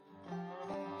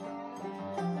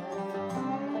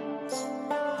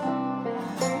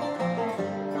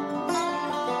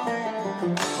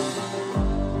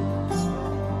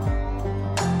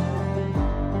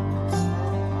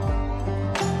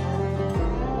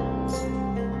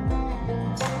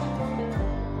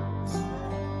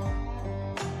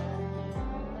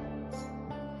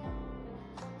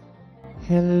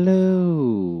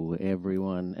Hello,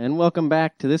 everyone, and welcome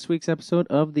back to this week's episode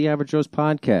of the Average Joe's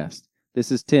Podcast.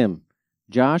 This is Tim.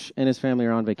 Josh and his family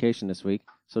are on vacation this week,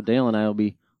 so Dale and I will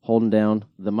be holding down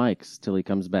the mics till he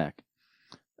comes back.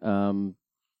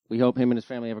 We hope him and his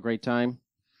family have a great time,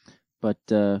 but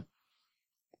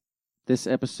this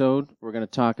episode, we're going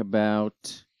to talk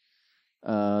about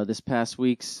this past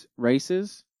week's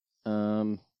races,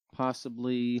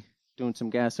 possibly doing some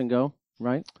gas and go,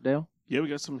 right, Dale? Yeah, we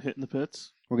got some hit in the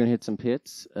pits. We're going to hit some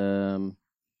pits. But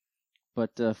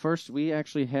first, we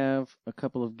actually have a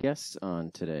couple of guests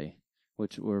on today,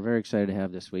 which we're very excited to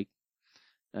have this week.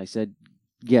 I said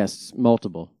guests,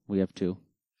 multiple. We have two.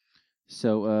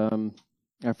 So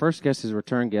our first guest is a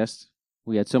return guest.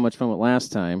 We had so much fun with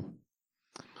last time.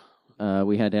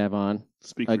 We had to have on,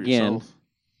 Speak for again,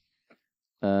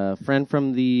 yourself. friend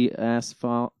from the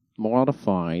Asphalt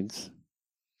Modifieds,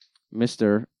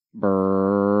 Mr.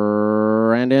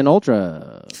 Brandon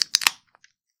Ultra.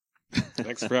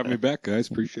 Thanks for having me back,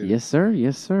 guys. Appreciate it. Yes, sir.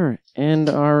 Yes, sir. And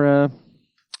our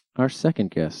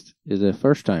second guest is a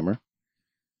first timer.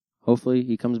 Hopefully,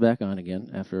 he comes back on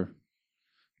again after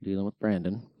dealing with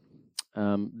Brandon.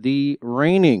 The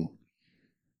reigning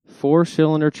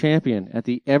 4-cylinder champion at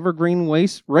the Evergreen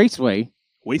Raceway.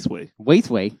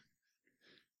 Wasteway.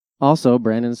 Also,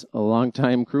 Brandon's a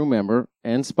longtime crew member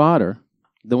and spotter,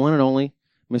 the one and only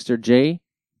Mr. Jay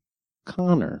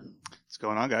Connor. What's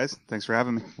going on, guys? Thanks for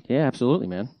having me. Yeah, absolutely,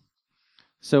 man.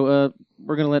 So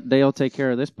we're going to let Dale take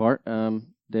care of this part.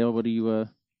 Dale, what do you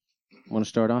want to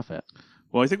start off at?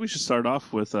 Well, I think we should start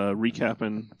off with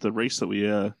recapping the race that we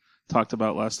talked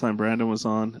about last time Brandon was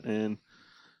on. And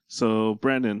so,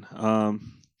 Brandon,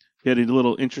 you had a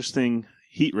little interesting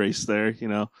heat race there. You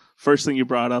know, first thing you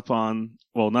brought up on,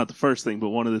 well, not the first thing,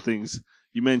 but one of the things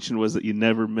you mentioned was that you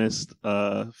never missed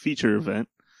a feature event.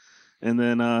 And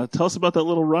then tell us about that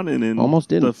little run-in in Almost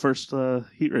didn't. the first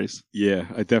heat race. Yeah,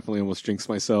 I definitely almost jinxed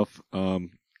myself.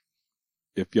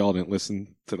 If y'all didn't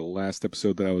listen to the last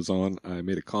episode that I was on, I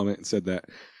made a comment and said that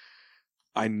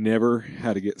I never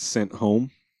had to get sent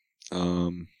home.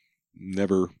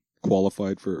 Never not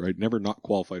qualified for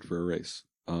a race.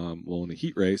 Well, in the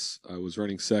heat race, I was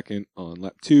running second on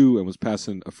lap 2 and was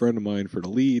passing a friend of mine for the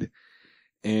lead.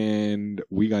 And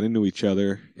we got into each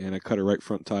other, and I cut a right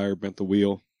front tire, bent the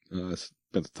wheel, bent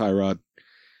the tie rod,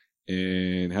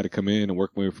 and had to come in and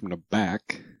work my way from the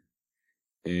back,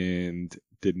 and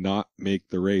did not make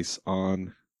the race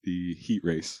on the heat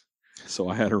race. So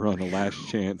I had to run a last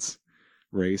chance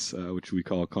race, which we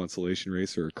call a consolation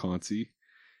race or a consi.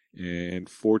 And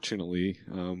fortunately,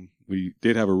 we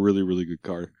did have a really, really good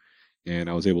car, and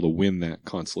I was able to win that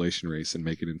consolation race and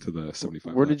make it into the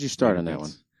 75. Where did you start on that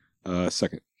one?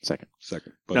 Second.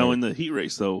 But Now, in the heat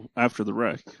race, though, after the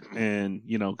wreck, and,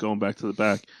 you know, going back to the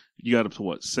back, you got up to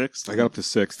what, 6th? I got up to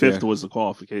 6th. Fifth yeah. was the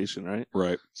qualification, right?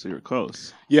 Right. So you're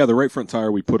close. Yeah, the right front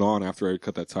tire we put on after I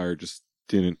cut that tire just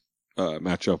didn't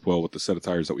match up well with the set of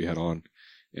tires that we had on.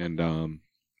 And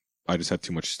I just had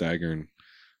too much stagger, and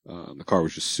the car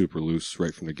was just super loose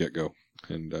right from the get-go.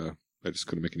 And I just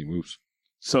couldn't make any moves.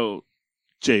 So,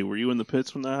 Jay, were you in the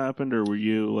pits when that happened, or were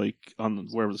you, like, on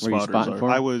wherever the Were you spotters spotting are? for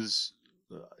it? I was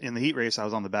in the heat race. I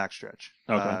was on the backstretch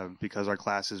Okay. because our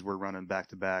classes were running back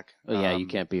to back. Oh, yeah, you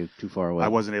can't be too far away. I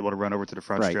wasn't able to run over to the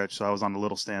front Right. stretch, so I was on the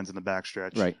little stands in the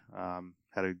backstretch. Right.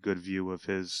 Had a good view of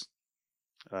his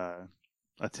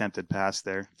attempted pass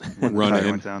there. Run the tire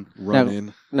in. went down. Run Now-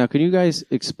 in. Now, can you guys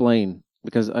explain,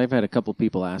 because I've had a couple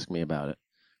people ask me about it,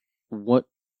 what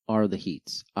are the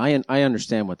heats? I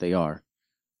understand what they are,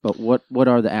 but what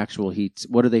are the actual heats?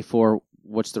 What are they for?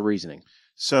 What's the reasoning?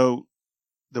 So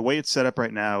the way it's set up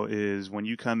right now is when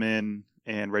you come in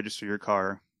and register your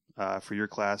car for your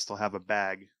class, they'll have a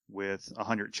bag with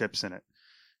 100 chips in it,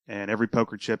 and every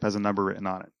poker chip has a number written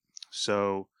on it.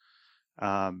 So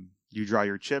you draw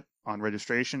your chip on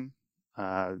registration,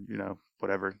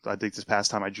 whatever. I think this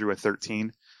past time I drew a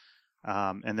 13,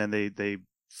 and then they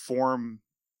form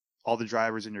all the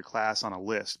drivers in your class on a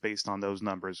list based on those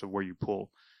numbers of where you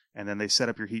pull, and then they set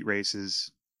up your heat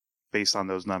races based on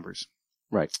those numbers.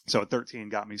 Right. So 13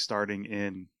 got me starting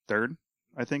in 3rd,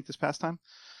 I think, this past time.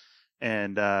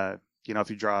 And, if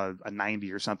you draw a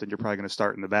 90 or something, you're probably going to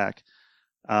start in the back.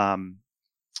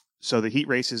 So the heat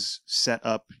races set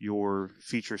up your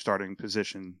feature starting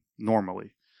position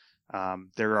normally.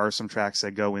 There are some tracks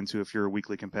that go into, if you're a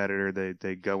weekly competitor,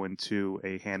 they go into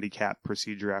a handicap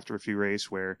procedure after a few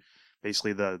races where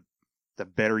basically the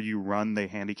better you run, they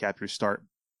handicap your start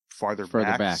farther Further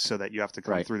back, back. so that you have to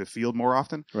come Right. through the field more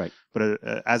often. Right. But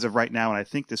as of right now, and I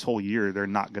think this whole year, they're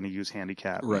not going to use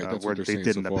handicap, Right, that's where what they're they saying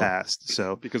did so in the far. past.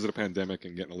 So because of the pandemic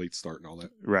and getting a late start and all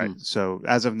that. right. Hmm. So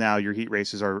as of now, your heat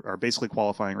races are basically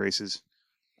qualifying races,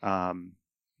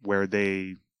 where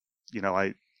they,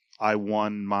 I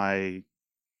won my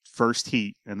first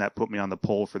heat, and that put me on the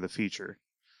pole for the feature.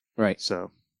 Right.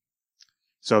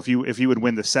 So if you would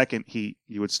win the second heat,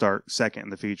 you would start second in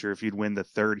the feature. If you'd win the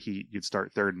third heat, you'd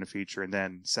start third in the feature, and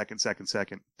then second,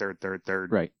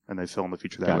 third, Right. and they fill in the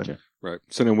feature that way. Gotcha. Right.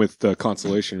 So then with the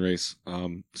consolation race,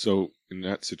 so in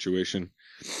that situation,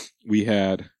 we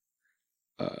had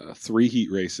 3 heat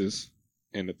races,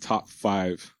 and the top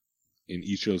 5 in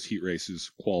each of those heat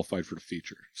races qualified for the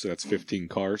feature. So that's 15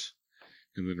 cars,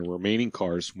 and then the remaining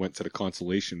cars went to the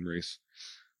consolation race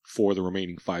for the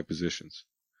remaining 5 positions.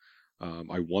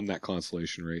 I won that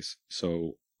consolation race,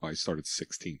 so I started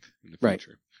 16th in the Right.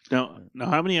 feature. Now,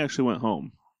 how many actually went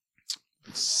home?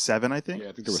 7, I think. Yeah,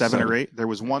 I think there was 7 or 7. 8. There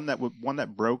was one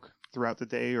that broke throughout the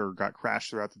day or got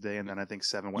crashed throughout the day, and then I think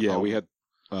 7 went Yeah, home. we had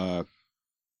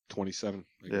 27.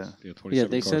 I guess. Yeah, 27 Yeah,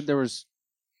 they cars. said there was.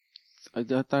 I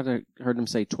thought I heard them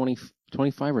say 20,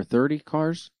 25 or 30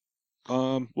 cars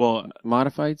Well,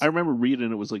 modified. I remember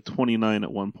reading it was like 29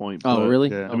 at one point. Oh, but, really?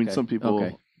 Yeah. I mean, Okay. some people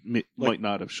Okay. might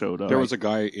not have showed up. There was a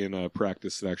guy in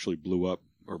practice that actually blew up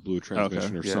or blew a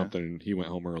transmission or Yeah. something, and he went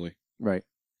home early. Right.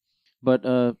 But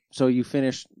so you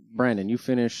finished, Brandon. You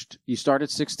started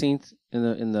 16th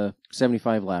in the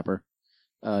 75 lapper.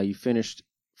 You finished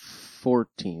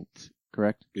 14th,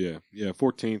 correct? Yeah,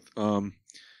 14th.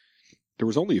 There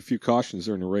was only a few cautions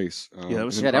during the race. Yeah, that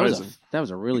was and Yeah, surprising. that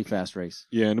was a really fast race.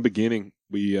 in the beginning,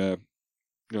 we I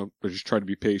just tried to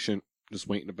be patient, just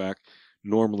wait in the back.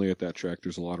 Normally at that track,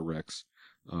 there's a lot of wrecks.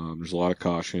 There's a lot of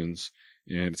cautions,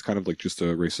 and it's kind of like just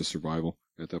a race of survival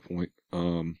at that point.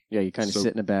 Yeah, you kind of So-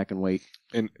 sit in the back and wait.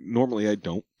 And normally I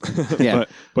don't. Yeah.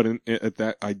 but at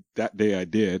that day I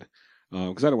did,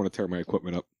 because I don't want to tear my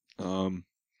equipment up.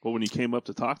 Well, when you came up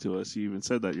to talk to us, you even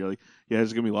said that you're like, "Yeah,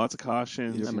 there's gonna be lots of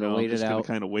cautions. I'm gonna wait just it gonna out."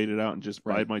 kind of wait it out and just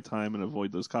Right. bide my time and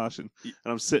avoid those cautions." And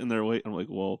I'm sitting there waiting. I'm like,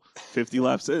 "Well, 50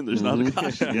 laps in, there's not a Mhm.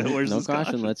 caution yet. Where's No this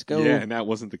caution. Let's go. Yeah, and that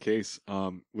wasn't the case,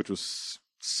 which was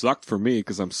sucked for me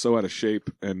because I'm so out of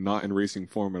shape and not in racing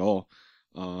form at all.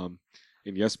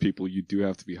 And yes, people, you do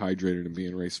have to be hydrated and be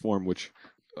in race form, which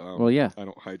Well, yeah. I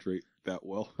don't hydrate that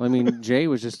well. I mean, Jay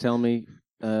was just telling me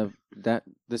the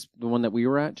one that we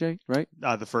were at, Jay, right?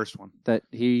 The first one. That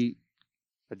he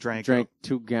I drank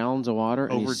 2 gallons of water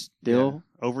and over he still.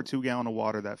 over 2 gallon of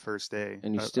water that first day,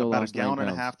 And you still about lost a gallon 9 and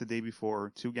a pounds. half the day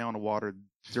before, 2 gallon of water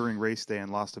during race day,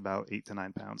 and lost about 8 to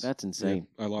 9 pounds. That's insane.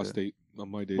 I lost 8 on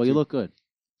my day. Well, you too. look good.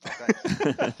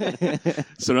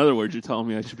 So in other words, you're telling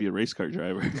me I should be a race car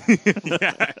driver.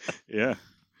 yeah.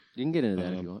 You can get into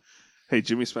that if you want. Hey,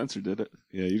 Jimmy Spencer did it.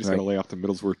 Yeah, you just Right. gotta lay off the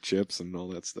Middlesworth chips and all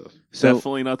that stuff. So,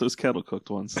 Definitely not those kettle cooked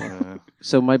ones.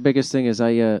 so my biggest thing is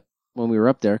when we were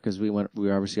up there, because we were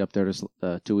obviously up there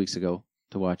 2 weeks ago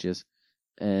to watch this,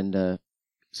 and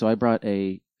so I brought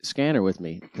a scanner with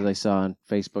me because I saw on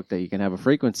Facebook that you can have a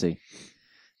frequency,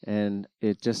 and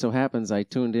it just so happens I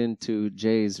tuned into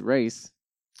Jay's race,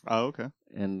 Oh, okay.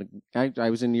 and I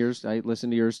was in yours. I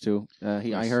listened to yours too.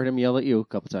 I heard him yell at you a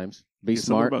couple times. Be Something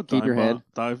smart. about Keep your head.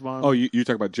 dive bomb. Oh, you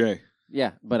talk about Jay.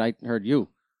 Yeah, but I heard you.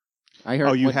 I heard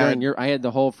Oh, you during had- your. I had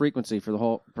the whole frequency for You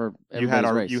had everybody's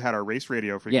our race. race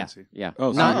radio Yeah, frequency. yeah.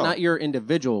 Oh, so- Not your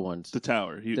individual ones. the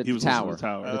tower. He The was tower. listening to the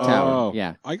tower. The Oh. tower.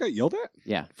 Yeah, I got yelled at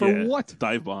yeah. for Yeah. what?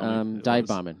 Dive bomb. Dive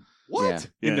bombing. What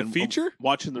Yeah, in the and feature?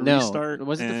 Watching the No, restart.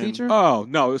 was it the and feature? Oh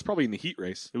no, it was probably in the heat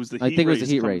race. It was the heat I think it was the race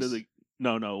heat coming to race.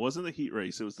 No, it wasn't the heat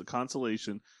race. It was the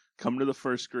consolation. Come to the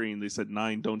first screen. They said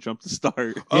 9. Don't jump the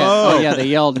start. Yeah. Oh. Yeah. They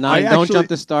yelled 9. I Don't actually- jump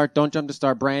to start. Don't jump to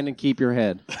start. Brandon, keep your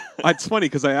head. It's funny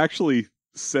because I actually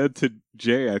said to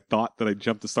Jay, I thought that I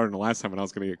jumped the start in the last time and I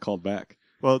was going to get called back.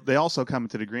 Well, they also come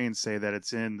to the green and say that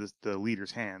it's in the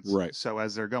leader's hands. Right. So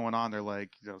as they're going on, they're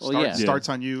like, Well, yeah. starts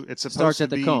on you. It's supposed Starts to at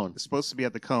the be cone. It's supposed to be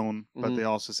at the cone, but Mhm. they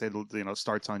also say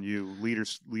starts on you.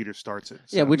 Leader starts it.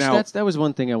 Yeah, So- which now- that was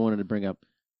one thing I wanted to bring up.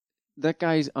 That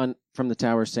guy's from the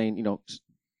tower saying,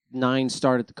 9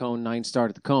 start at the cone, 9 start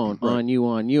at the cone, Right.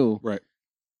 on you. Right.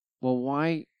 Well,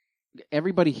 why?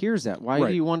 Everybody hears that. Why Right.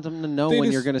 do you want them to know They when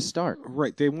just- you're going to start?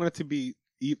 Right. They want it to be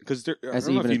because I As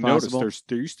don't know even if you as noticed. possible.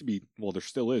 There used to be. Well, there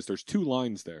still is. There's 2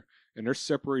 lines there, and they're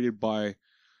separated by,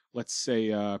 let's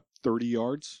say, 30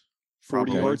 yards,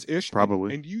 40 Probably. yards ish.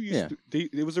 Probably. And you used Yeah.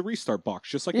 to, it was a restart box,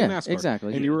 just like Yeah, in NASCAR.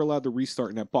 exactly. And you were allowed to restart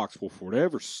in that box. Well, for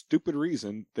whatever stupid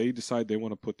reason, they decide they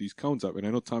want to put these cones up. And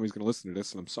I know Tommy's going to listen to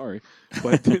this, and I'm sorry,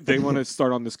 but they want to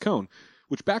start on this cone.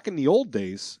 which back in the old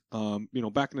days,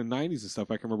 back in the 90s and stuff,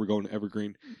 I can remember going to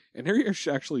Evergreen, and there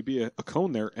should actually be a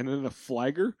cone there, and then a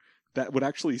flagger that would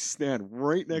actually stand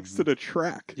right next to the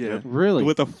track. Yeah. Really?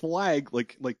 With a flag,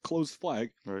 like closed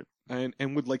flag. Right.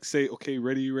 And would like say, okay,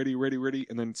 ready,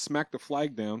 and then smack the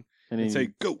flag down and then- say,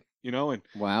 go, and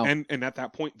wow. and at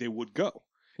that point they would go.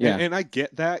 Yeah. And I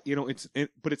get that,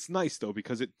 but it's nice though,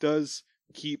 because it does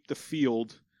keep the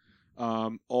field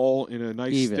all in a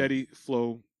nice Even. steady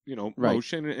flow, Right.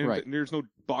 motion, and Right. there's no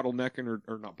bottlenecking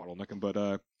or not bottlenecking, but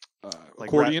Like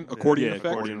accordion rat- accordion Yeah,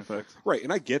 effect. accordion effect. Right,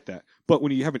 and I get that. But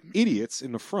when you have idiots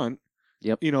in the front,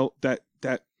 Yep.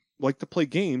 that like to play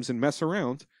games and mess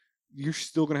around, you're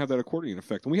still going to have that accordion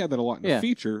effect. And we had that a lot in Yeah. the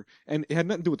feature, and it had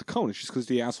nothing to do with the cone. It's just because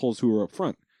the assholes who were up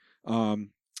front.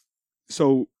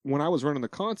 So when I was running the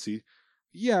Consi,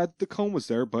 yeah, the cone was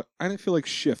there, but I didn't feel like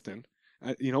shifting,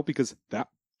 because that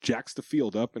jacks the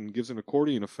field up and gives an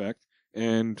accordion effect,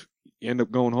 and you end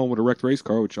up going home with a wrecked race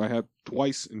car, which I had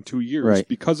twice in 2 years Right.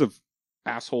 because of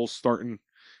assholes starting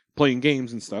playing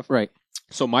games and stuff. Right.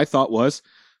 So my thought was,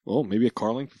 well, maybe a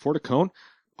car length before the cone.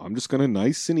 I'm just going to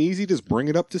nice and easy just bring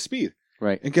it up to speed.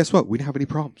 Right. And guess what? We didn't have any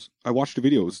problems. I watched the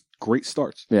video. It was great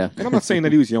starts. Yeah. And I'm not saying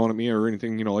that he was yelling at me or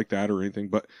anything, like that or anything,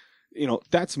 but,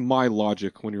 that's my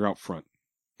logic when you're out front.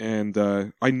 And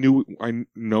I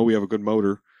know we have a good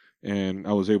motor, and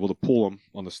I was able to pull him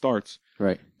on the starts.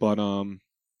 Right. But,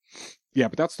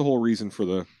 but that's the whole reason for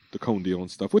the cone deal and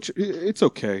stuff, which it's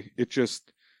okay. It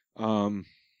just,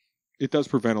 it does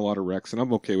prevent a lot of wrecks, and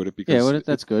I'm okay with it because Yeah, well,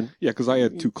 that's good. yeah, because I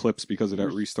had 2 clips because of that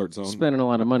restart zone. Spending a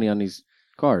lot of money on these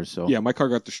cars, so Yeah, my car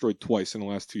got destroyed twice in the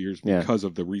last 2 years Yeah. because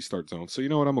of the restart zone. So you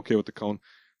know what? I'm okay with the cone,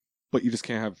 but you just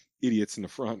can't have idiots in the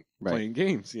front Right. playing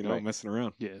games, Right. messing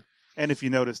around. Yeah. And if you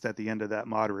noticed at the end of that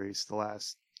mod race, the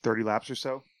last 30 laps or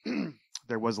so,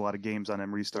 there was a lot of games on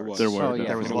them restarts. There were. Oh, yeah.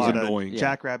 There was It a lot of annoying. Yeah.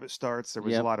 jackrabbit starts. There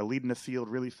was Yep. a lot of leading the field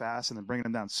really fast and then bringing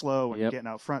them down slow and Yep. getting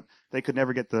out front. They could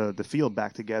never get the field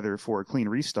back together for a clean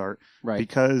restart right.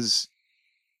 because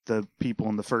the people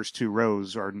in the first 2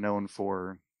 rows are known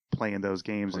for playing those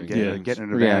games and Playing getting, games. getting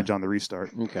an advantage on the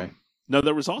restart. Okay. No,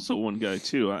 there was also one guy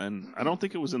too, and I don't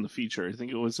think it was in the feature. I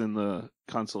think it was in the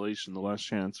consolation, the last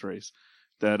chance race,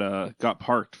 that got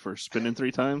parked for spinning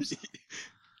 3 times.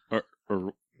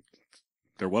 Or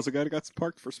there was a guy that got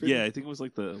parked for speed. Yeah, I think it was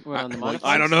like the. What, on the I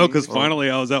modified don't know, because speed? finally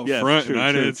I was out Yeah, front true, and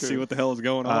I true, didn't true. see what the hell was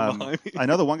going on Um, behind me. I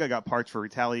know the one guy got parked for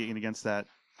retaliating against that.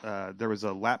 There was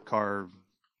a lap car.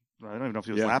 I don't even know if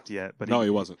he was Yeah. lapped yet, but No, he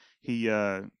wasn't. He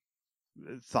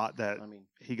thought that I mean,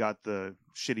 he got the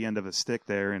shitty end of a stick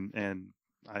there, and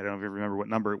I don't even remember what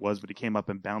number it was, but he came up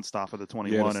and bounced off of the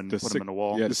 21 and put him in the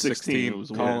wall. Yeah, The the 16 16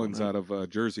 was Collins one, right? out of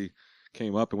Jersey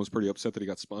came up and was pretty upset that he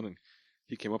got spun, and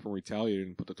he came up and retaliated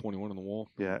and put the 21 on the wall.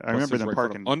 Yeah, I Plus remember he's them right in front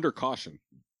of parking. him. Under caution.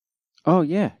 oh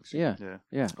yeah, yeah, Yeah,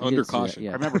 yeah. I Under did see that, caution.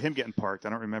 Yeah. I remember him getting parked. I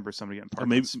don't remember somebody getting parked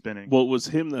maybe- and spinning. Well, it was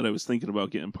him that I was thinking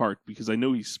about getting parked because I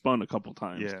know he spun a couple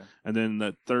times. yeah, And then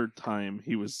that third time,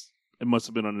 it must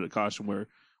have been under the caution where,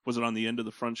 was it on the end of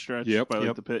the front stretch? Yep. By like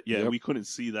Yep. the pit? Yeah, Yep. we couldn't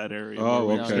see that area. Oh,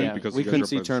 where we okay. were. yeah. Because We you guys couldn't are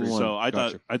see up by the turn street. one. So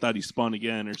Gotcha. I thought he spun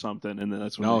again or something, and then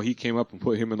that's when No, he came up and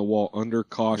put him in the wall under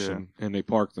caution, and they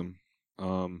parked him.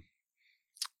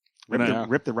 ripped, And I-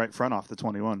 ripped the right front off the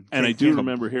 21. And I Can't- do can't-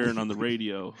 remember hearing on the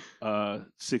radio,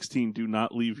 16, do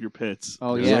not leave your pits.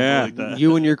 Oh, Or yeah. something Yeah. like that.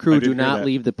 You and your I crew did do hear not that.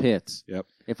 leave the pits. Yep.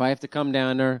 If I have to come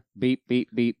down there, beep, beep,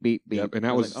 beep, beep, beep. Yep, and that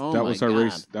I was like, oh that my was our God.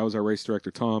 race. That was our race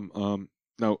director, Tom.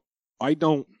 No,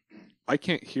 I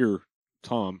can't hear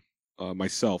Tom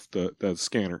myself, the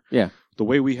scanner. Yeah. The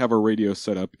way we have our radio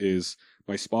set up is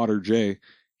my spotter Jay.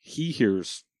 He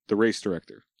hears the race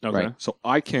director, Okay. Right. so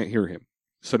I can't hear him.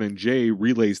 So then Jay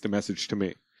relays the message to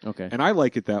me, Okay. and I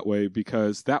like it that way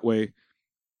because that way,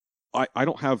 I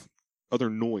don't have other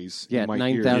noise. Yeah, in my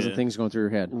 9,000 Yeah. things going through your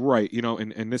head. Right,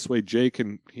 and this way Jay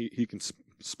can he can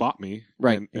spot me,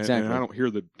 Right, and exactly. I don't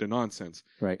hear the nonsense,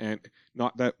 Right. and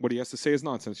not that what he has to say is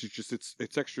nonsense. It's just it's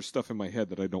extra stuff in my head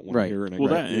that I don't want Right. to hear, and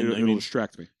Well, it'll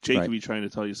distract me. Jake Right. could be trying to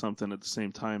tell you something at the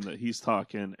same time that he's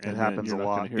talking, and then happens you're a not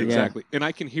lot. gonna hear it. Yeah. Exactly, and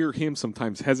I can hear him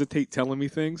sometimes hesitate telling me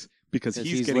things because Because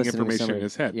he's getting listening to information in somebody-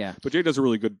 his head. Yeah. But Jay does a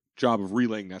really good job of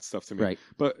relaying that stuff to me. Right.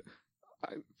 But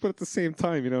at the same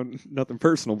time, nothing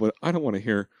personal, but I don't want to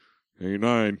hear, "Hey,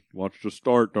 9, watch the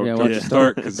start, don't Yeah, touch watch the the start,"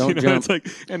 start, because don't it's jump. like,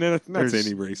 and then that's There's-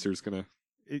 any racer's gonna.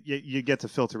 you get to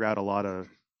filter out a lot of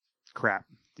crap.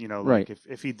 Like Right.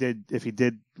 if he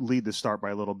did lead the start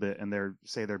by a little bit and they're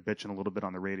bitching a little bit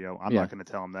on the radio, I'm Yeah. not going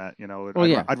to tell him that. Oh,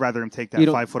 yeah. I'd rather him take You that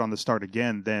don't- 5 foot on the start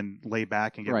again than lay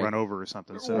back and get Right. run over or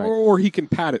something. So Or he can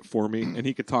pat it for me, and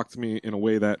he could talk to me in a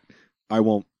way that I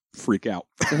won't freak out.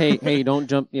 So, hey, don't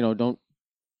jump. Don't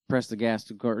press the gas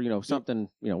to go, something,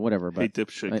 whatever. But Hey,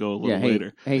 dipshit, go a little yeah,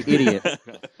 later. hey, idiot.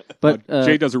 But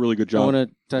Jay does a really good I job. want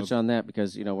to touch on that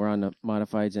because we're on the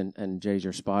modifieds and Jay's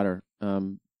your spotter.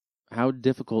 How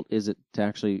difficult is it to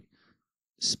actually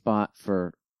spot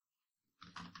for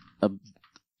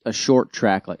a short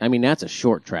track? That's a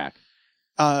short track.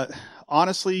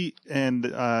 Honestly, and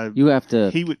You have to.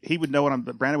 he would know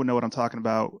Brandon would know what I'm talking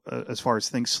about as far as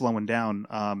things slowing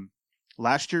down.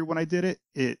 Last year when I did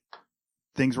it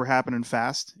things were happening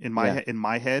fast in my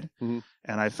head, Mhm.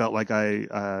 and I felt like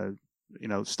I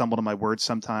stumbled on my words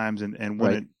sometimes, and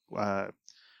wouldn't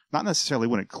not necessarily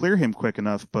wouldn't clear him quick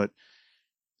enough, but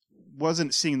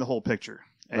wasn't seeing the whole picture.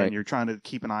 And Right. you're trying to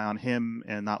keep an eye on him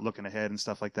and not looking ahead and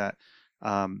stuff like that.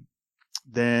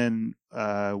 Then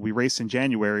we raced in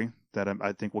January that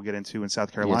I think we'll get into in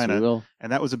South Carolina. Yes, we will.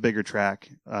 And that was a bigger track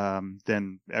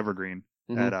than Evergreen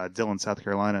Mhm. at Dillon, South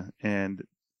Carolina. And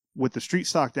with the street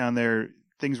stock down there,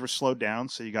 things were slowed down,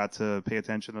 so you got to pay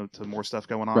attention to more stuff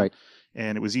going on. Right.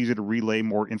 And it was easier to relay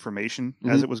more information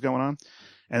Mhm. as it was going on.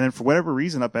 And then for whatever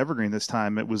reason, up Evergreen this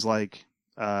time, it was like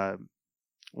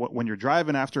when you're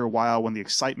driving after a while, when the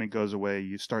excitement goes away,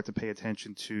 you start to pay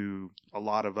attention to a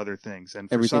lot of other things. And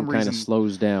for Everything some kind reason, of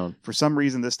slows down. for some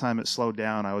reason, this time it slowed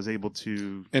down. I was able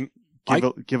to And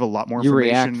give a lot more You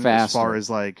react information as far faster. as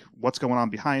like what's going on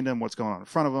behind him, what's going on in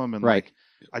front of him, and Right. like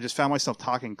I just found myself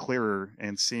talking clearer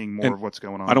and seeing more And of what's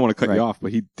going on. I don't want to cut Right. you off,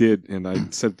 but he did, and I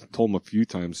told him a few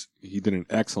times, he did an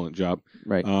excellent job.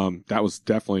 Right. That was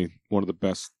definitely one of the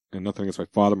best, and nothing against my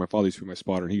father. My father used to be my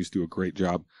spotter, and he used to do a great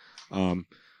job.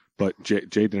 But Jay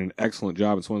did an excellent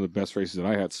job. It's one of the best races that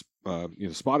I had,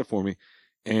 spotted for me.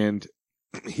 And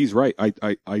he's right.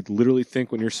 I literally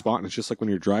think when you're spotting, it's just like when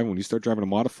you're driving. When you start driving a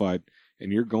modified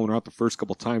and you're going out the first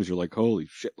couple times, you're like, holy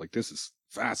shit, like this is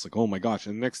fast. Like, oh my gosh.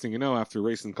 And the next thing you know, after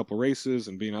racing a couple races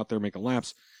and being out there making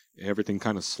laps, everything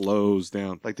kind of slows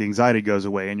down. Like the anxiety goes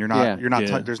away, and you're not.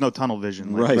 There's no tunnel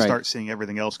vision. Like Right. You start seeing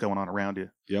everything else going on around you.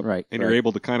 Yep. Right. And right. you're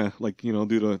able to kind of like, do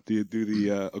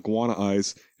the iguana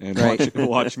eyes and Right.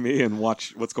 watch me and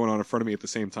watch what's going on in front of me at the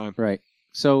same time. Right.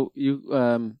 So you,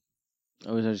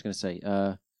 what was I just going to say?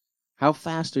 How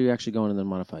fast are you actually going in the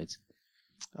modifieds?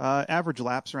 Average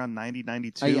laps around 90,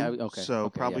 92. Yeah, okay, So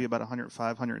okay, probably yeah. about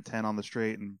 105, 110 on the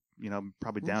straight, and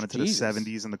probably down Ooh, into Jesus. the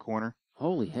 70s in the corner.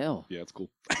 Holy hell. Yeah, it's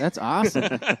cool. That's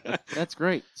awesome. That's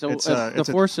great. So It's, the it's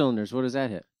a- 4 cylinders, what does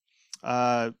that hit?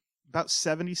 About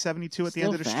 70, 72 at the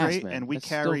end of the Still fast, straight, man. and we That's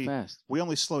still carry. fast. We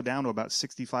only slow down to about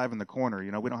 65 in the corner.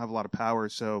 We don't have a lot of power,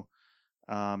 so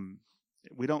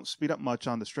we don't speed up much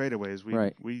on the straightaways.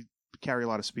 Right. We carry a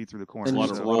lot of speed through the corner. And a lot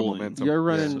you- of a lot of rolling. momentum. You're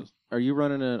running. Yeah. Are you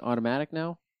running an automatic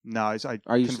now? No, I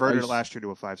Are you- converted are you it last year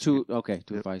to a 5 To speed. okay,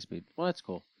 to a Yep. 5-speed. Well, that's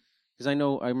cool. Because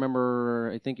I remember.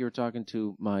 I think you were talking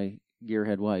to my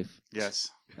gearhead wife Yes.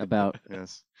 about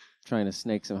Yes. trying to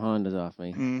snake some Hondas off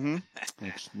me. Mm-hmm.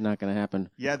 It's not going to happen.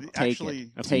 Yeah. Take Actually,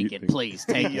 it. That's Take what you it, think. please.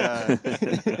 Take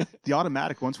it. the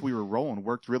automatic, once we were rolling,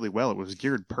 worked really well. It was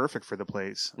geared perfect for the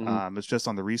place. Mhm. It's just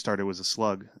on the restart, it was a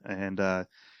slug. And I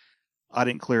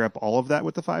didn't clear up all of that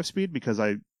with the 5-speed because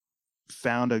I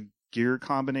found a gear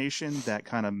combination that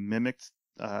kind of mimicked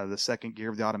the second gear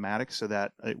of the automatic so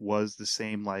that it was the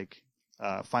same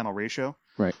final ratio.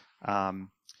 Right.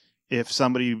 If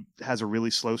somebody has a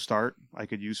really slow start, I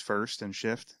could use first and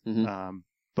shift. Mhm.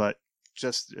 But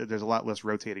just there's a lot less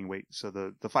rotating weight, so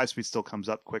the 5-speed still comes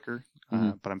up quicker,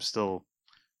 Mhm. but I'm still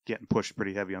getting pushed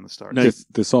pretty heavy on the start. No,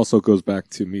 This also goes back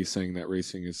to me saying that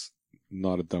racing is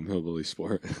not a dumb hillbilly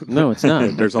sport. No, it's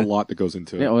not. There's a lot that goes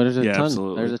into it. Yeah, well, there's a Yeah, ton.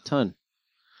 absolutely. There's a ton.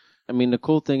 I mean, the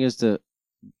cool thing is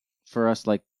for us,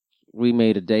 like, we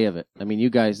made a day of it. I mean, you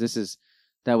guys,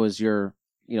 that was your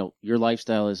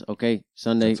lifestyle is, okay,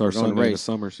 Sunday, It's our we're going to Sunday in the race.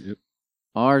 summers. Yep.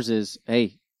 Ours is,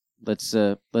 hey, let's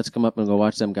come up and go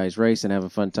watch them guys race and have a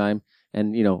fun time.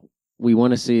 And, we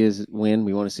want to see is win.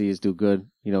 We want to see is do good,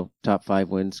 top 5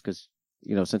 wins. Because,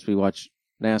 since we watch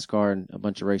NASCAR and a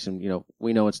bunch of racing,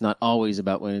 we know it's not always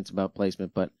about winning, it's about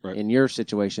placement. But Right. in your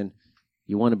situation,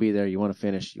 you want to be there, you want to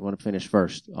finish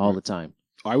first all Right. the time.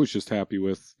 I was just happy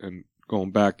with, and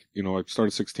going back, I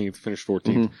started 16th, finished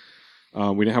 14th.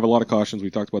 We didn't have a lot of cautions.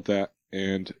 We talked about that.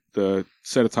 And the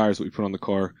set of tires that we put on the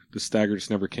car, the stagger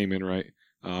just never came in right.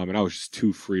 And I was just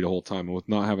too free the whole time. And with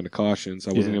not having the cautions,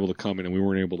 I wasn't Yeah. able to come in, and we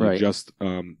weren't able to Right. adjust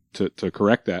to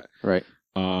correct that. Right.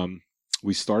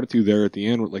 We started through there at the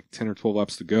end with like 10 or 12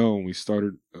 laps to go, and we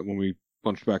started when we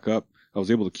bunched back up. I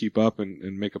was able to keep up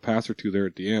and make a pass or two there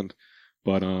at the end,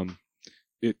 but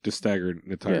it just staggered.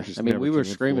 And the tires Yeah. just I mean, never we were came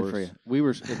in screaming us. for you. We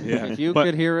were. Yeah. If you But-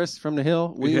 could hear us from the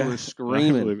hill, we Yeah. were I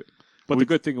screaming. believe it. But the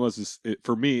good thing was,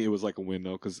 for me, it was like a win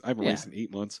though, because I haven't Yeah. raced in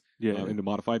 8 months Yeah. into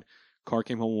modified. Car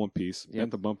came home in one piece. Yep.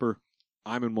 Bent the bumper.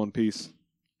 I'm in one piece.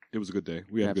 It was a good day.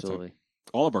 We had a good Absolutely. time.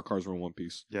 All of our cars were in one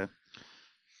piece. Yeah, I Why don't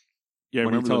you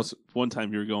remember tell the us- one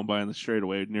time you were going by on the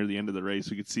straightaway near the end of the race.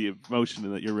 We could see a motion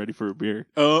that you're ready for a beer.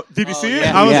 Oh, did you Oh, see it?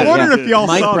 yeah, I was yeah, wondering yeah. if y'all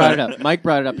Mike saw brought that. it up. Mike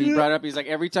brought it up. He Yeah. brought it up. He's like,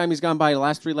 every time he's gone by the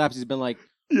last 3 laps, he's been like,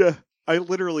 Yeah. I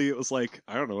literally, it was like,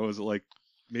 I don't know, was it like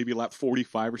maybe lap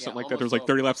 45 or Yeah, something like that? There was almost like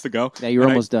 30 laps to go. yeah, you're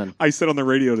And almost done. I said on the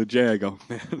radio to Jay, I go,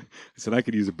 man, I said, I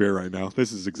could use a beer right now.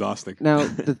 This is exhausting. Now,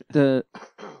 the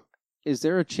is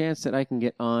there a chance that I can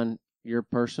get on your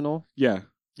personal? Yeah.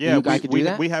 Yeah, I could do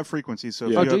that? we have frequencies. So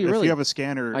Yeah. Oh, if, do you, you if really? you have a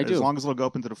scanner, I as do. long as it'll go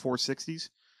up into the 460s.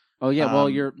 Oh yeah,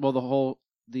 well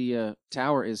the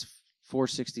tower is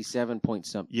 467 point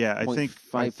something. Yeah, I think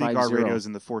our 0.550. radio's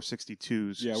in the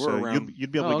 462s. Yeah, we're so around-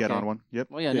 you'd be able to get okay. on one.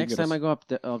 Yep. Well, yeah, Yeah, next get time us- I go up,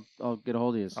 I'll get a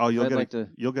hold of you. Oh, I'd like to.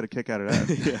 you'll get a kick out of that.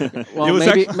 Yeah. Well, It was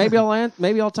maybe actually-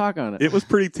 maybe I'll talk on it. It was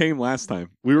pretty tame last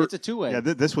time. We were It's a two-way. Yeah,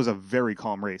 this was a very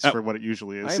calm race Oh. for what it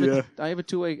usually I is. have I have a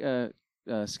two-way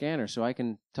scanner, so I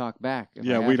can talk back. If I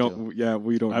yeah, have we to. don't yeah,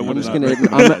 we don't I need I'm would just that.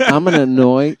 gonna I'm gonna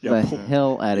annoy Yeah, the pull-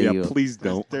 hell out of Yeah, you. please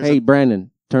don't. There's Hey,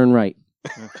 Brandon, turn right.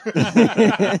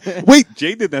 Wait,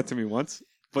 Jay did that to me once.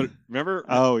 But remember?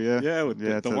 Oh yeah, yeah, with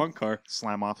yeah, the to one car.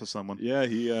 slam off of someone. Yeah,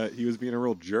 he was being a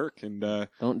real jerk, and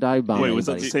Don't dive bomb Wait, was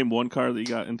that anybody. the same one car that you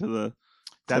got into the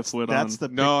That's Tiff that's on?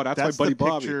 the No, that's my that's buddy the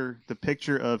Bobby. picture. The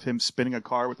picture of him spinning a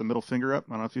car with the middle finger up.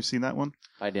 I don't know if you've seen that one.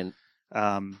 I didn't.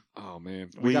 oh man,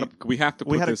 we We- have to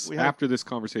we put had a- this we had a- after this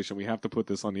conversation. We have to put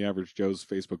this on the Average Joe's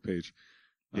Facebook page.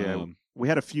 Yeah, we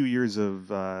had a few years of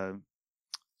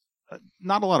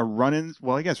not a lot of run-ins.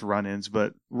 Well, I guess run-ins,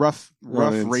 but rough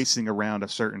Run-ins. racing around a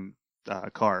certain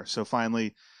car. So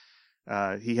finally,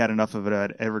 he had enough of it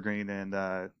at Evergreen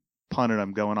and punted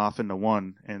him going off into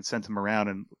one and sent him around.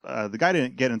 And the guy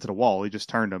didn't get into the wall; he just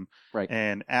turned him. Right.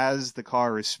 And as the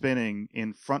car is spinning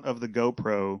in front of the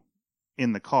GoPro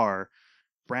in the car,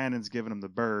 Brandon's giving him the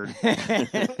bird.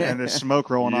 And there's smoke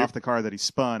rolling Yep. off the car that he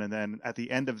spun, and then at the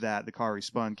end of that, the car he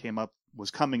spun was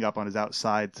coming up on his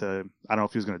outside to, I don't know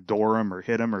if he was going to door him or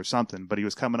hit him or something, but he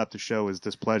was coming up to show his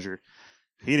displeasure.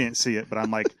 He didn't see it, but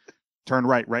I'm like, turn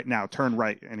right now, turn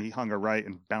right, and he hung a right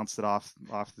and bounced it off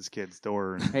this kid's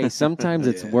door. And Hey, sometimes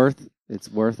it's Yeah.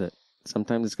 worth it.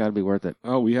 Sometimes it's got to be worth it.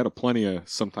 Oh, we had a plenty of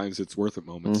sometimes it's worth it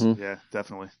moments. Mhm. yeah,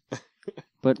 definitely.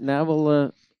 But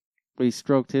now we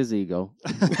stroked his ego.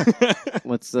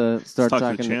 Let's start talk to the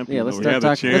talking. champion Yeah, let's over start here. Yeah, the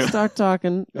talking. Let's champ. start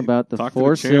talking about the Talk to the champ.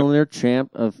 four-cylinder champ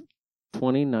of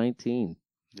 2019.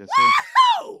 Yes,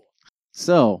 sir.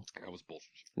 So That was bullshit.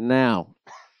 now,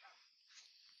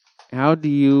 how do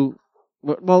you?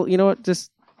 Well, you know what?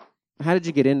 Just how did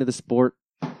you get into the sport?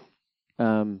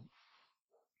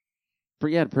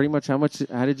 Pretty much. How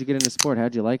did you get into sport?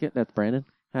 How'd you like it? That's Brandon.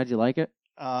 How'd you like it?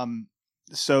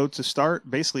 So to start,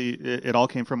 basically, it all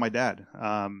came from my dad.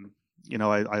 I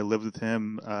lived with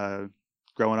him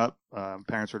growing up.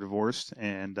 Parents were divorced,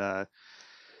 and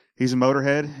he's a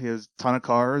motorhead. He has a ton of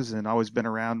cars, and always been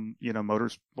around,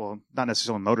 motors. Well, not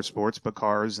necessarily motorsports, but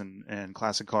cars and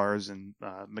classic cars and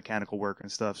mechanical work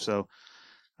and stuff. So,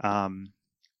 at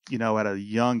a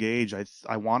young age,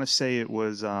 I want to say it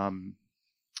was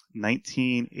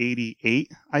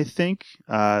 1988, I think.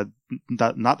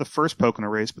 Not the first Pocono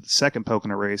race, but the second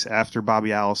Pocono race after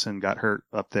Bobby Allison got hurt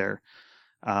up there.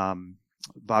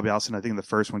 Bobby Allison, I think the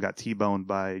first one got T-boned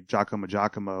by Giacomo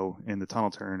Giacomo in the tunnel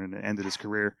turn, and it ended his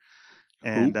career.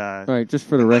 And All right, just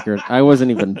for the record, I wasn't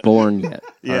even born yet.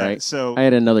 yeah, all right? so I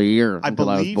had another year I until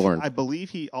I was believe born. I believe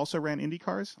he also ran Indy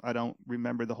cars. I don't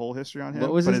remember the whole history on him.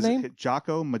 What was but his name?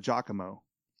 Giacomo Giacomo.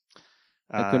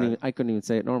 I couldn't even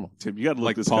say it normal. Tim, you got to look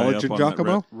Like this guy Pollard up and on that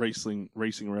Giacomo?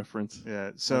 racing reference.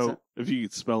 Yeah, so If you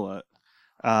could spell that.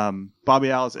 Bobby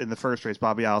Allison in the first race,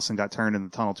 Bobby Allison got turned in the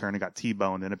tunnel turn and got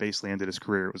T-boned, and it basically ended his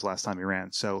career. It was the last time he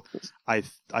ran. So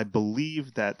I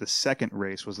believe that the second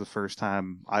race was the first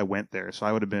time I went there. So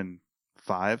I would have been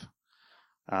 5.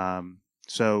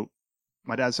 So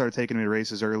my dad started taking me to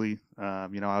races early. I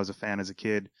was a fan as a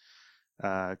kid.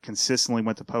 Consistently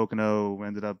went to Pocono.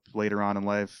 Ended up later on in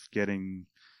life getting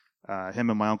him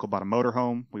and my uncle bought a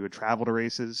motorhome. We would travel to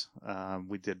races.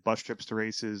 We did bus trips to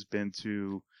races. Been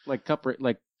to Like Cup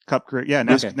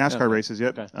NASCAR Okay. races.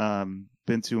 Yep. Okay.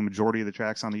 Been to a majority of the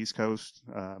tracks on the East Coast: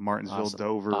 Martinsville, Awesome.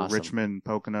 Dover, Awesome. Richmond,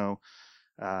 Pocono,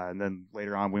 and then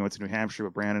later on we went to New Hampshire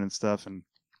with Brandon and stuff. And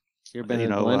You've been You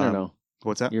to the know, Glen or no?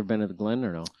 what's that? You've been to the Glen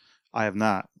or no? I have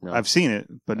not. No. I've seen it,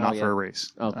 but Oh, not yeah. for a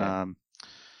race. Okay.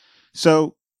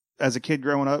 So as a kid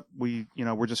growing up, we're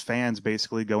just fans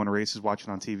basically going to races, watching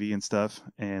on TV and stuff.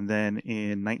 And then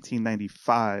in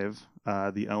 1995,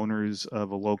 the owners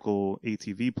of a local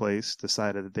ATV place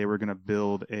decided that they were going to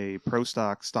build a pro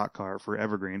stock car for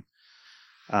Evergreen.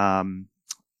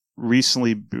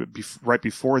 Recently, right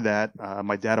before that,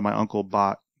 my dad and my uncle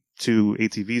bought 2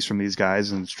 ATVs from these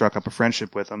guys and struck up a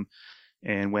friendship with them.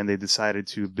 And when they decided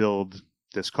to build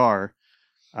this car,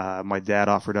 my dad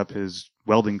offered up his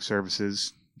welding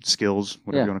services, skills,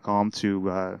 whatever Yeah. you want to call them,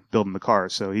 to build him the car.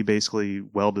 So he basically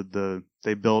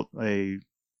they built a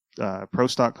pro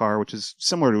stock car, which is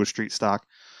similar to a street stock,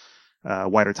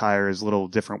 wider tires, little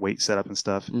different weight setup and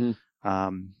stuff. Mhm.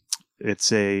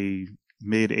 It's a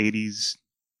mid 80s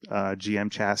GM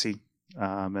chassis,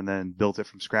 and then built it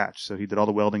from scratch. So he did all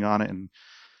the welding on it, and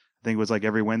I think it was like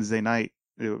every Wednesday night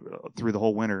through the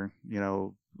whole winter.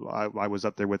 I was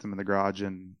up there with him in the garage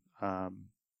and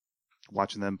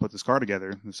watching them put this car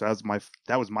together. So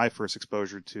that was my first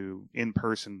exposure to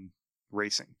in-person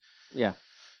racing. Yeah.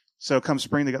 So come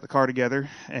spring, they got the car together,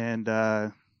 and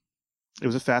it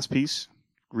was a fast piece,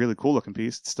 really cool looking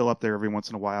piece. It's still up there every once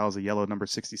in a while as a yellow number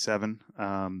 67,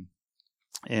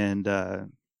 and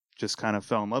just kind of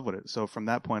fell in love with it. So from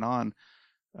that point on,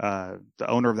 the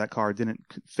owner of that car didn't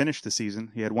finish the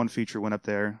season. He had one feature went up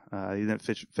there. He didn't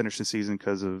finish the season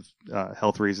because of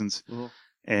health reasons,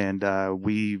 and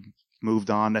we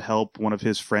moved on to help one of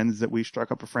his friends that we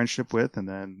struck up a friendship with, and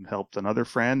then helped another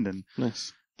friend. And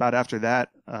Nice. about after that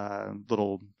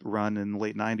little run in the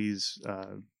late 90s,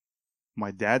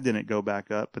 my dad didn't go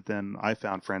back up, but then I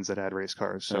found friends that had race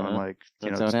cars. So I'm like,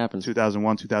 That's how it happens.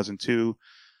 2001, 2002,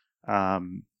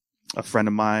 a friend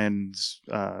of mine's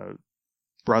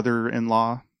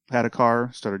brother-in-law had a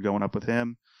car, started going up with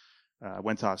him,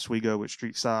 went to Oswego with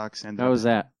street stocks. And How was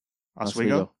that?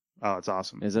 Oswego? Oh, it's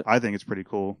awesome. Is it? I think it's pretty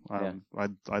cool. Yeah.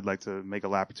 I'd like to make a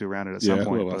lap or two around it at Yeah, some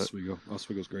point. well, But, Oswego.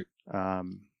 Oswego's great.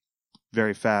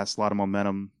 very fast, a lot of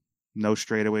momentum, no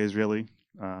straightaways really.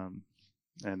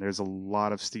 And there's a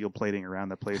lot of steel plating around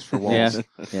that place for walls.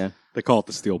 Yeah. They call it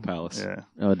the Steel Palace. Yeah.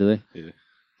 Oh, do they?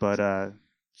 But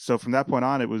so from that point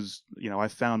on, it was, I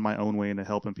found my own way into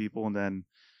helping people. And then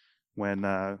when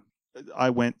I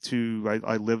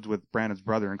lived with Brandon's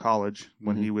brother in college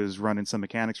when he was running some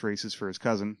mechanics races for his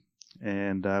cousin.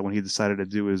 And when he decided to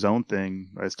do his own thing,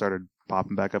 I started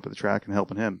popping back up at the track and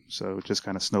helping him. So it just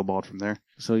kind of snowballed from there.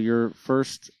 So your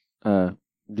first, do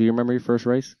you remember your first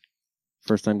race?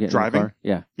 First time getting Driving? in a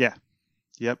car? Yeah.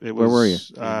 Yep. It Where was were you?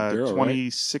 Enduro,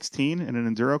 2016 in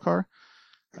an Enduro car.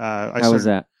 How was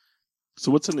that?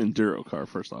 So what's an enduro car,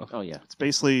 first off? Oh, yeah. It's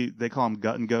basically, they call them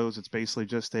gut and goes. It's basically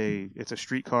just it's a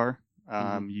street car.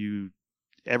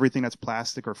 Everything that's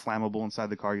plastic or flammable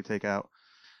inside the car you take out.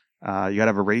 You got to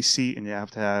have a race seat, and you have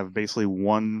to have basically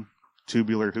one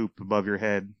tubular hoop above your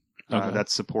head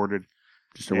that's supported.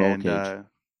 Just a roll and, cage.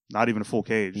 Not even a full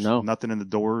cage. No. Nothing in the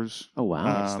doors. Oh,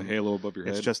 wow. It's the halo above your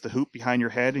head. It's just the hoop behind your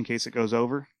head in case it goes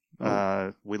over.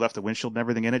 We left the windshield and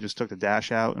everything in it, just took the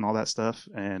dash out and all that stuff.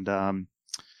 And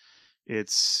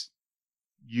it's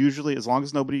usually, as long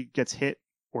as nobody gets hit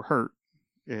or hurt,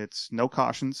 it's no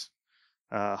cautions,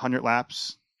 100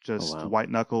 laps, just white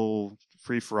knuckle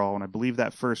free for all. And I believe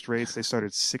that first race, they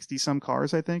started 60 some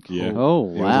cars, I think. Yeah. Oh,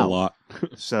 It was a wow. lot.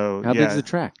 So, How big's the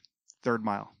track? 3rd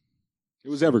mile. It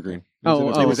was Evergreen.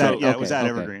 Oh, It was at- okay, yeah, it was okay, at okay,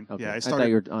 Evergreen. okay. Yeah, I I started- thought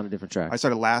you were on a different track. I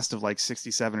started last of like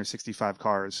 67 or 65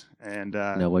 cars. And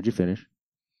No, what'd you finish?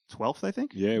 12th, I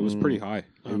think. Yeah, it was pretty high.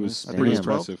 It was I pretty think it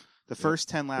was impressive. The first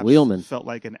 10 laps Wheelman. felt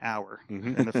like an hour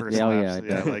Mhm. in the first Yeah, laps. I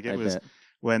bet. Like it I was bet.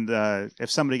 when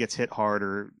if somebody gets hit hard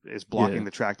or is blocking Yeah.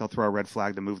 the track, they'll throw a red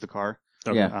flag to move the car.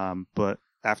 Okay. Yeah. But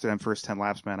after them first 10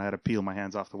 laps, man, I had to peel my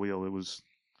hands off the wheel. It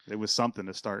was something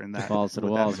to start in that. Balls to the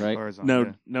with that walls, many right? cars on, No,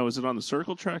 yeah. no, is it on the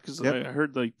circle track? Because Yep. I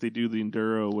heard like they do the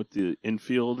enduro with the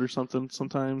infield or something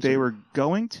sometimes. They were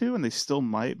going to, and they still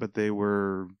might, but they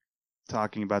were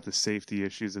talking about the safety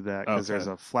issues of that because Okay. there's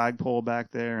a flagpole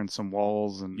back there and some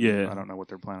walls, and Yeah. I don't know what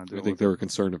they're planning on doing. I think with they it. were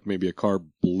concerned if maybe a car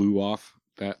blew off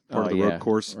that part of the road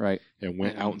course Right. and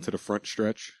went out into the front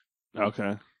stretch,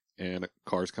 Okay. and a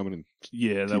car's coming and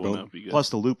Yeah, that would T-bone. not be good. Plus,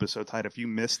 the loop is so tight. If you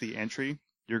miss the entry,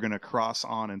 you're going to cross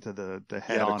on into the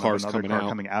head on car's of another coming car out.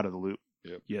 coming out of the loop.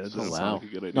 yeah, that Oh, doesn't wow. sound like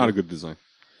a good idea. not a good design.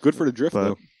 Good for the drift But-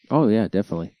 though. Oh, yeah,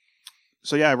 definitely.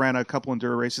 So yeah, I ran a couple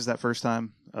enduro races that first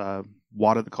time.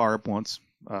 Wadded the car up once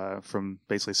from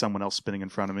basically someone else spinning in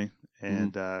front of me,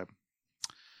 and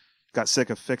got sick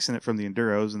of fixing it from the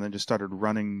enduros, and then just started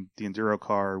running the enduro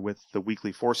car with the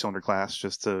weekly 4-cylinder class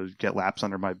just to get laps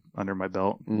under my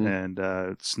belt, Mhm. and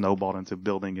it snowballed into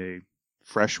building a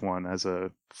fresh one as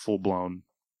a full blown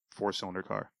 4-cylinder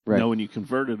car. Right. Now, when you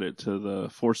converted it to the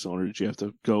 4-cylinder, did you have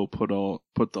to go put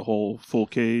the whole full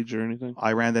cage or anything?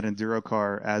 I ran that enduro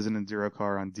car as an enduro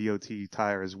car on DOT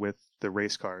tires with the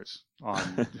race cars on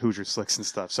Hoosier Slicks and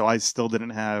stuff. So I still didn't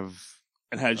have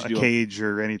And how did you a do it? cage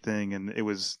or anything, and it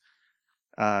was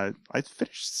I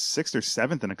finished 6th or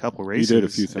 7th in a couple You races. did a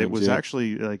few times, It was yeah.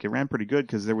 actually like it ran pretty good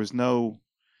because there was no,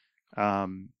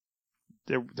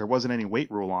 there wasn't any weight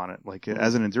rule on it. Like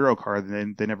as an enduro car,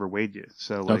 they never weighed you.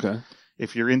 So like Okay.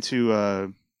 if you're into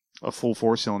a full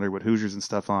 4-cylinder with Hoosiers and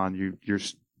stuff on, you're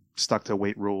stuck to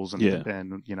weight rules and Yeah.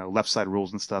 and left side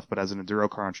rules and stuff. But as an enduro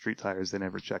car on street tires, they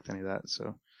never checked any of that.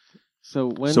 So So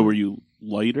when? So were you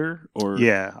lighter or?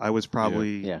 yeah, I was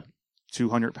probably Yeah.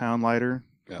 200-pound lighter,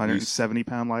 At least. 170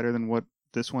 pound lighter than what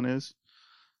this one is.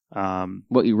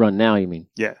 What you run now? You mean?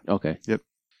 Yeah. Okay.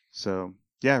 So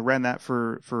yeah, ran that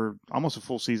for almost a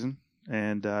full season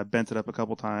and bent it up a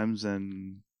couple times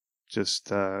and just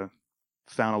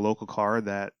found a local car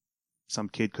that some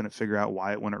kid couldn't figure out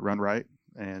why it wouldn't run right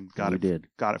and got You it did.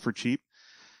 got it for cheap.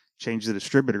 Changed the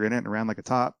distributor in it and ran like a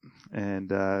top and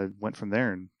went from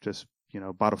there and just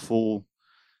bought a full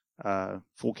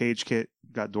cage kit,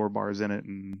 got door bars in it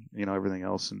and everything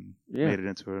else and Yeah. made it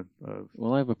into a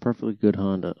Well, I have a perfectly good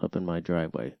Honda up in my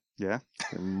driveway. yeah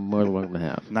More than welcome to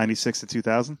have. 96 to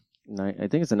 2000. I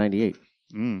think it's a 98.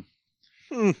 Mm.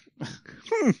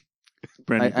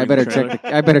 Brandon, I bring better the trailer. check.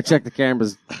 I better check the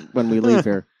cameras when we leave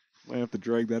here. Might have to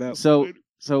drag that out. So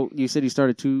you said you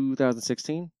started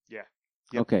 2016? Yeah.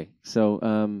 Yep. Okay.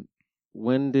 So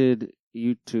when did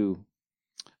you two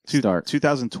start?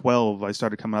 2012, I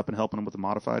started coming up and helping him with the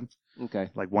modified, Okay.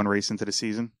 like one race into the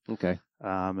season. Okay.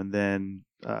 And then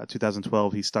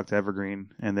 2012, he stuck to Evergreen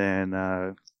and then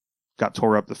got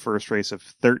tore up the first race of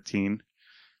 13,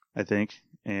 I think,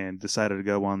 and decided to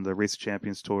go on the Race of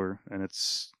Champions tour. And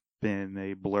it's been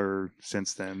a blur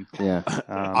since then. Yeah.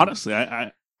 Honestly,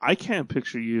 I can't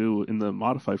picture you in the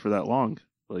modified for that long.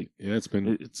 Like Yeah, it's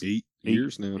been it's 8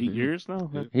 years now. 8 years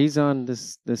now. Yeah. He's on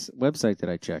this website that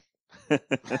I checked.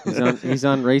 He's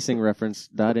on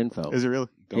racingreference.info. Is it really?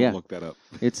 Don't Yeah. look that up.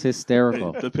 It's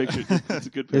hysterical. The picture. It's a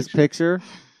good picture. His picture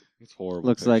It's horrible.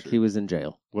 looks like picture. he was in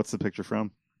jail. What's the picture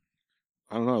from?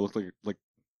 I don't know. I looked like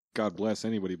God bless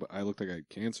anybody, but I looked like I had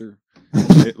cancer.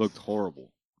 It looked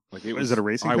horrible. Like it was. Is it a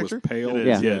racing I picture? was pale. It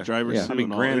is, Yeah. yeah. Driver's Yeah. suit I mean,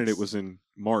 and all. granted, It's- it was in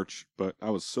March, but I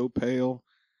was so pale.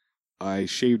 I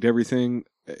shaved everything.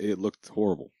 It looked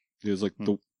horrible. It was like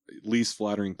the least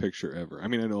flattering picture ever. I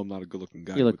mean, I know I'm not a good-looking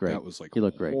guy. You look but great. That was like You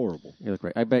look great. horrible. You look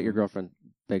great. I bet your girlfriend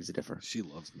begs to differ. She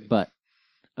loves me. But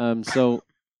so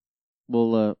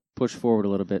we'll push forward a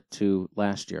little bit to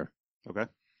last year. Okay.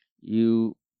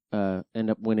 You end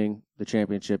up winning the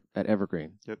championship at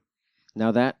Evergreen. Yep.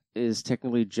 Now that is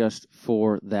technically just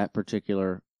for that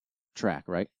particular track,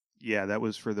 right? Yeah, that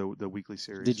was for the weekly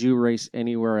series. Did you race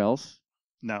anywhere else?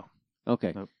 No.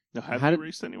 Okay. Nope. Now, have How you did-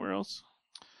 raced anywhere else?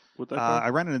 With that I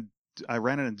ran an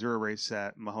enduro race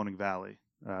at Mahoning Valley.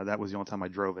 That was the only time I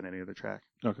drove in any other track.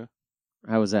 Okay.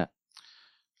 How was that?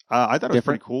 I thought it was Different?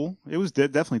 pretty cool. It was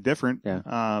definitely different.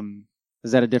 Yeah.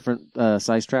 Is that a different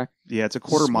size track? Yeah, it's a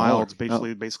quarter Smaller. mile. It's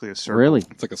basically a circle. Really?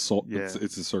 It's like a salt. Yeah.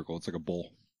 It's a circle. It's like a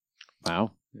bowl.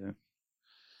 Wow.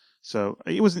 So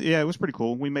it was pretty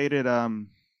cool. We made it.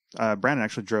 Brandon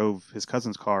actually drove his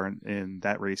cousin's car in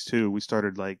that race too. We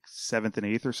started like 7th and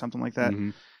 8th or something like that,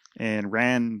 Mhm. and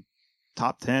ran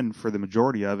top 10 for the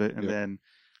majority of it. And Yep. then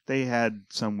they had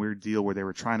some weird deal where they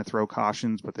were trying to throw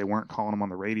cautions, but they weren't calling them on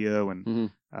the radio.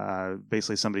 And Mhm.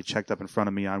 basically, somebody checked up in front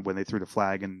of me on when they threw the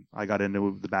flag, and I got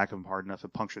into the back of him hard enough to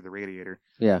puncture the radiator.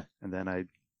 Yeah. And then I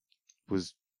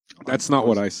was. That's not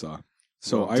what I saw.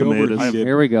 So Well, I tomatoes. overheated.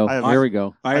 Here we go. I have- Here we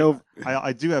go.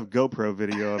 I do have GoPro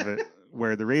video of it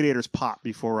where the radiators popped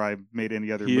before I made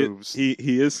any other moves. He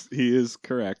is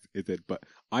correct. It did, but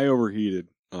I overheated.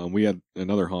 We had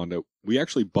another Honda. We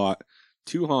actually bought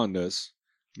 2 Hondas.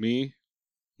 Me,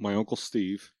 my uncle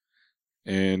Steve,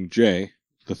 and Jay.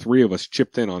 The 3 of us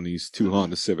chipped in on these 2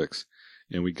 Honda Civics,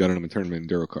 and we gutted them and turned them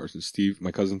into enduro cars. And Steve,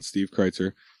 my cousin Steve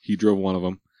Kreitzer, he drove one of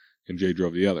them, and Jay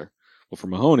drove the other. Well, for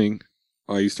Mahoning,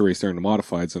 I used to race there in the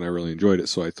modifieds, and I really enjoyed it.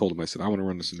 So I told him, I said, I want to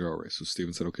run this enduro race. So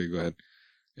Steven said, okay, go ahead.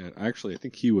 And actually, I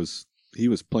think he was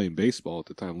playing baseball at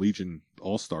the time, Legion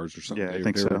All Stars or something. Yeah, I they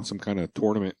think were so. in some kind of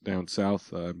tournament down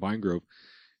south in Pine Grove,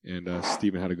 and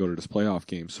Steven had to go to this playoff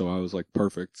game. So I was like,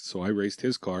 perfect. So I raced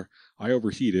his car. I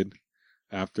overheated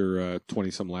after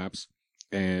 20 some laps,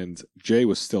 and Jay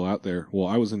was still out there. Well,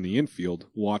 I was in the infield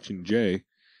watching Jay,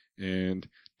 and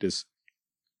this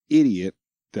idiot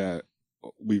that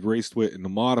we've raced with in the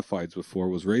modifieds before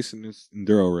was racing this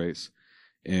enduro race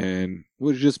and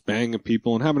was just banging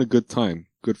people and having a good time.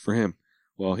 Good for him.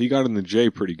 Well, he got in the J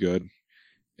pretty good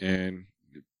and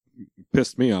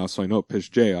pissed me off, so I know it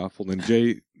pissed Jay off. Well, then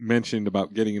Jay mentioned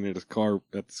about getting into his car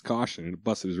at this caution and it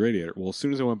busted his radiator. Well, as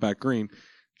soon as it went back green,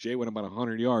 Jay went about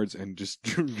 100 yards and just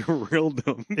drilled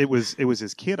him. It was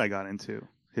his kid I got into.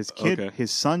 His kid, Okay.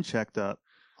 his son checked up,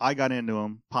 I got into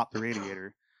him, popped the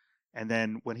radiator, and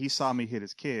then when he saw me hit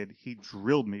his kid, he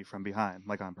drilled me from behind,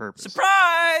 like on purpose.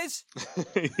 Surprise!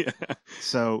 Yeah.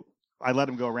 So I let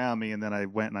him go around me, and then I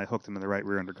went and I hooked him in the right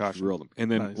rear under caution. Drilled him.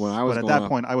 And then Nice. when I was But at going that off-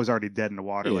 point, I was already dead in the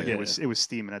water. Like Yeah. it was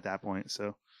steaming at that point.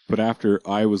 So but after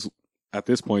I was at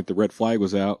this point, the red flag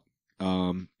was out,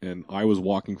 and I was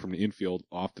walking from the infield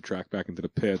off the track back into the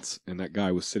pits, and that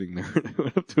guy was sitting there. And I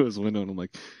went up to his window, and I'm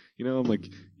like,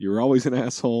 you're always an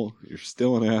asshole. You're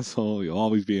still an asshole. You'll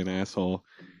always be an asshole.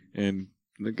 And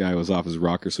the guy was off his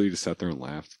rocker, so he just sat there and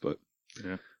laughed. But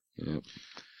Yeah.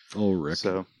 Oh, Rick.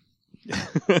 So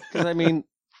Because I mean,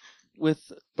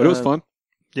 with but it was fun.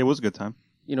 yeah, it was a good time.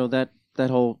 you know that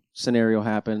whole scenario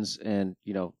happens, and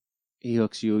he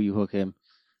hooks you, you hook him.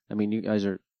 I mean, you guys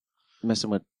are messing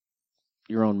with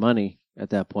your own money at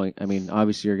that point. I mean,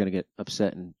 obviously you're going to get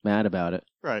upset and mad about it,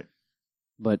 Right.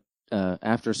 but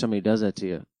after somebody does that to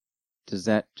you, does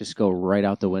that just go right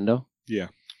out the window? Yeah.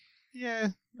 Yeah.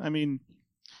 I mean,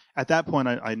 at that point,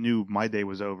 I knew my day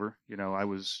was over. I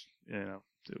was,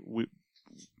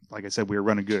 like I said, we were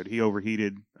running good. He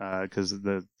overheated because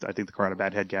I think the car had a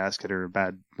bad head gasket or a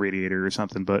bad radiator or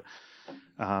something, but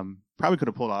probably could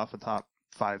have pulled off a top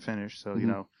 5 finish. So,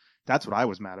 Mhm. that's what I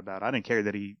was mad about. I didn't care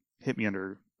that he hit me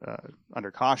under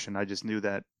caution. I just knew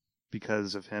that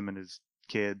because of him and his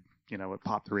kid, it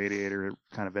popped the radiator. It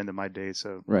kind of ended my day.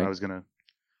 So Right. I was gonna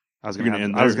You're gonna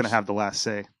end I was theirs. gonna have the last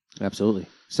say. Absolutely.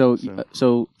 So, So-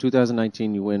 so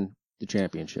 2019, you win the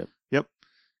championship. Yep.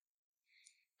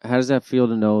 How does that feel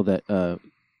to know that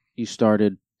you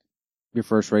started your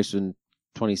first race in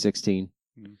 2016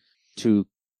 Mhm. to,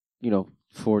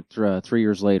 3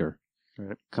 years later,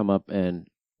 Right. come up and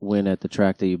win at the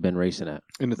track that you've been racing at?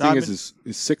 And the No, I thing mean- is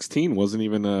 16 wasn't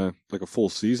even like a full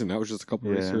season. That was just a couple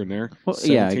races Yeah. here and there. Well,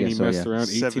 yeah, I 17 guess he so, messed yeah. around.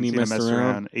 18 he 17 I messed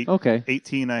around. Okay.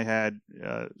 18 I had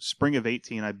spring of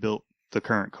 18 I built the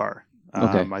current car.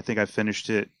 Okay. I think I finished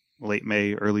it late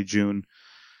May, early June.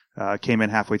 Came in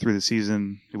halfway through the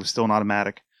season. It was still an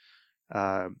automatic.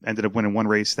 Ended up winning one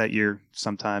race that year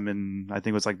sometime in, I think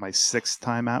it was like my 6th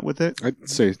time out with it. I'd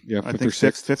say, yeah, I fifth think or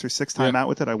sixth. fifth or sixth time out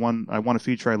with it. I won a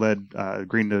feature. I led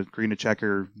green to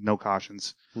checker, no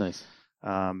cautions. Nice.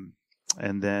 And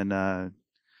then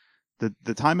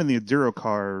the time in the Enduro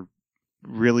car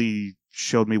really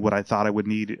showed me what I thought I would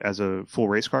need as a full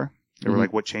race car. They were Mhm.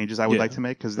 like what changes I would Yeah. like to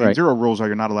make, because the Right. Enduro rules are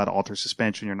you're not allowed to alter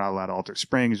suspension, you're not allowed to alter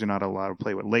springs, you're not allowed to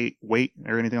play with weight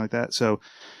or anything like that. So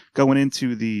going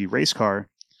into the race car,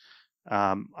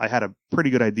 I had a pretty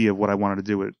good idea of what I wanted to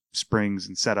do with springs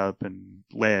and setup and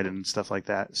lead and stuff like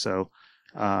that. So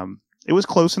it was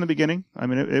close in the beginning. I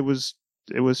mean, it was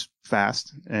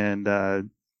fast, and the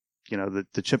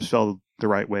chips fell the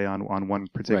right way on one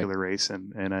particular race,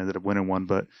 and I ended up winning one,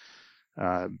 but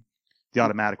the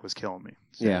automatic was killing me.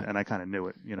 So, Yeah. and I kind of knew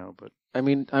it, but I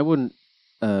mean, I wouldn't.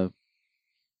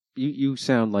 You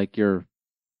sound like you're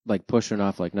like pushing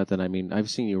off like nothing. I mean, I've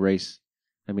seen you race.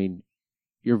 I mean,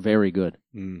 you're very good,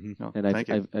 Mm-hmm. no, and thank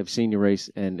you. I've seen you race,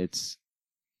 and it's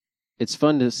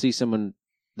fun to see someone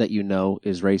that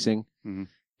is racing Mhm.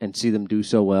 and see them do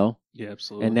so well. Yeah,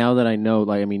 absolutely. And now that I know,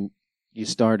 like, I mean, you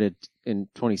started in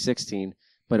 2016,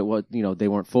 but it was, they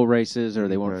weren't full races or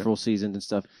they weren't Right. full seasons and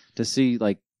stuff. To see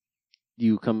like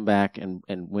you come back and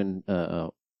win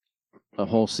a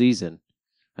whole season,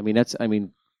 I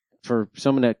mean, for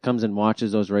someone that comes and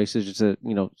watches those races, just to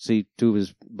see two of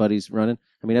his buddies running,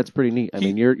 I mean, that's pretty neat. I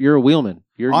mean, you're a wheelman.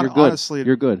 You're good. Honestly,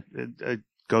 You're good. it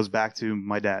goes back to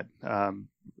my dad.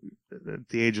 At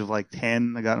the age of like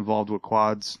 10, I got involved with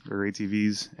quads or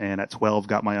ATVs, and at 12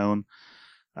 got my own.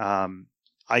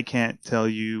 I can't tell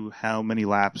you how many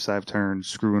laps I've turned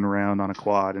screwing around on a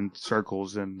quad in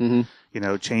circles and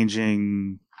Mhm.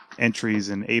 changing entries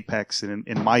and apex, and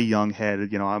in my young head,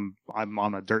 I'm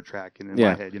on a dirt track, and in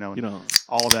Yeah. my head, you know,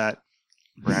 all that,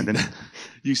 Brandon,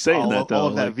 you saying that though, all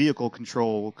of that like, vehicle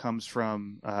control comes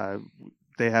from.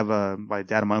 They have my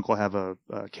dad and my uncle have a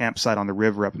campsite on the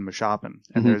river up in Mashopin,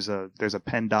 and Mhm. there's a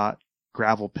PennDOT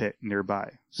gravel pit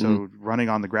nearby. So running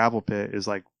on the gravel pit is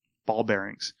like ball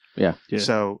bearings. Yeah. Yeah.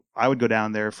 So I would go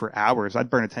down there for hours. I'd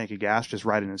burn a tank of gas just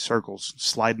riding in circles,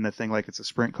 sliding the thing like it's a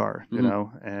sprint car,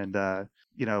 Mhm. And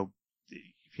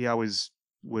he always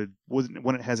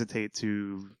wouldn't hesitate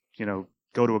to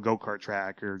go to a go-kart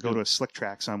track or go to a slick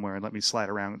track somewhere and let me slide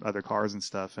around with other cars and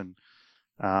stuff. And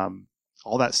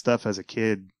all that stuff as a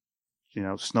kid,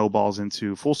 snowballs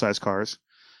into full-size cars.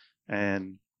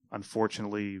 And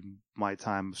unfortunately, my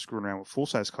time screwing around with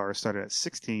full-size cars started at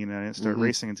 16, and I didn't start Mhm.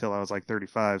 racing until I was like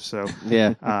 35. So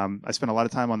Yeah. I spent a lot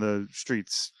of time on the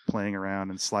streets playing around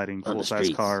and sliding On the full-size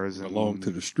streets. cars. And, Along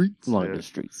to the streets. Along Yeah. the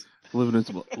streets. Living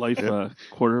his life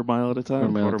quarter mile at a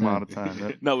time. Quarter Quarter mile at a time.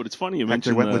 Yep. No, but it's funny you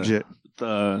Hector mentioned went legit.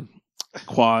 the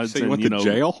quads. So you and, went you to know,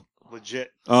 jail?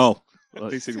 Legit. Oh, uh,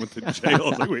 they said you went to jail. I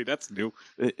was like, wait, that's new.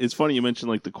 It's funny you mentioned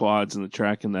like the quads and the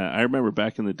track and that. I remember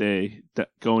back in the day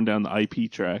going down the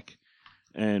IP track,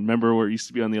 and remember where it used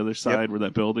to be on the other side where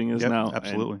that building is Yep, now.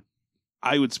 absolutely. And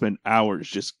I would spend hours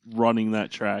just running that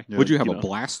track. Would you have a know.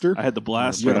 blaster? I had the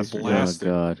blaster. You had a Oh blaster.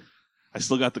 God. I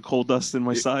still got the coal dust in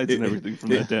my sides and everything from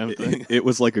that damn thing. It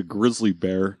was like a grizzly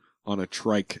bear on a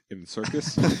trike in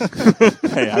circus.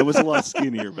 Hey, I was a lot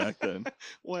skinnier back then.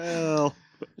 Well,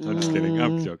 I'm just kidding.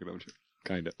 I'm joking.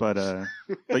 Kind of.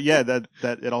 But yeah, that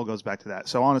it all goes back to that.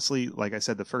 So honestly, like I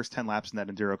said, the first 10 laps in that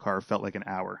enduro car felt like an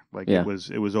hour. Like Yeah.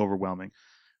 it was overwhelming.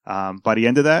 By the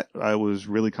end of that, I was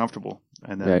really comfortable.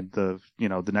 And then Right.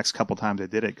 the next couple times I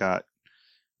did it got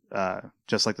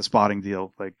just like the spotting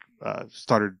deal, like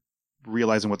started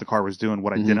realizing what the car was doing,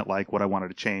 what I Mhm. didn't like, what I wanted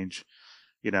to change,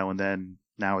 and then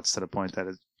now it's to the point that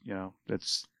it's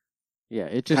Yeah,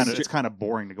 it just. it's kind of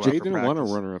boring to go Jay out for didn't want to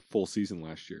practice. run a full season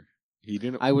last year. He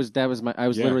didn't. I was Yeah.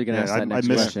 literally going to ask that next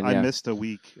question. I Yeah, missed a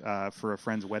week for a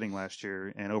friend's wedding last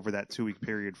year, and over that 2-week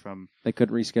period from they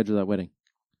couldn't reschedule that wedding.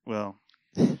 well,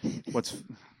 what's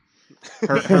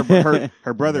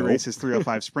her brother No. races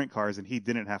 305 sprint cars, and he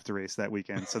didn't have to race that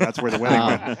weekend, so that's where the wedding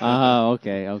went. Oh,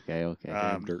 okay.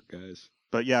 Damn dirt guys.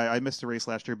 But yeah, I missed a race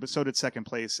last year, but so did second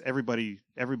place. Everybody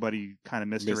kind of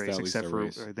missed a Missed race at least except a for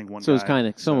race. I think one. So it's guy. kind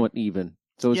of somewhat even.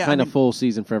 So it's Yeah, I kind of mean, full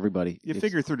season for everybody. You It's-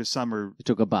 figure through the summer, it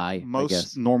took a bye, I guess.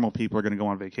 most normal people are going to go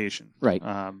on vacation, Right.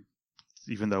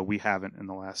 Even though we haven't in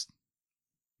the last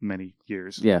many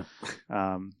years. Yeah,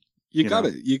 You you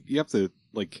gotta. You have to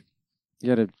like. you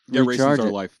got to Yeah, racing's recharge our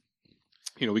it. life.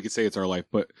 We could say it's our life,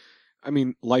 but I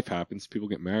mean, life happens. People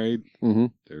get married. Mm-hmm.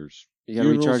 There's You got to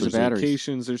funerals, recharge the there's batteries.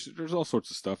 vacations. There's all sorts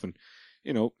of stuff, and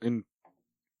and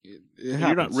it You're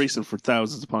not happens. racing for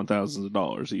thousands upon thousands of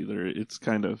dollars either. It's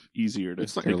kind of easier to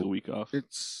It's not take your- a week off.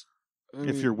 It's I If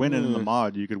mean, you're winning in the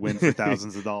mod, you could win for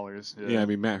thousands of dollars. Yeah, I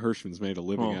mean, Matt Hirschman's made a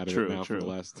living Well, out of true, it now for true. the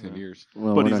last 10 Yeah. years.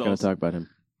 Well, But we're he's not going to also- talk about him.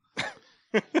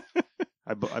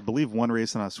 I believe one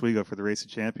race in Oswego for the Race of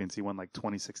Champions, he won like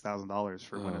 $26,000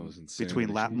 for Oh, winning it was insane.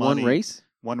 between lap One money. race?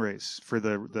 One race for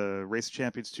the Race of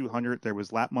Champions 200. There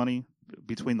was lap money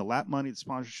between the lap money, the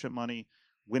sponsorship money,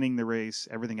 winning the race,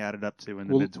 everything added up to in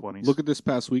the Well, mid 20s. Look at this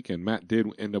past weekend. Matt did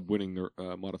end up winning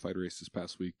the modified race this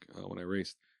past week when I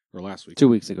raced, or last week. 2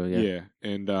 weeks ago, yeah. Yeah,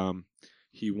 and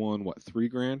he won what,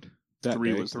 $3,000 that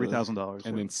Three day, was $3,000.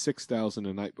 and then $6,000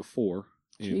 the night before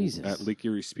Jesus. at Lake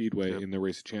Erie Speedway Yep. in the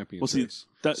Race of Champions Well, see, race.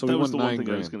 That, So that we was won the one thing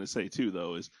I was $9,000. going to say too,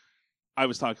 though, is I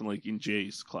was talking like in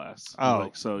Jay's class. Oh,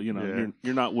 Like, so yeah.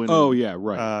 you're not winning. Oh yeah,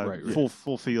 right.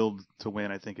 Full field to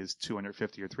win, I think, is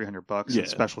 $250 or $300. Yeah. And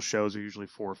special shows are usually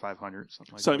 $400 or $500,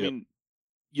 something like So I that. mean,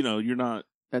 you're not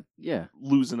Yeah.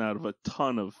 losing out of a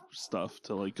ton of stuff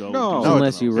to like go. No. do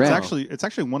Unless something you else. wreck. It's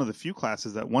actually one of the few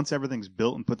classes that once everything's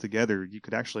built and put together, you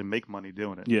could actually make money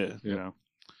doing it. Yeah. You Yeah. know,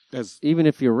 As Even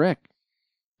if you wreck,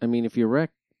 I mean, if you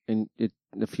wreck and it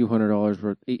a few $100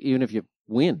 worth, even if you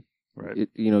win, right?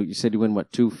 you said you win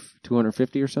what,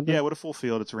 250 or something? Yeah, with a full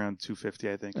field, it's around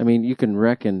 $250, I think. I mean, you can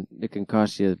wreck and it can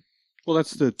cost you well,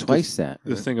 that's the twice that.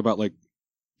 The thing about like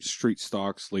street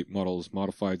stocks, late models,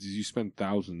 modifieds is you spend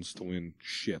thousands to win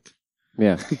shit.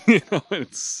 Yeah. And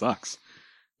it sucks.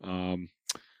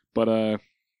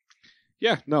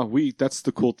 Yeah, no, that's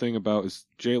the cool thing about is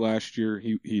Jay last year,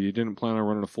 he didn't plan on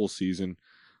running a full season.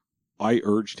 I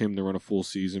urged him to run a full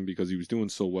season because he was doing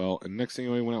so well, and next thing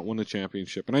you know, he went out and won the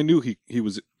championship, and I knew he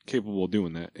was capable of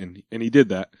doing that, and he did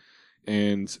that.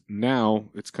 And now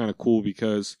it's kind of cool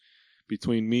because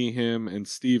between me, him, and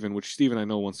Steven, which Steven I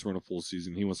know wants to run a full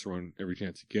season, he wants to run every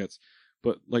chance he gets.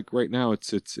 But like right now,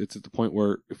 it's at the point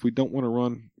where if we don't want to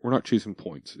run, we're not chasing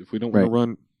points. If we don't want to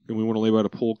run and we want to lay by the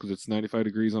pool because it's 95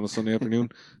 degrees on a Sunday afternoon,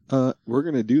 we're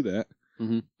gonna do that.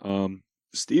 Mm-hmm.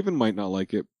 Steven might not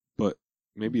like it, but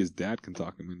maybe his dad can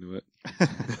talk him into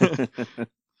it.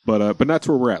 But that's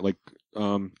where we're at. Like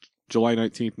July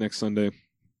 19th, next Sunday,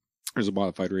 there's a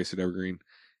modified race at Evergreen,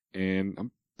 and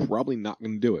I'm probably not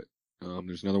going to do it.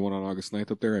 There's another one on August 9th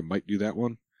up there. I might do that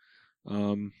one.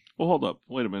 Well, hold up.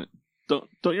 Wait a minute. Don't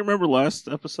you remember last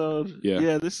episode? Yeah.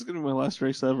 Yeah, this is going to be my last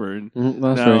race ever. And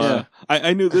Last now, race.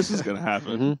 I knew this was going to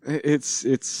happen. Mhm.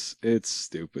 It's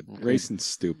stupid. Racing's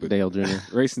stupid. Dale Jr.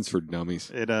 Racing's for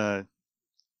dummies.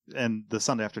 And the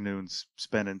Sunday afternoons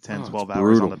spending 10, Oh, 12 it's hours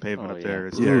brutal. on the pavement Oh, up yeah. there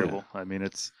is Brutal. terrible. I mean,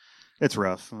 it's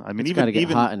rough. I mean, It's got to even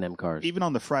get hot in them cars. even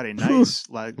on the Friday nights,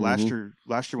 like Mhm.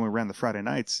 last year when we ran the Friday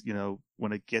nights,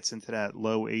 when it gets into that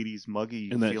low 80s muggy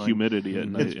And that feeling, humidity at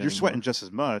night. you're sweating just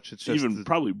as much. It's just even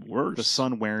probably worse. the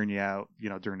sun wearing you out,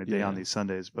 during the day on Yeah. these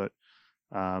Sundays. But,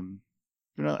 I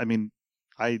mean,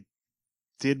 I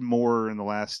did more in the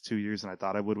last 2 years than I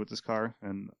thought I would with this car.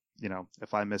 And,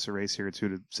 if I miss a race here or two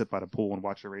to sit by the pool and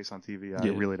watch a race on TV, I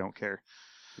Yeah. really don't care.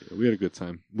 Yeah, we had a good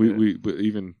time. Yeah. We but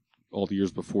even all the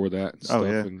years before that and stuff. Oh,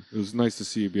 yeah. And it was nice to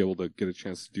see you be able to get a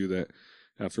chance to do that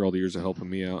after all the years of helping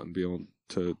me out and be able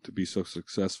to be so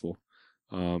successful.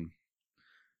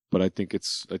 But I think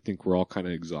we're all kind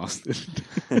of exhausted.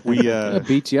 We, It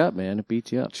beats you up, man. It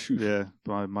beats you up. yeah,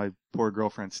 my poor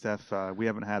girlfriend Steph, we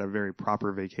haven't had a very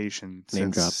proper vacation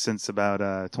Name drop. since about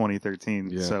 2013.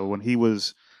 Yeah. So when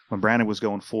Brandon was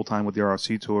going full time with the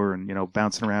ROC tour and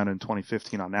bouncing around in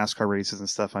 2015 on NASCAR races and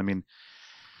stuff, I mean,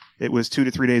 it was 2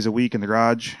 to 3 days a week in the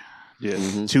garage. Yeah.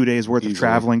 Mhm. 2 days worth Easily. of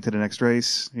traveling to the next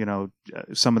race.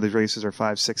 Some of the races are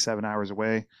 5, 6, 7 hours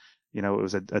away. It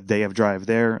was a day of drive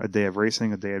there, a day of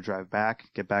racing, a day of drive back,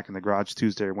 get back in the garage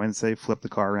Tuesday or Wednesday, flip the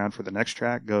car around for the next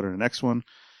track, go to the next one.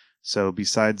 So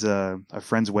besides a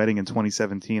friend's wedding in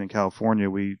 2017 in California,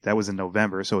 that was in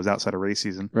November, so it was outside of race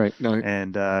season. Right. No,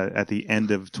 And at the end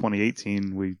of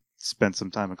 2018, we spent some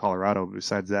time in Colorado.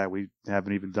 Besides that, we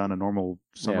haven't even done a normal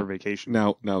summer Yeah. vacation.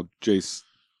 now Jace's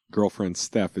girlfriend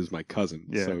Steph is my cousin,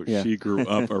 Yeah. so Yeah. she grew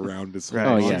up around this. Right. Oh,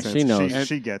 whole yeah, nonsense. she knows.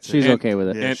 She gets it. She's And- okay with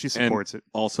it. Yeah, and- she supports it.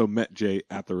 Also met Jay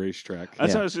at the racetrack.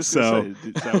 That's Yeah. what I was just So- going to say.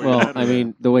 Is that where Well, you're at, I or-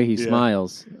 mean, the way he Yeah.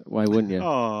 smiles, why wouldn't you? Oh,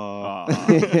 Aw.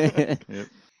 Yep.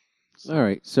 All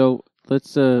right, so let's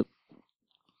say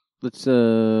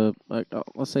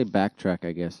backtrack,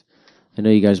 I guess. I know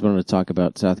you guys wanted to talk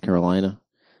about South Carolina.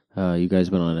 You guys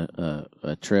went on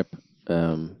a trip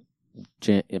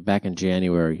back in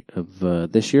January of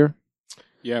this year.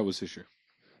 Yeah, it was this year.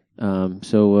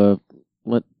 So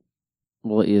we'll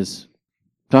let you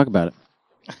talk about it.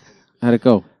 How'd it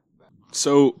go?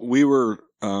 So we were,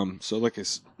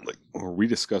 we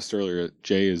discussed earlier,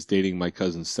 Jay is dating my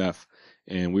cousin Steph,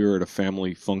 and we were at a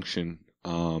family function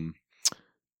right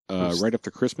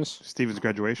after Christmas. Steven's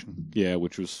graduation. Yeah,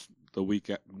 which was the week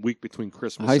between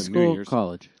Christmas High and New school, Year's.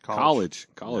 college. College.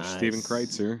 Nice. Steven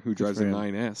Kreitzer, who drives for a him.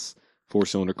 9S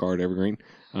 4-cylinder car at Evergreen.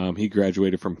 He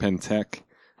graduated from Penn Tech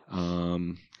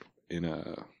in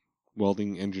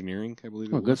welding engineering, I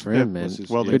believe. Oh, it good was. for him, Yeah, man. was his-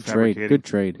 Welding. Good trade. fabricating. Good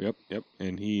trade. Yep.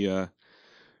 And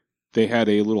they had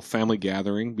a little family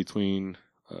gathering between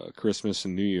Christmas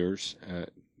and New Year's at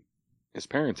his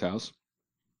parents' house,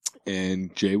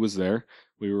 and Jay was there.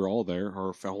 We were all there.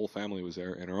 Our whole family was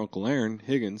there, and our uncle Aaron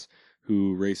Higgins,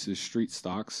 who races street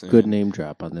stocks. And Good name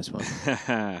drop on this one.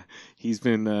 He's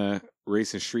been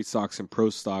racing street stocks and pro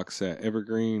stocks at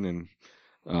Evergreen,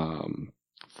 and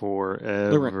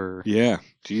Forever. yeah,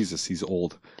 Jesus, he's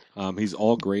old. He's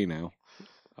all gray now,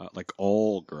 like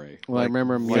all gray. Well, I Like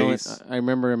remember him yelling. face, I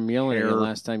remember him yelling at you hair.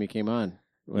 last time you came on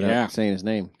without Yeah. saying his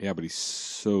name. Yeah, but he's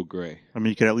so gray. I mean,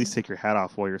 you could at least take your hat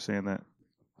off while you're saying that.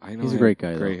 I know He's a I great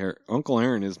have guy, Gray though. hair. Uncle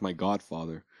Aaron is my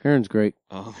godfather. Aaron's great.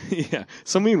 Yeah.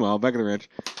 So meanwhile, back at the ranch.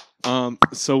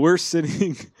 So we're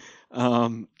sitting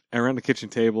around the kitchen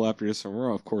table after this, and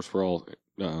we're all.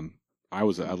 I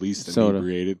was at least Soda.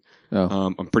 inebriated.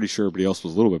 Oh, I'm pretty sure everybody else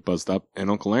was a little bit buzzed up. And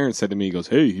Uncle Aaron said to me,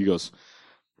 he goes,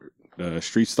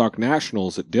 Street Stock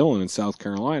Nationals at Dillon in South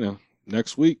Carolina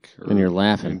next week. and you're in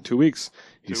laughing. 2 weeks.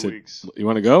 He 2 said, weeks. you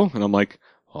want to go? And I'm like,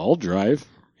 I'll drive.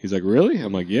 He's like, really?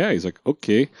 I'm like, yeah. He's like,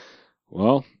 okay.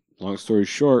 Well, long story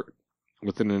short,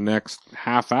 within the next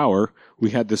half hour,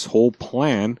 we had this whole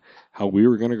plan how we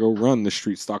were going to go run the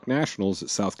Street Stock Nationals at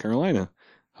South Carolina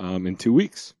in 2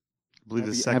 weeks. I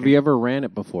believe Have you ever ran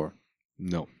it before?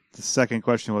 No. the second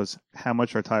question was, how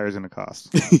much are tires going to cost?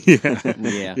 Yeah.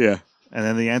 Yeah. Yeah. And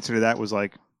then the answer to that was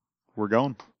like, we're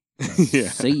going. Yeah.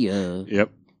 See ya.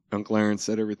 Yep. Uncle Aaron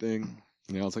said everything.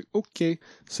 And I was like, okay.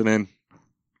 So then,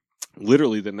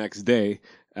 literally the next day,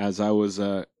 as I was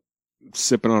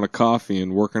sipping on a coffee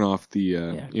and working off the,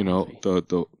 coffee.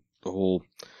 the whole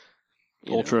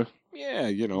Ultra. Yeah,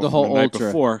 The from whole the night ultra.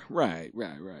 before. Right.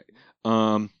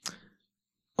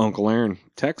 Uncle Aaron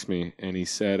texted me and he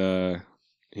said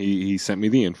he sent me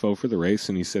the info for the race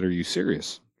and he said, "Are you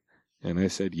serious?" And I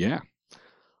said, "Yeah."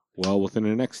 Well, within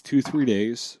the next 2-3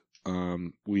 days,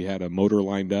 we had a motor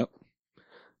lined up,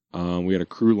 we had a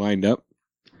crew lined up,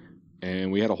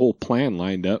 and we had a whole plan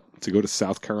lined up to go to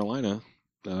South Carolina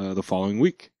the following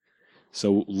week.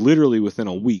 So literally within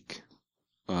a week,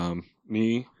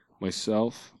 me,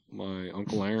 myself, my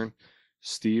Uncle Aaron,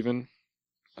 Steven,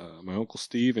 my Uncle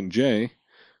Steve, and Jay,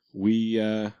 we,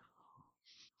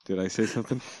 did I say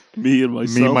something? Me and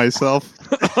myself. Me,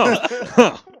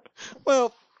 myself.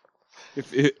 Well,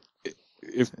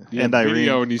 if you And had Irene.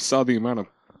 video and you saw the amount of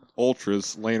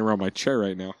ultras laying around my chair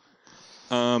right now,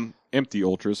 empty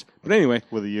ultras. But anyway,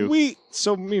 with a U.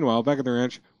 So meanwhile, back at the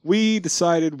ranch, we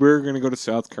decided we're going to go to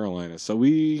South Carolina. So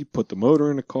we put the motor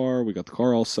in the car, we got the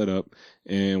car all set up,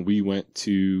 and we went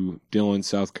to Dillon,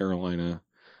 South Carolina,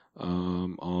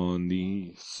 on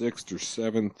the 6th or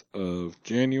 7th of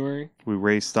January. We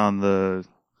raced on the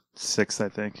 6th, I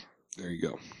think. There you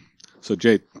go. So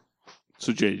Jay,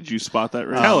 Did you spot that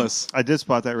race? tell us. I did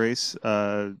spot that race.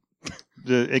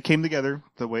 It came together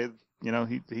the way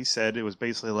he said. It was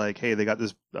basically like, hey, they got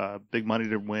this big money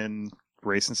to win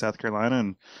race in South Carolina,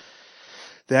 and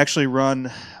they actually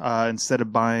run instead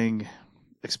of buying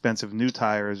expensive new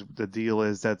tires. The deal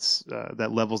is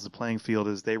that levels the playing field.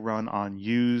 Is they run on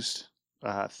used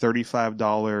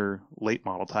 $35 late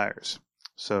model tires.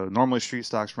 So normally street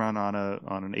stocks run on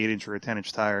an 8-inch or a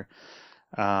 10-inch tire.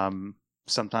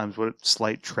 Sometimes with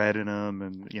slight tread in them,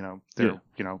 and they're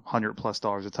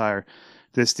 $100+ a tire.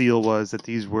 This deal was that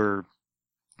these were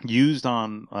used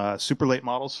on super late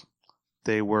models.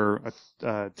 They were a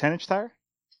 10-inch tire.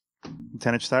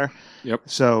 10-inch tire. Yep.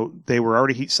 So they were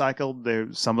already heat cycled.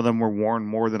 Some of them were worn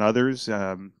more than others.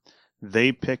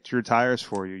 They picked your tires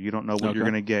for you. You don't know what you're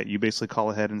going to get. You basically call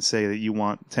ahead and say that you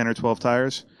want 10 or 12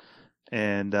 tires,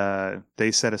 and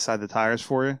they set aside the tires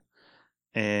for you.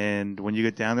 And when you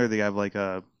get down there, they have like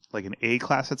an A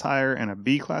class of tire and a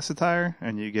B class of tire,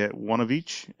 and you get one of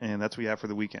each, and that's what you have for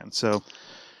the weekend. So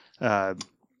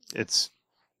it's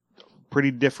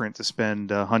pretty different to spend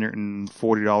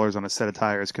 $140 on a set of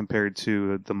tires compared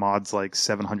to the mods like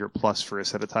 $700+ for a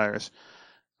set of tires.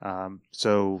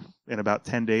 So in about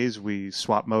 10 days, we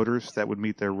swapped motors that would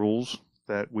meet their rules.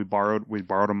 That we borrowed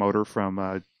a motor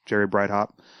from Jerry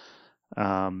Breithaupt,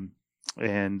 and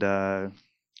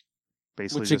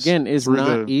basically, which again is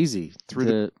not easy through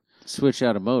to switch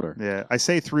out a motor. Yeah, I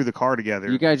say threw the car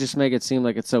together. You guys just make it seem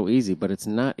like it's so easy, but it's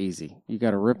not easy. You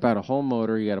got to rip out a whole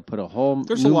motor. You got to put a whole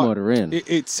new motor in.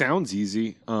 It sounds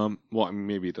easy. Well, I mean,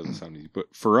 maybe it doesn't sound easy, but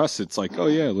for us, it's like, oh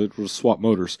yeah, we'll swap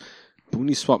motors. But when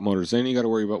you swap motors, then you got to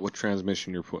worry about what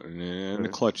transmission you're putting in, and the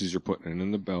clutches you're putting in,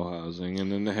 and the bell housing,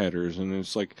 and then the headers, and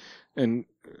it's like, and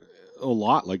a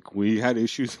lot. Like we had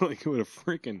issues like with a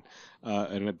freaking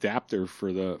an adapter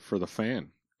for the fan.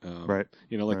 Right.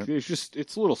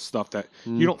 It's little stuff that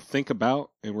you don't think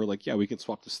about, and we're like, yeah, we can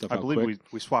swap this stuff out quick. I believe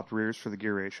we swapped rears for the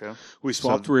gear ratio. We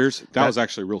swapped rears. That was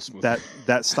actually real smooth.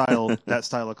 That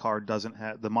style of car doesn't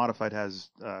have, the modified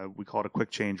has we call it a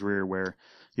quick change rear, where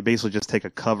you basically just take a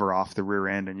cover off the rear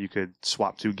end and you could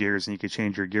swap 2 gears and you could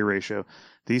change your gear ratio.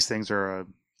 These things are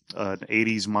an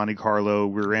 80s Monte Carlo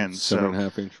rear end.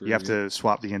 7.5 inch rear. You have to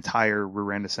swap the entire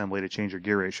rear end assembly to change your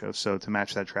gear ratio. So to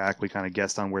match that track, we kind of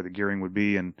guessed on where the gearing would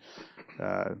be, and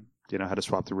how to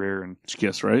swap the rear. And did you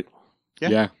guess right?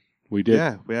 Yeah, we did.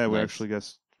 Yeah, we actually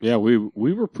guessed. Yeah, we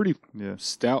were pretty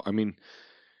stout. I mean,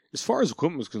 as far as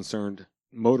equipment was concerned,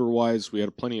 motor wise, we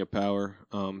had plenty of power.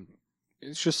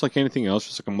 It's just like anything else,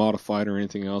 just like a modified or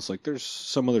anything else. Like there's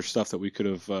some other stuff that we could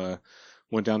have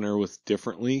went down there with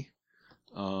differently.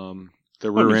 The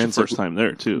rear end's first time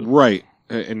there too, right?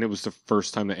 And it was the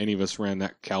first time that any of us ran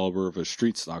that caliber of a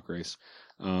street stock race.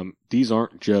 These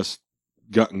aren't just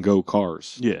gut and go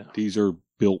cars. Yeah, these are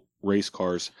built race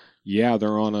cars. Yeah,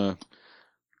 they're on a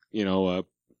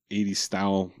 80s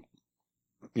style,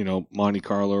 Monte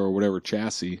Carlo or whatever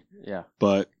chassis. Yeah,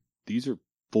 but these are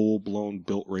full-blown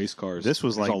built race cars. This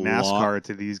was like NASCAR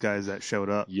to these guys that showed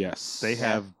up. Yes. They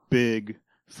have big,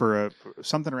 for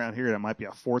something around here that might be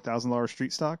a $4,000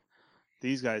 street stock.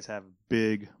 These guys have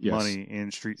big money in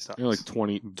street stocks. They're like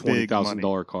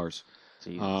 $20,000 cars.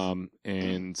 Jesus.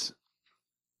 And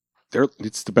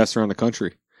it's the best around the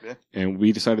country. Yeah. And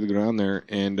we decided to go down there,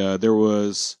 and there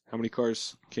was, how many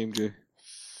cars came, Jay?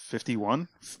 51,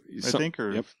 I think,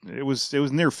 or yep. It was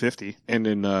near 50. And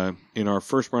in our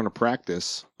first round of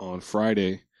practice on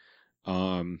Friday, we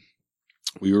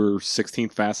were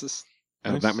 16th fastest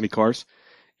out of that many cars,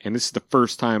 and this is the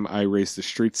first time I raced the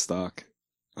street stock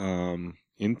in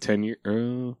 10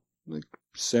 years, like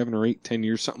 7 or 8, 10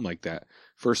 years, something like that.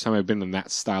 First time I've been in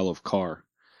that style of car,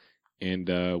 and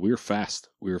we were fast.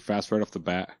 We were fast right off the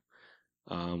bat.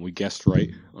 We guessed right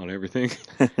on everything,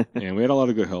 and we had a lot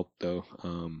of good help though.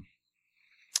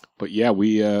 But yeah,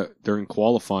 we during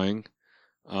qualifying,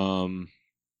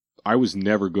 I was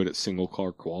never good at single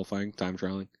car qualifying, time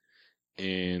trialing,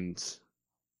 and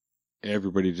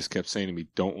everybody just kept saying to me,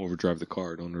 "Don't overdrive the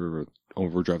car. Don't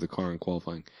overdrive the car in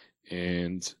qualifying."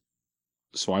 And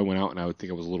so I went out, and I would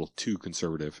think I was a little too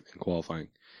conservative in qualifying,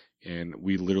 and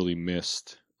we literally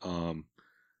missed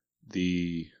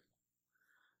the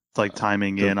It's like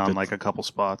timing the- in on the- like a couple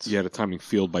spots. You had a timing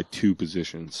field by 2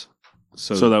 positions.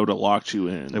 So that would have locked you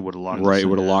in. It would have locked us Right, it in,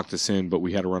 would have yeah. locked us in, but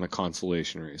we had to run a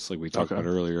consolation race, like we talked Okay. about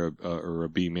earlier, or a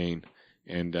B main,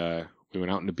 and we went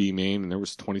out into B main, and there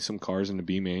was 20 some cars in the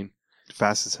B main.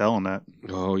 Fast as hell on that.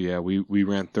 Oh yeah, we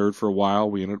ran third for a while.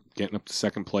 We ended up getting up to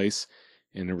second place,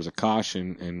 and there was a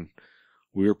caution, and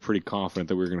we were pretty confident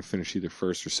that we were going to finish either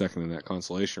first or second in that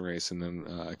consolation race. And then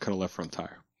I cut a left front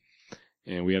tire,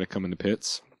 and we had to come in the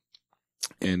pits.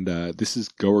 And this is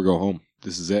go or go home.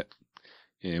 This is it.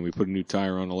 And we put a new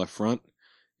tire on the left front,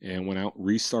 and went out,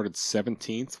 restarted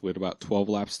 17th with about 12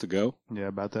 laps to go. Yeah,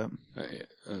 about that.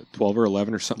 12 or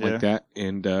 11 or something Yeah. like that,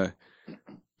 and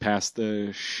passed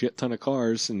a shit ton of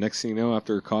cars. And next thing you know,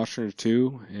 after a caution or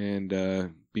two,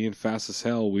 and being fast as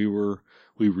hell, we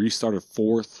restarted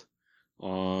 4th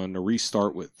on a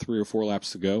restart with 3 or 4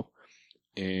 laps to go,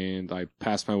 and I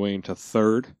passed my way into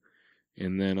 3rd,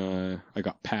 and then I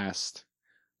got passed,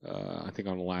 I think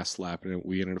on the last lap, and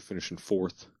we ended up finishing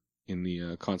 4th in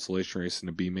the consolation race in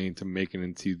the B main to make it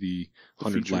into the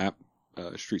 100 feature. lap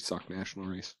street stock national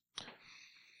race.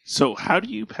 So how do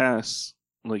you pass,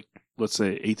 like, let's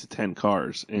say 8 to 10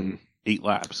 cars in 8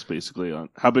 laps, basically? On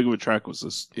how big of a track was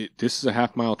this? This is a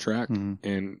half-mile track, Mhm.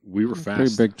 and we were fast.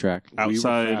 Pretty big track. We were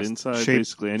Outside, fast. inside, Shape-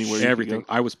 basically anywhere. you could Everything. go?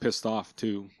 I was pissed off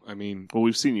too. I mean, Well,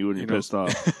 we've seen you when you're You know. pissed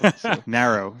off.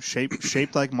 Narrow,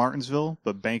 shaped like Martinsville,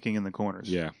 but banking in the corners.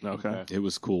 yeah, Okay. it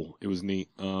was cool. It was neat.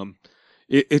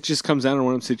 It just comes down to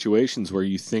one of them situations where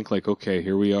you think like, okay,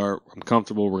 here we are. I'm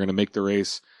comfortable. We're going to make the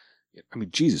race. I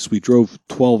mean, Jesus, we drove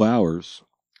 12 hours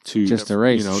to Just a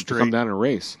race. You know, to Straight. come down and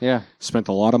race. Yeah. Spent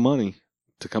a lot of money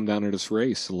to come down to this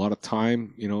race. A lot of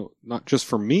time. You know, not just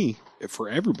for me, for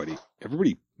everybody.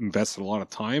 Everybody invested a lot of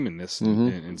time in this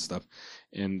Mhm. and stuff.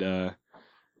 And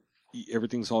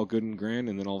everything's all good and grand,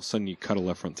 and then all of a sudden you cut a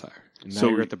left front tire, and now So-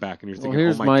 you're at the back, and you're Well, thinking,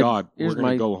 here's "Oh my my- God, we're here's going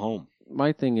to my- go home."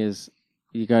 My thing is,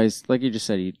 you guys, like you just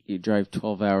said, you drive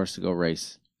 12 hours to go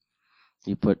race.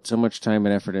 You put so much time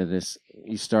and effort into this.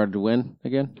 You started to win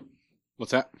again?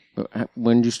 What's that?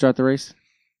 When did you start the race?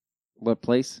 What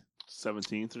place?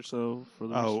 17th or so for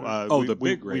the Oh, restart? the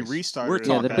big race. We restarted. We're it Yeah,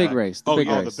 talking the back. big race. The Oh, big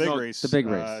yeah, race. The big No, race. the big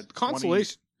race.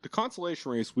 20 The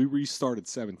consolation race, we restarted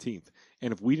 17th,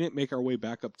 and if we didn't make our way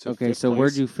back up to Okay, fifth so place,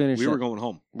 where'd you finish? we were at? going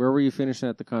home. Where were you finishing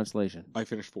at the consolation? I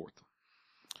finished 4th.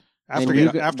 After And you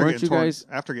getting, gu- after weren't getting you torn, guys-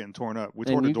 after getting torn up, we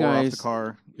and tore the you door off guys- the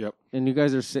car. And you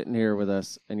guys are sitting here with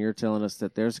us, and you're telling us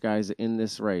that there's guys in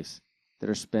this race that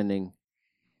are spending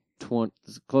close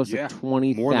Yeah, to more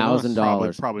than us,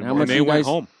 $20,000. probably how more much And they you went guys?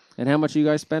 home. And how much are you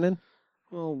guys spending?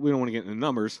 Well, we don't want to get into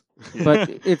numbers. But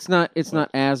it's not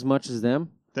as much as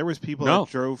them. There was people No.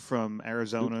 that drove from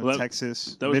Arizona, Well,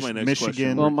 Texas, that was my next Michigan.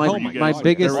 question. Well, my Where you my guys-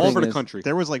 biggest all thing over the is- country.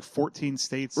 There was like 14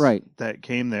 states Right. that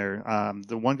came there.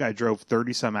 The one guy drove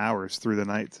 30 some hours through the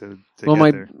night to Well,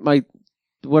 get there. my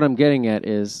what I'm getting at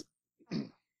is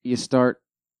you start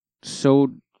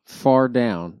so far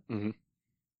down, Mhm.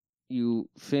 you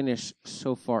finish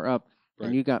so far up, Right.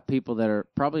 and you got people that are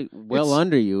probably well It's-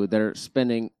 under you that are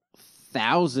spending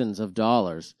thousands of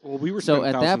dollars. Well, we were So spending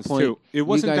at that thousands, point, too. It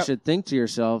wasn't you guys that, should think to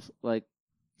yourself, like,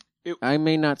 It- I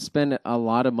may not spend a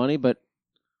lot of money, but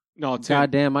no, Tim,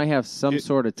 goddamn, I have some it-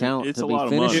 sort of talent it's to a be lot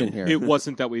of money. finishing here. It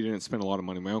wasn't that we didn't spend a lot of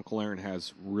money. My Uncle Aaron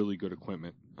has really good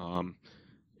equipment,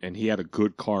 and he had a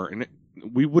good car. And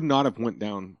we would not have went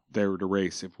down there to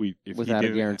race if Without a he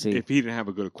didn't, guarantee. If he didn't have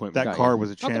a good equipment. That Got car you. was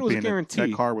a Not that it was a champion. guarantee.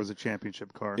 That car was a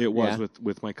championship car. It was Yeah.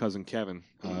 with my cousin Kevin,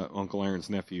 Uncle Aaron's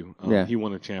nephew. Yeah. He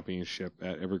won a championship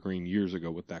at Evergreen years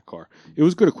ago with that car. It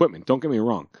was good equipment. Don't get me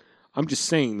wrong. I'm just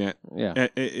saying that Yeah,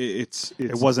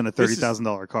 it wasn't a this is-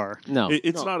 $30,000 car. no,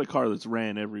 It's No. not a car that's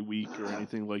ran every week or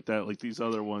anything like that. Like these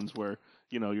other ones where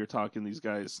you're talking these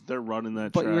guys, they're running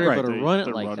that But track. you're able to They- run it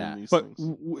they're like running that. these But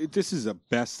things. this is a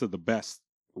best of the best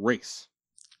race.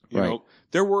 You Right. know,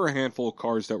 there were a handful of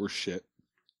cars that were shit,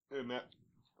 and that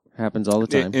happens all the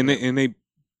time. and they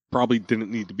probably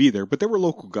didn't need to be there. But there were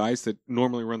local guys that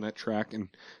normally run that track, and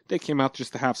they came out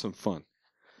just to have some fun.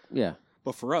 Yeah,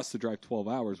 But for us to drive 12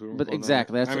 hours, we were. But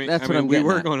exactly, that's what I I'm mean, we getting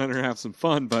were at. going under and have some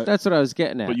fun, but that's what I was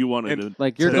getting at. But you wanted and- to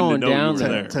like you're them to going know you down were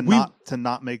there. there. To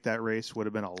not make that race would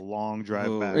have been a long drive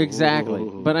Oh. back. Exactly.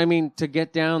 Ooh. But I mean, to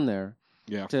get down there,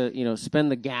 yeah, to spend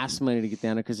the gas money to get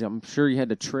down there, because I'm sure you had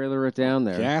to trailer it down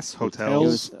there. gas, It Hotels,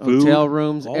 was food, hotel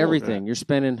rooms, all of everything. You're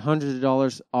spending hundreds of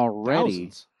dollars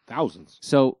already. thousands.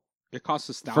 So It costs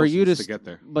us thousands for you to, get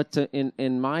there. but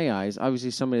in my eyes,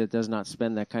 obviously somebody that does not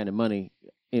spend that kind of money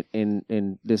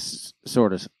in this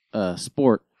sort of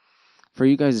sport, for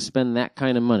you guys to spend that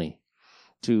kind of money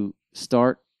to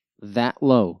start that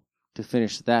low to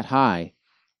finish that high,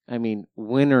 I mean,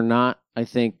 win or not, I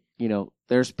think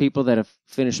there's people that have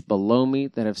finished below me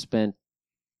that have spent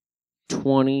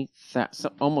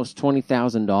almost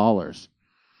 $20,000,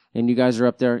 and you guys are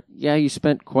up there. Yeah, you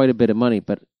spent quite a bit of money,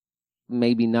 but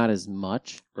maybe not as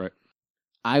much. Right.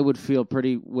 I would feel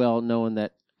pretty well knowing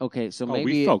that. Okay, so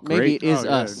we felt maybe great. it is Oh,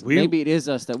 yeah. us. We- Maybe it is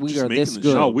us that we Just are making this the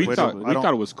good. show. No, we Wait, thought I don't-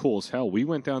 it was cool as hell. We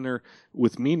went down there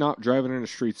with me not driving in a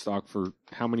street stock for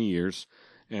how many years,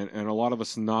 and a lot of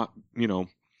us not,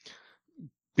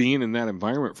 being in that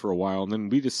environment for a while, and then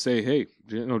we just say, hey,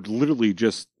 literally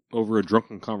just over a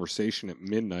drunken conversation at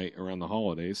midnight around the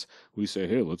holidays, we say,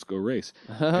 hey, let's go race.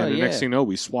 And the next thing you know,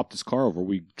 we swapped his car over.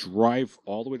 We drive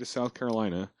all the way to South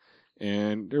Carolina,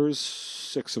 and there was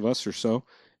 6 of us or so,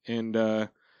 and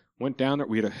went down there.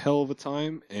 We had a hell of a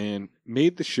time and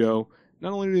made the show.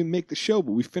 Not only did we make the show,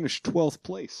 but we finished 12th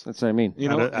place. That's what I mean.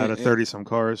 Out of 30 some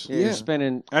cars Yeah, Yeah. You're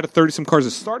spending. Out of 30 some cars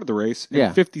that started the race, and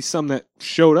Yeah. 50 some that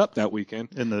showed up that weekend.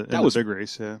 in the was- big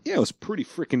race. Yeah. Yeah, it was pretty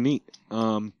freaking neat.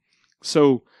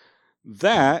 So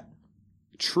that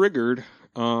triggered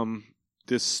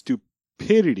this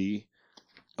stupidity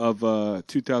of a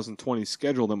 2020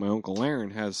 schedule that my Uncle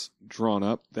Aaron has drawn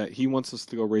up, that he wants us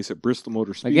to go race at Bristol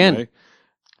Motor Speedway. Again.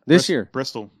 This year,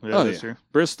 Bristol. Yeah, Oh, this yeah. year.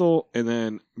 Bristol, and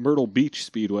then Myrtle Beach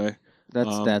Speedway.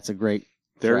 that's a great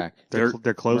They're track.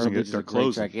 They're closing Myrtle Beach it. is they're a great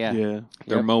closing. track, yeah. Yeah.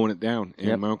 They're Yep. mowing it down, and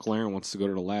Yep. my Uncle Aaron wants to go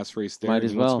to the last race there. Might and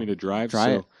as he well. wants me to drive.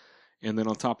 Try it. And then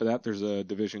on top of that, there's a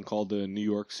division called the New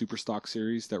York Superstock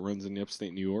Series that runs in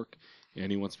upstate New York,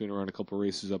 and he wants me to run a couple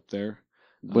races up there.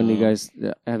 When you guys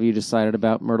have you decided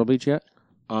about Myrtle Beach yet?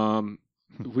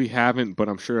 We haven't, but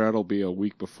I'm sure that'll be a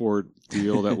week before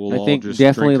deal that we'll I all think just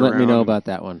definitely drink let me know around. about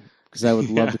that one because I would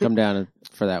love Yeah. to come down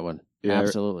for that one. Yeah.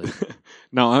 Absolutely.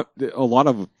 No, a lot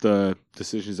of the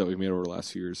decisions that we've made over the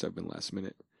last few years have been last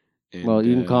minute. And, Well,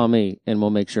 you can call me and we'll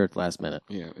make sure it's last minute.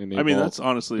 Yeah, and I mean, they've that's all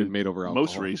honestly been made over alcohol.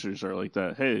 most racers are like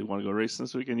that. Hey, want to go race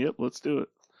this weekend? Yep, let's do it.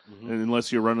 Mhm. And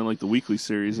unless you're running like the weekly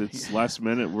series, it's last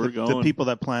minute. We're the going. people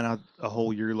that plan out a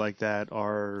whole year like that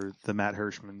are the Matt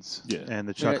Hirschmans Yeah. and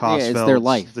the Chuck Yeah, Hosfelds. it's their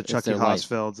life. The It's Chucky their life.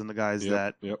 Hosfelds and the guys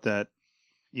Yep, that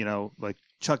like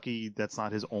Chucky. That's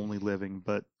not his only living,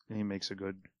 but he makes a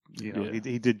good. Yeah.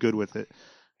 He did good with it.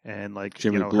 And like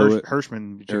Jimmy Blewett,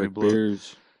 Hirschman, Jimmy Eric Blewett.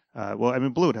 Beers. Well, I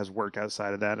mean, Blewett has work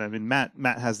outside of that. I mean, Matt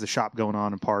has the shop going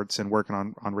on and parts and working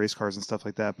on race cars and stuff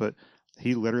like that. But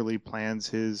he literally plans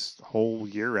his whole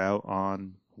year out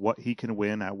on what he can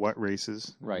win at what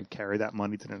races, Right. and carry that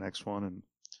money to the next one, and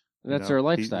That's their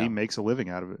lifestyle. He makes a living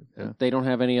out of it. Yeah. They don't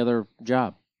have any other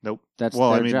job. Nope. That's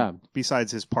Well, their I mean, job.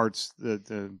 besides his parts,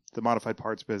 the modified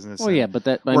parts business. Well, and yeah, but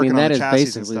that working on that the is chassis and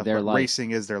basically stuff, their but life.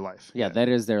 Racing is their life. Yeah, that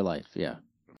is their life. Yeah.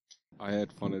 I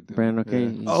had fun at Brandon, okay? Yeah.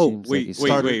 He Oh, seems wait,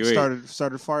 like he's- wait.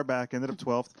 Started far back, ended up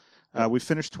 12th. We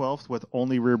finished 12th with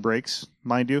only rear brakes,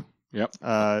 mind you. Yep.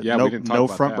 Yeah, we didn't talk no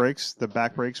about front that. brakes. The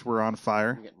back brakes were on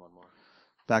fire. I'm getting one more.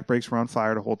 Back brakes were on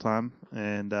fire the whole time,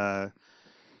 and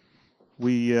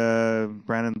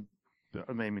Brandon.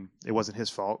 I mean, it wasn't his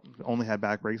fault. Only had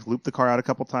back brakes. Looped the car out a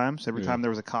couple times. Every Yeah. time there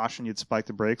was a caution, you'd spike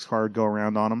the brakes. Car would go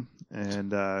around on them,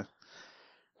 and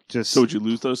just. So would you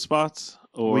lose those spots?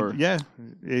 Or yeah.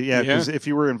 Yeah. Because if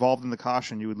you were involved in the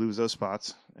caution, you would lose those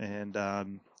spots.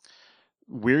 And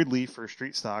weirdly, for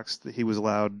street stocks, he was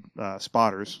allowed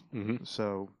spotters. Mhm.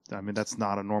 So I mean, that's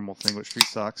not a normal thing with street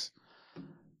stocks.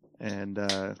 And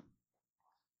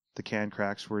the can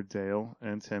cracks were Dale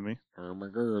and Timmy. Oh my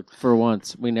god. For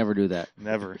once, we never do that.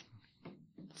 Never.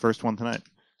 First one tonight.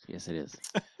 Yes, it is.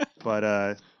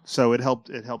 But so it helped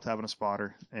having a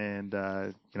spotter and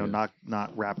Yeah.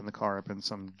 not wrapping the car up in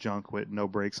some junk with no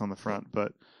brakes on the front,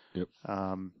 but Yep.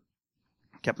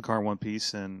 kept the car in one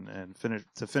piece and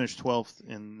finish 12th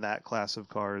in that class of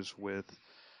cars with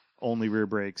only rear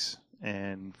brakes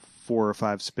and 4 or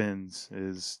 5 spins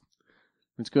is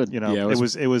It's good. Yeah,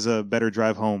 it was a better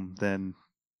drive home than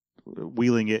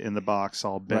wheeling it in the box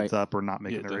all bent Right. up or not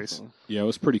making yeah, the race. definitely. Yeah, it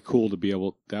was pretty cool to be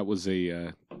able. That was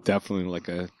a definitely like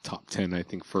a top 10, I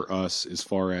think, for us as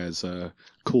far as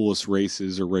coolest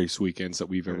races or race weekends that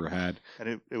we've ever had. And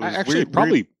it was Actually,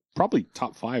 weird, probably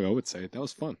top 5, I would say. That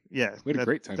was fun. Yeah, We had a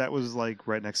great time. That was like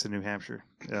right next to New Hampshire.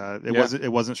 It Yeah.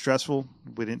 wasn't stressful.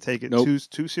 We didn't take it Nope.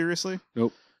 too seriously.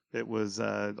 Nope. It was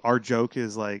our joke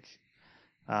is like,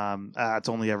 it's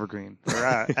only Evergreen.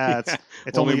 Or,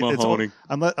 it's Only only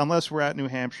Mahoning. unless we're at New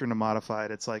Hampshire in a modified.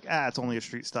 It's like it's only a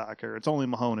street stock, or it's only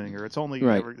Mahoning, or it's only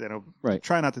Right. Right.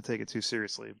 Try not to take it too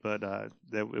seriously, but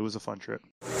it was a fun trip.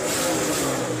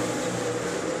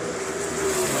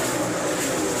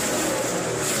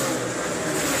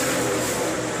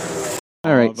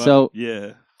 All right. but- So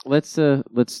Yeah. let's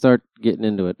start getting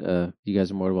into it. You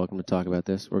guys are more than welcome to talk about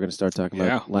this. We're going to start talking Yeah,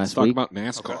 about let's last talk week. about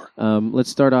NASCAR. Let's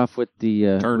start off with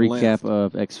the Turn recap left.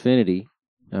 of Xfinity.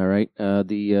 All right,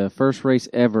 the first race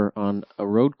ever on a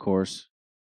road course,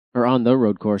 or on the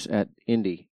road course at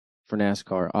Indy for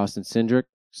NASCAR. Austin Cindric,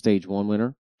 Stage 1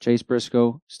 winner. Chase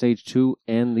Briscoe, Stage 2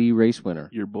 and the race winner.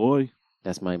 Your boy.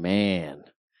 That's my man.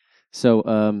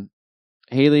 So,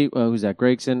 Haley, who's that?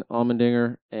 Gregson,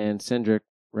 Allmendinger, and Cindric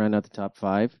round out the top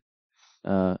 5.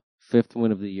 5th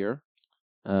win of the year.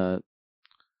 3 of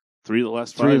the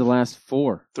last 5. 3 of the last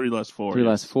 4. 3 last 4. 3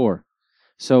 last 4.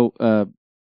 So,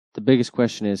 the biggest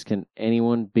question is, can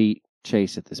anyone beat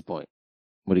Chase at this point?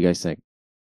 What do you guys think?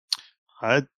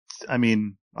 I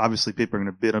mean, obviously people are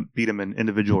going to beat him in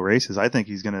individual races. I think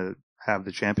he's going to have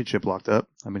the championship locked up.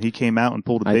 I mean, he came out and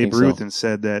pulled a I Babe think Ruth so. and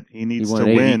said that he needs He to won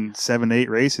 80. win 7, 8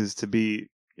 races to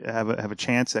have a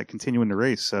chance at continuing the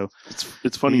race. So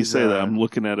It's funny you He's, say that. I'm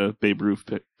looking at a Babe Ruth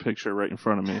picture right in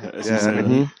front of me. As you Yeah, say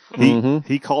I mean, that.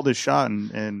 he called his shot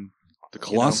and The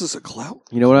Colossus of Clout.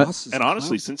 You know what? Colossus And of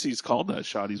honestly, Clout. since he's called that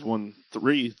shot, he's won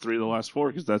three of the last 4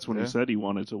 because that's when Yeah. he said he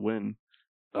wanted to win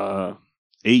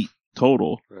 8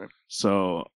 total. Right.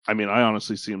 So, I mean, I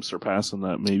honestly see him surpassing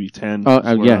that, maybe 10. Oh,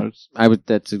 is where yeah. I was-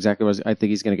 That's exactly what I think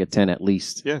he's going to get 10 at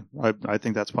least. yeah, I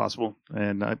think that's possible.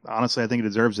 And honestly, I think he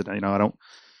deserves it. You know, I don't.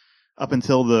 Up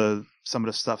until some of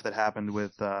the stuff that happened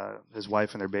with his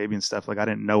wife and their baby and stuff, like I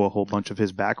didn't know a whole bunch of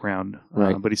his background.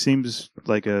 Right. But he seems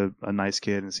like a nice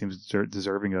kid and seems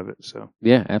deserving of it. So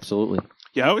Yeah, absolutely.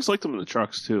 Yeah, I always liked him in the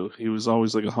trucks, too. He was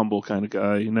always like a humble kind of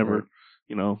guy. He never,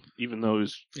 Right. even though he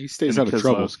was He in stays the out of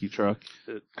trouble. Keselowski truck.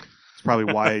 it's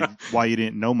probably why you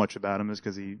didn't know much about him is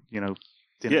because he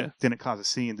didn't cause a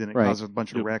scene, didn't Right. cause a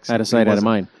bunch of Yep. wrecks. Out of He sight, out of wasn't-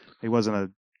 mind. He wasn't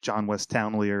a John West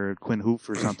Townley or Quinn Hoof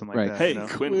or something like Right. that. Hey, you know?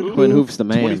 Quinn Quinn Hoof. Quinn Hoof's the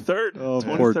man. 23rd. Oh,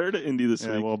 23rd at Indy this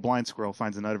Yeah, week. well, a blind squirrel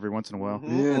finds a nut every once in a while.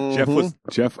 Yeah,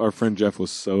 Jeff, our friend Jeff was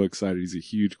so excited. He's a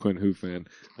huge Quinn Hoof fan.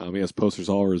 He has posters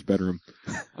all over his bedroom.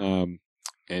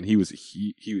 And he was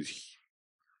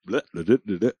But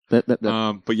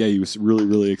yeah, he was really,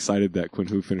 really excited that Quinn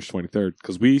Hoof finished 23rd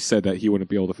because we said that he wouldn't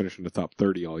be able to finish in the top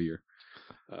 30 all year.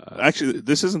 Actually,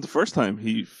 this isn't the first time.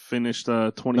 He finished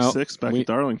 26th back we- at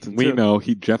Darlington, we too. know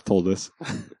Jeff told us,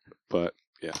 but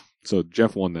yeah, so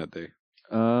Jeff won that day.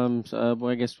 Well,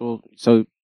 I guess so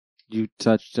you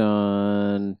touched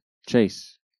on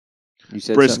Chase. You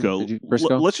said Briscoe. something. Did you-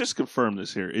 Briscoe? Let's just confirm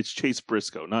this here. It's Chase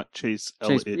Briscoe, not Chase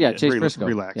Chase, Elliott. yeah, Chase Relax. Briscoe.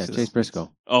 Relax. Yeah, It's- Chase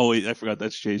Briscoe. Oh, wait, I forgot.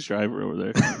 That's Jay's driver over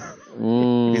there.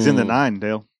 He's in the Mm. 9,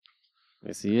 Dale.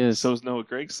 Yes, he is. So is Noah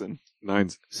Gregson.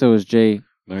 Nine's So is Jay,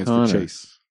 Connor. for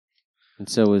Chase. and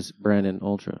so is Brandon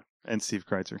Ultra. And Steve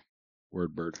Kreitzer.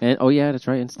 Word bird. And oh yeah, that's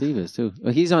right. And Steve is too.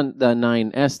 Well, he's on the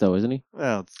 9S though, isn't he?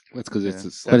 Well, That's because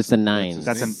Yeah. But it's the 9.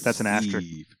 That's an asterisk.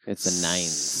 It's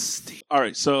the 9. All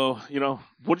right, so,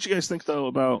 what did you guys think, though,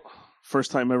 about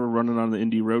first time ever running on the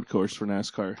Indy road course for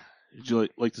NASCAR? Did you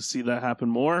like to see that happen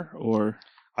more, or?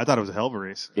 I thought it was a hell of a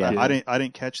race. Yeah. I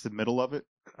didn't catch the middle of it.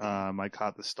 I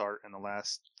caught the start in the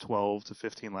last 12 to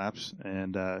 15 laps,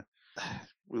 and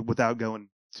without going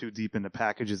too deep into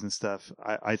packages and stuff,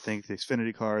 I think the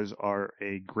Xfinity cars are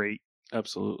a great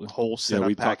Absolutely. whole setup Yeah,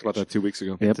 we package. talked about that 2 weeks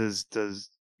ago. Yep.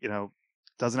 It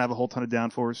doesn't have a whole ton of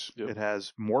downforce. Yep. It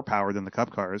has more power than the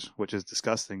Cup cars, which is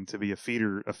disgusting to be a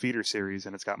feeder series,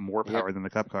 and it's got more power than the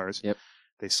Cup cars. Yep.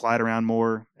 They slide around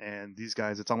more, and these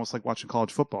guys, it's almost like watching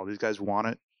college football. These guys want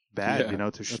it bad, Yeah,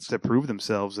 to prove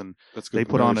themselves, and That's good. they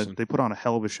comparison. put on a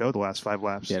hell of a show the last 5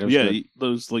 laps. Yeah, it was Yeah, good.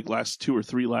 those last 2 or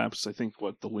 3 laps, I think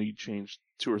the lead changed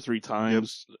 2 or 3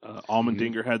 times.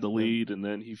 Allmendinger had the lead, and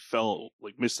then he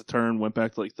missed a turn, went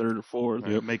back to 3rd or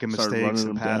 4th. Making Started mistakes running and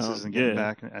them passes down. and getting Yeah.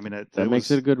 back. I mean, That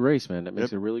makes it a good race, man. That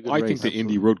makes it a really good I race. think the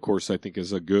Indy road course, I think,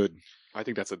 is a good. I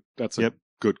think that's a Yep.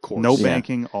 good course. no Yeah.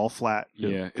 banking, all flat.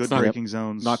 Yeah, Good it's not braking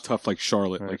zones. not tough like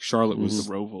Charlotte. Right. Like Charlotte It was was.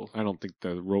 the Roval. I don't think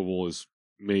the Roval is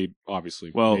made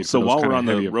obviously. Well, made so for those while we're kinda on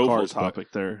the heavy of Roval cars, but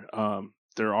topic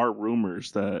there are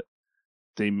rumors that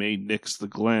they may nix the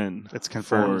Glen It's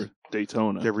confirmed. for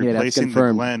Daytona. They're Yeah, that's replacing the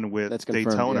confirmed. Glen with That's confirmed,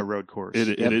 Daytona yeah. road course.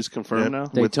 It Yep. is confirmed Yep. now?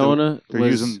 With the- Daytona They're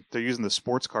was, using the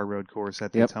sports car road course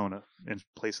at Yep. Daytona in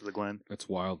place of the Glen. that's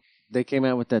wild. they came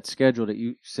out with that schedule that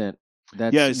you sent.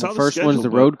 That's Yeah, I the saw the first one's schedule, the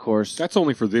but- road course. That's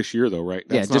only for this year, though, right?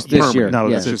 Yeah, That's just not this year. permanent. No,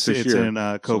 Yeah. it's just this it's year. in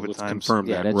So COVID let's times. confirm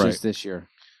yeah, that. that's right. just this year. Now,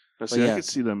 But see, yeah. I could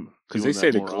see them Because doing they say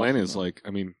that the more Glen often, is though. like.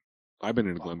 I mean, I've been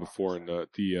in the Glen before, and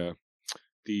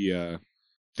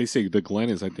they say the Glen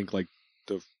is, I think, like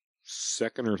the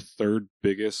second or third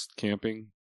biggest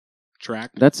camping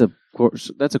track. That's a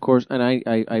course. That's a course, and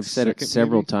I've said it Second,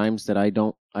 several maybe? times that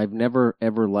I've never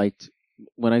ever liked.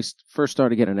 When I first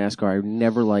started getting NASCAR, I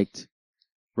never liked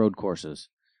road courses.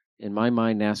 in my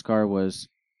mind, NASCAR was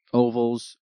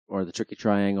ovals or the tricky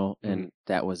triangle, and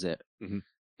that was it. Mhm.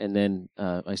 And then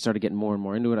I started getting more and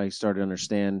more into it. I started to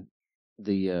understand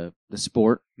the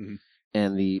sport Mhm.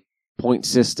 and the point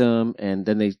system, and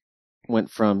then they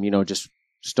went from just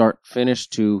start finish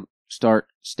to start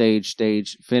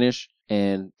stage finish,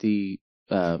 and the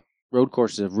road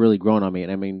courses have really grown on me.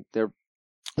 And I mean, they're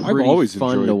pretty always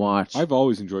fun enjoyed- to watch. I've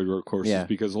always enjoyed road courses Yeah.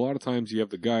 because a lot of times you have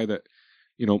the guy that,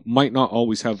 might not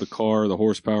always have the car, the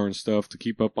horsepower and stuff to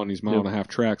keep up on these mile and a half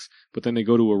tracks, but then they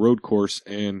go to a road course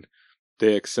and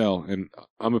they excel. And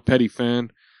I'm a Petty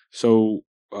fan, so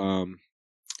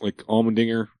like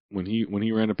Allmendinger, when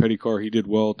he ran a Petty car, he did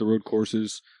well at the road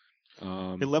courses.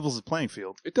 It levels the playing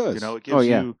field. It does. It gives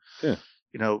you,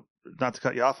 Yeah. not to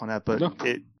cut you off on that, but No.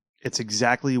 it's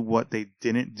exactly what they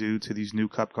didn't do to these new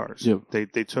Cup cars. Yep.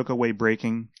 They took away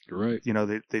braking. You're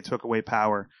right. They took away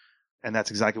power, and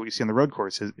that's exactly what you see on the road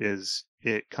course. Is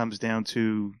it comes down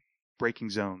to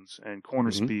braking zones and corner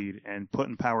Mhm. speed and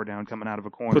putting power down coming out of a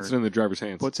corner. Puts it in the driver's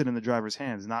hands. Puts it in the driver's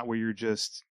hands, not where you're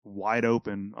just wide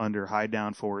open under high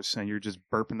downforce and you're just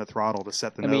burping the throttle to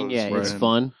set the I nose. mean, yeah, it's And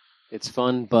fun. It's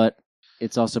fun, but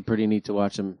it's also pretty neat to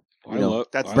watch them. I love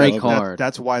That's I break love hard. that. hard.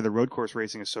 That's why the road course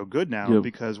racing is so good now, Yep.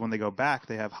 because when they go back,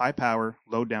 they have high power,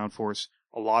 low downforce,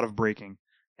 a lot of braking,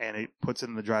 and it puts it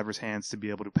in the driver's hands to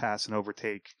be able to pass and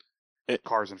overtake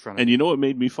cars in front of And you. you know what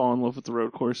made me fall in love with the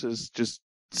road courses? Just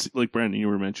like Brandon, you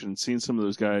were mentioning, seeing some of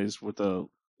those guys with the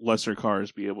lesser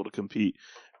cars be able to compete.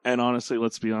 And honestly,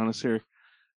 let's be honest here.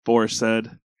 Boris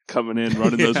said, coming in,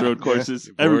 running those Yeah, road yeah. courses,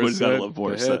 Boris everybody's got to said, love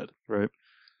Boris the head. said. Right.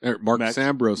 Marcus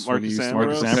Ambrose. when he Marcus used to Ambrose. run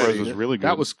Marcus Petty. Ambrose was really good.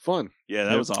 That was fun. Yeah,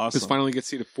 that Yep. was awesome. Because finally get to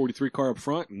see the 43 car up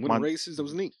front and win Mon- races. That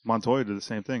was neat. Montoya did the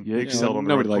same thing. Yeah, he yeah. excelled on the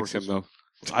Nobody road likes him courses.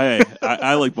 though.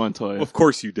 I like Montoya. Of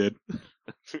course you did.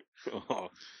 Oh.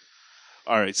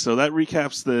 All right, so that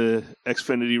recaps the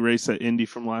Xfinity race at Indy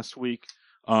from last week.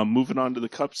 Moving on to the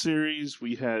Cup Series,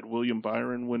 we had William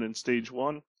Byron winning Stage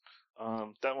 1.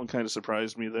 That one kind of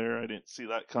surprised me there. I didn't see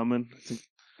that coming.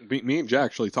 I think Me and Jack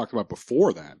actually talked about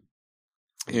before that,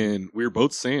 and we were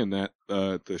both saying that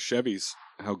the Chevys,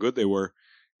 how good they were,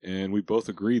 and we both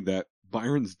agreed that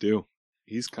Byron's due.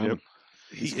 He's coming. Yep.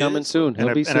 He's coming soon. He'll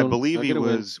And be I, soon. and I believe He'll he get a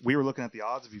win. was. We were looking at the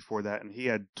odds before that, and he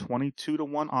had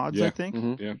 22-1 odds. Yeah. I think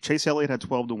Mhm. Chase Elliott had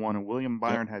 12-1, and William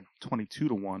Byron had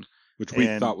 22-1. Which we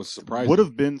And thought was surprising. Would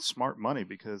have been smart money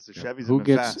because the Yeah. Chevys Who have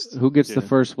been gets fast. who gets the Yeah.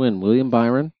 first win? William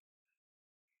Byron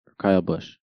or Kyle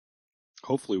Busch?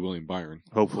 Hopefully William Byron.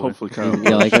 hopefully Kyle.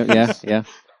 Yeah, like yeah.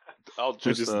 I'll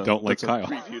just, don't like that's a Kyle.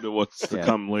 preview to what's to Yeah.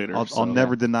 come later. I'll so.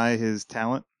 never deny his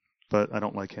talent, but I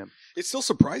don't like him. It's still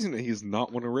surprising that he has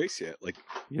not won a race yet. Like,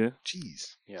 Yeah.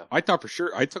 jeez. Yeah. I thought for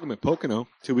sure. I took him at Pocono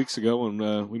 2 weeks ago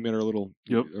when we made our little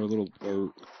Yep.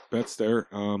 our bets there.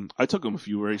 I took him a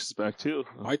few races back too.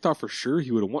 I thought for sure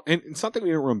he would have won, and it's not that he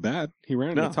didn't run bad. He ran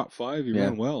in No. the top 5. He Yeah.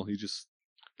 ran well. He just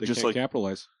Just can't like-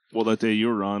 capitalize. Well, that day you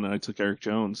were on, I took Eric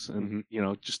Jones, and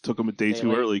just took him a day too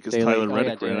Daylight- early because daylight- Tyler oh, yeah,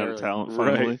 Reddick ran daylight out of early. talent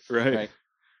finally. Right. Right.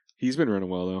 He's been running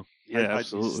well though. Yeah, I-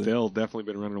 absolutely. Still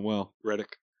definitely been running well.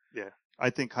 Reddick. I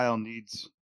think Kyle needs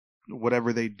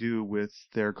whatever they do with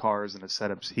their cars and the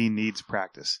setups. He needs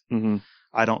practice. hmm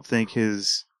I don't think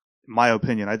my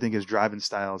opinion, I think his driving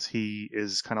styles, he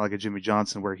is kind of like a Jimmy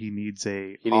Johnson where he needs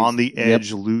He on the needs-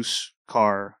 edge loose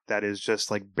car that is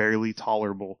just like barely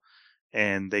tolerable,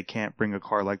 and they can't bring a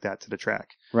car like that to the track.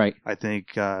 Right. I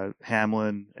think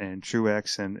Hamlin and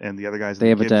Truex and the other guys, They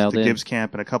have it dialed the in. Gibbs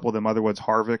camp, and a couple of them other ones,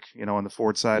 Harvick, on the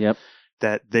Ford side, Yep.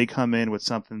 that they come in with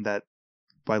something that,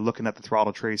 by looking at the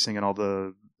throttle tracing and all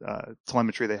the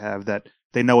telemetry they have, that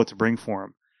they know what to bring for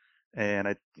him.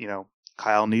 And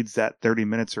Kyle needs that 30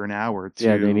 minutes or an hour to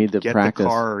Yeah, they need to get practice. the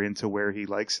car into where he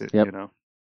likes it. Yep.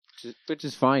 Which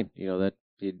is fine. That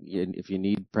if you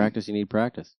need practice, you need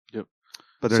practice.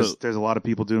 But there's a lot of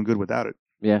people doing good without it.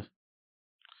 Yeah.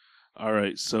 All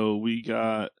right, so we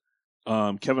got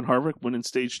Kevin Harvick winning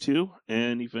Stage 2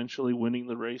 and eventually winning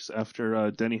the race after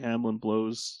Denny Hamlin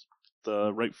blows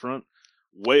the right front,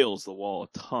 wails the wall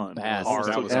a ton. Bad. Almost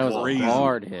That took was the That was wall crazy. a down.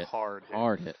 hard hit.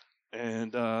 Hard hit.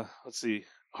 And let's see,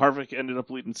 Harvick ended up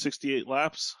leading 68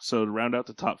 laps. So to round out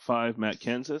the top 5, Matt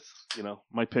Kenseth,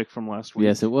 my pick from last week.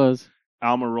 Yes, it was.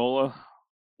 Almirola,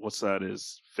 what's that?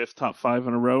 Is 5th top 5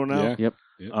 in a row now. Yeah. Yep.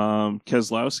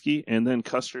 Keselowski, and then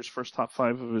Custer's first top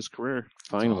 5 of his career.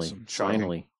 Finally. awesome.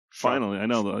 Finally. Finally, I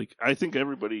know. I think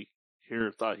everybody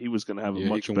here thought he was going to have Yeah, a he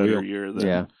much can better wheel. year than.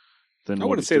 Yeah. than I what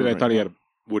wouldn't he's say that doing I thought right he now.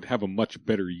 would have a much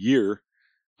better year.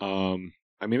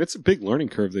 I mean, it's a big learning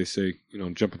curve, they say,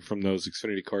 jumping from those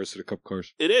Xfinity cars to the Cup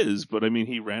cars. It is, but I mean,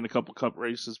 he ran a couple Cup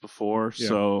races before, Yeah.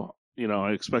 so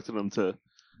I expected him to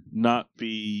not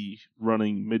be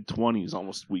running mid-20s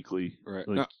almost weekly. Right.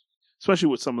 Like, No, especially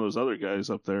with some of those other guys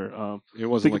up there. it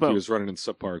wasn't think like he about- was running in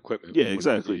subpar equipment. Yeah, When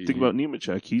exactly. he- Think about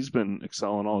Nemechek. He's been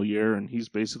excelling all year, and he's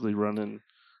basically running,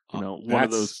 one of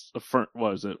that's- those front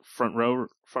row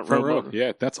front row. motor.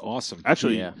 Yeah, that's awesome.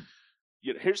 Actually, Yeah.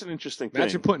 here's an interesting thing.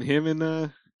 Imagine putting him in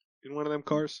one of them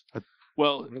cars.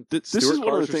 Well, this Stewart is one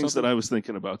of cars the or things that something? I was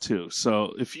thinking about too.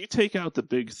 So if you take out the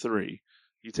big three,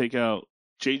 you take out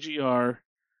JGR,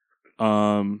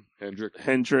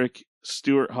 Hendrick.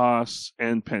 Stewart Haas,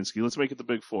 and Penske. Let's make it the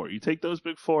big four. You take those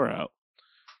big four out.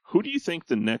 Who do you think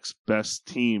the next best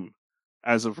team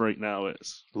as of right now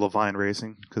is? Levine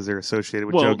Racing, because they're associated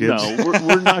with Well, Joe Gibbs. no,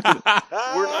 we're not gonna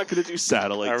we're not gonna do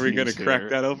satellite. Are we going gonna to crack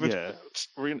that open? Yeah,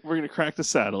 we're gonna crack the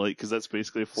satellite because that's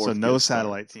basically a fourth. So no Gibbs car.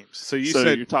 satellite teams. So you So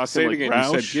said you're talking say it like again. You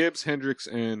Roush? said Gibbs, Hendricks,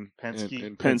 and Penske.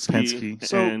 and Penske,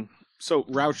 Penske. and So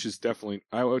Roush is definitely.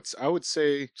 I would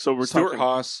say so we're Stuart talking.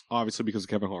 Haas, obviously because of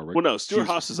Kevin Harvick. Well, no, Stuart Choose-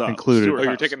 Haas is out. included. Stuart Oh,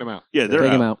 you're Haas. taking them out. Yeah, they're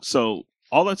Take 'em out. out. So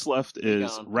all that's left is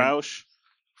gone. Roush,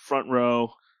 front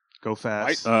row, Go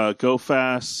fast. Go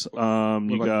fast.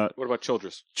 You got What about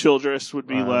Childress? Childress would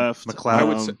be left. McLeod. I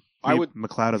would say-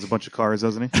 McLeod has a bunch of cars,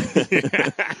 doesn't he?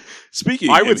 Speaking,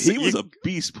 I of would him, say he was you- a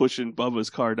beast pushing Bubba's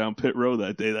car down pit row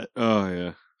that day. That Oh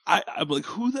yeah. I'm like,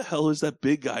 who the hell is that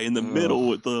big guy in the Oh. middle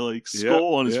with the Yep,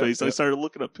 skull on his yep, face? I yep. started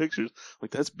looking up pictures.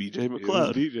 Like that's BJ It was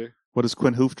McLeod, BJ. What does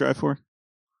Quinn Hoof drive for?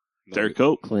 Derek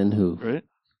Cope, Clint who? right?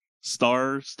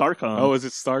 Starcom. Oh, is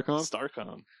it Starcom?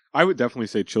 Starcom. I would definitely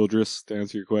say Childress to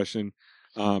answer your question.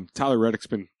 Tyler Reddick's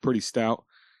been pretty stout.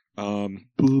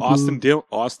 Austin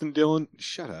Dillon,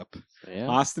 shut up. Yeah.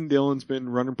 Austin Dillon's been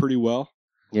running pretty well.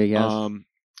 Yeah, yeah.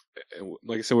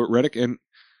 Like I said with Reddick, and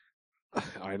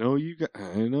I know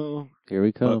Here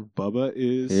we but come. Bubba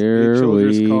is Here a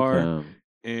Childress we car, come.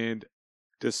 and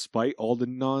despite all the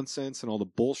nonsense and all the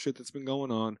bullshit that's been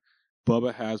going on,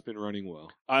 Bubba has been running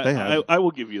well. They have. I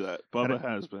will give you that. Bubba And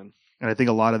has been. And I think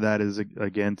a lot of that is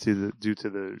again due to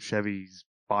the Chevy's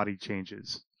body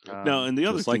changes. No, and the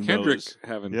other Just thing like though Hendrick is-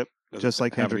 having, Yep. just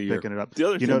like having a Hendrick year. picking it up. The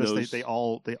other You thing notice though is- they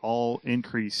all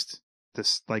increased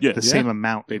this Yeah. the same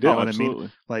amount. They You did. know Oh, what I mean?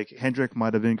 absolutely. Like Hendrick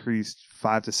might have increased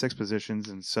 5 to 6 positions,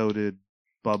 and so did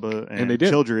Bubba And they did.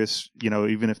 Childress.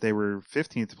 Even if they were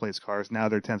 15th place cars, now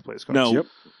they're 10th place cars. No, Yep.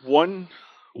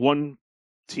 one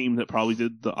team that probably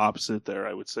did the opposite there,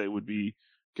 I would say, would be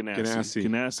Ganassi. Ganassi. I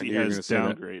Ganassi knew you were has gonna say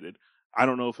that. downgraded. I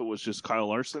don't know if it was just Kyle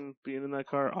Larson being in that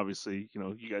car. Obviously,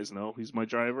 you guys know he's my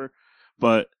driver,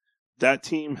 but that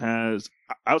team has,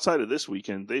 outside of this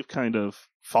weekend, they've kind of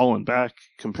fallen back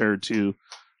compared to,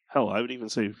 hell, I would even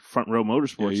say Front Row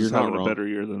Motorsports you're is not having a wrong. better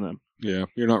year than them. Yeah,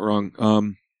 you're not wrong.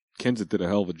 Kenseth did a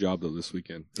hell of a job though this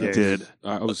weekend. Yeah, He did.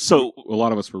 So a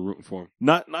lot of us were rooting for him.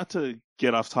 Not to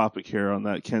get off topic here on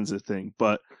that Kenseth thing,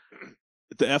 but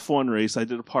the F1 race, I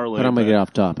did a parlay. But I'm going to bet. get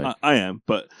off topic. I am,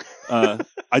 but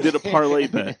I did a parlay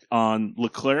bet on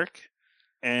Leclerc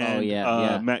and Oh,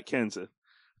 yeah. Matt Kenseth.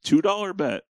 $2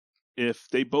 bet. If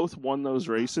they both won those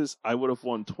races, I would have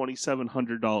won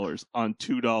 $2,700 on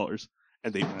 $2,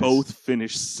 and they both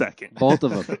finished second. Both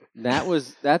of them.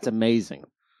 That's amazing.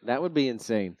 That would be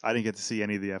insane, I didn't get to see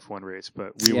any of the F1 race,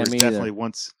 but we Yeah, were me definitely either.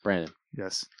 once Brandon.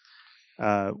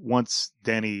 once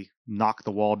Denny knocked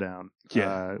the wall down.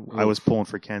 Yeah. I was pulling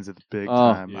for Kenseth big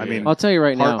Oh, time. I yeah. mean, I'll tell you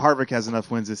right now. Harvick has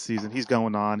enough wins this season. He's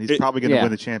going on. He's probably going to yeah,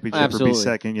 win the championship or absolutely. be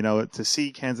second. To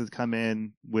see Kenseth come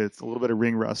in with a little bit of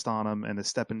ring rust on him and to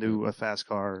step into a fast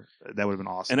car, that would have been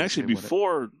awesome. And to actually, see him win it.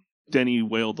 before Denny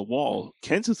wailed the wall,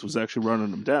 Kenseth was actually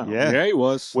running him down. Yeah. he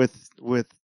was. with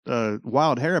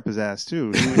wild hair up his ass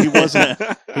too.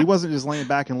 He wasn't just laying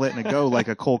back and letting it go like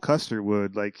a Cole Custer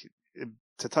would.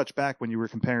 To touch back when you were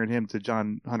comparing him to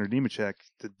John Hunter Nemechek,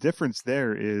 the difference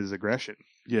there is aggression.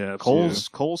 Yeah, absolutely.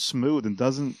 Cole's smooth and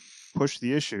doesn't push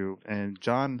the issue, and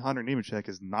John Hunter Nemechek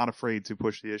is not afraid to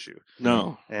push the issue,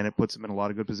 No, and it puts him in a lot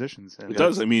of good positions. And it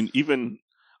does. I mean, even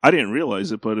I didn't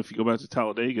realize it, but if you go back to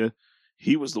Talladega,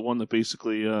 he was the one that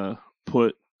basically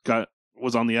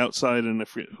was on the outside, and I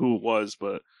forget who it was,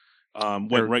 but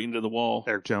went Eric- right into the wall.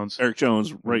 Eric Jones. Eric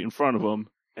Jones right in front of him,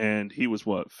 and he was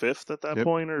fifth at that Yep.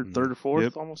 point, or third or fourth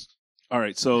Yep. almost. All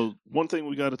right, so one thing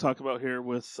we got to talk about here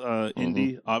with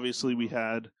Indy, obviously we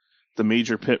had the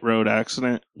major pit road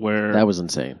accident where That was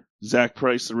insane. Zach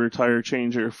Price, the rear tire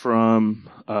changer from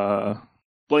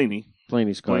Blaney's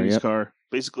Blaney's car. Yep. car,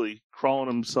 basically crawling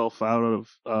himself out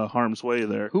of harm's way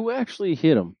there. Who actually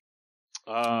hit him?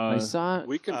 I Uh, saw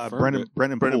We confirmed Brendan it.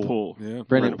 Brendan Brendan Poole. Poole. Yeah.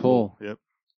 Brendan Poole. Yep.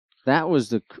 That was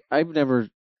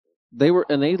they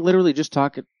literally just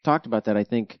talked about that, I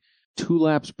think, 2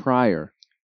 laps prior.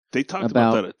 They talked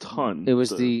about about- that a ton. It was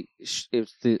the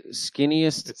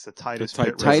skinniest, It's the tightest, The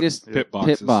pit road. tightest Yeah. pit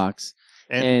boxes. pit box.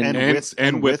 and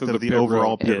and width width of of the the pit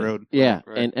overall road. pit Yeah. road. Yeah,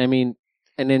 Right. and I mean,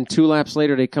 and then 2 laps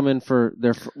later they come in for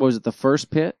their what was it the first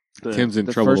pit? Tim's in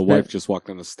The trouble. The first wife pit- just walked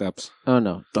down the steps. Oh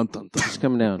no, dun, dun, dun. she's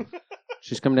coming down.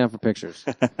 She's coming down for pictures.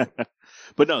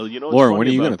 But no, you know what's Laura, funny when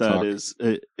are you about gonna that talk? is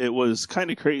it was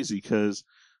kind of crazy because,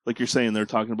 like you're saying, they're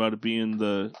talking about it being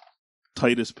the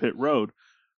tightest pit road.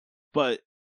 But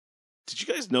did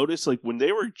you guys notice, like, when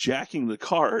they were jacking the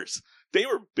cars, they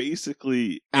were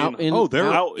basically Out in- Oh,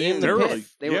 they're out in the they're pit. like,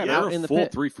 They were yeah, out they're in the full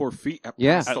pit. 3-4 feet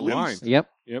Yeah. past At the least. line. Yep,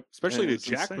 Yep, especially Yeah, the it's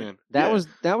insane. Jackman. that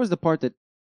Yeah. was the part that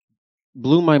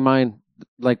blew my mind.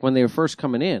 Like when they were first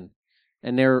coming in,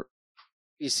 and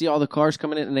you see all the cars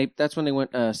coming in, and that's when they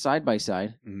went side by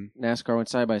side. Mhm. NASCAR went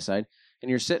side by side, and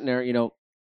you're sitting there. You know,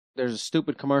 there's a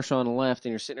stupid commercial on the left,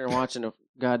 and you're sitting there watching a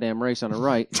goddamn race on the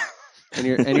right. And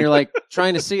you're like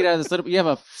trying to see it out of this little. You have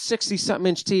a 60-something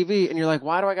inch TV, and you're like,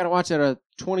 why do I got to watch it at a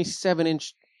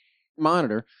 27-inch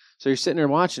monitor? So you're sitting there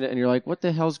watching it, and you're like, what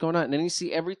the hell's going on? And then you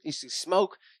see everything. You see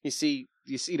smoke. You see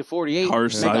the 48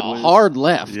 Cars make a sideways. hard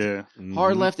left, Yeah.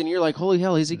 hard left, and you're like, holy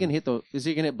hell, is he gonna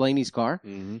hit Blaney's car?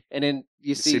 Mm-hmm. And then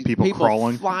you see see people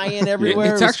crawling. flying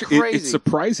everywhere. It's It was actually crazy. it's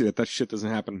surprising that shit doesn't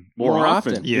happen more, More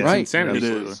often. often. Yeah. It's Right. insanity. It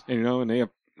Absolutely. is. And, you know, and they have.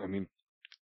 I mean,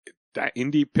 that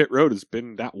Indy pit road has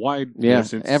been that wide Yeah,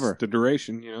 since ever. the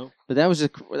duration. You know, But that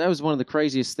was one of the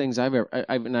craziest things I've ever.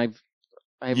 I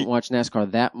haven't watched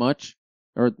NASCAR that much,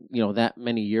 or that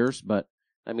many years. But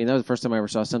I mean, that was the first time I ever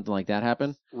saw something like that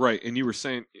happen. right? And you were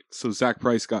saying so. Zach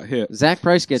Price got hit. Zach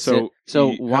Price gets So it. So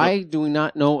he had why do we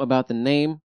not know about the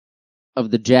name of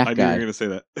the Jack I knew you were guy? going to say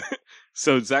that.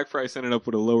 So Zach Price ended up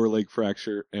with a lower leg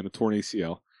fracture and a torn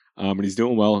ACL. And he's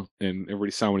doing well, and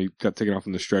everybody saw when he got taken off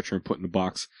in the stretcher and put in the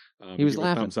box. He was gave a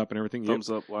laughing. thumbs up and everything. Yep. Thumbs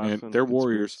up, laughing. And they're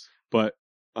warriors, but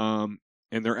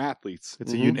and they're athletes.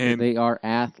 It's Mhm. and They are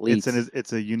athletes.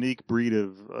 it's a unique breed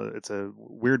of it's a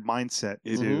weird mindset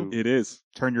to It is.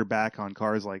 turn your back on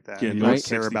cars like that. Yeah, you no don't 60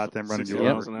 care about them running 60 you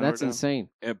Yep, miles over. an hour that's down. insane.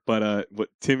 But what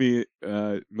Timmy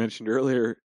mentioned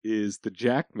earlier is the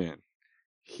Jackman.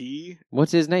 He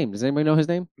What's his name? Does anybody know his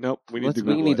name? nope. We need Let's- to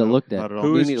we Google need it. to look Not that. at all.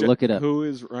 Who We is need to look it up. Who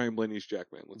is Ryan Blaney's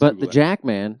Jackman? Let's But Google the that.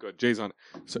 Jackman, Good. Jay's on it.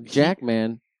 So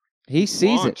Jackman, he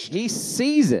sees launched. it. He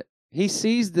sees it. He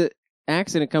sees the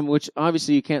accident come, which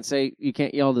obviously you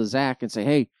can't yell to Zach and say,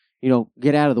 "Hey,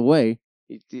 get out of the way."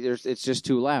 It's just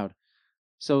too loud.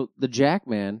 So the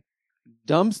Jackman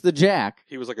dumps the jack,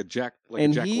 He was like a jack,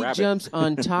 and a jack he rabbit. jumps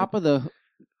on top of the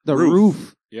Roof.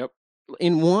 roof Yep,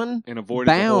 in one and avoided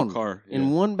bound. the whole car. in Yeah.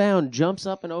 one bound, jumps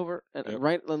up and over, and Yep.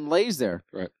 right and lays there.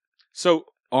 So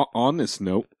on this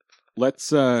note,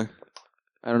 let's. I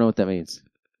don't know what that means.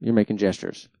 You're making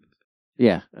gestures.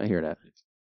 Yeah, I hear that.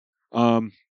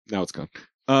 Now it's gone.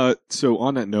 So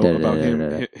on that note about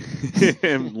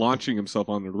him launching himself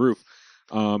on the roof,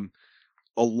 a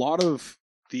lot of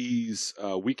these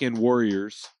weekend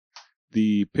warriors,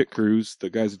 the pit crews, the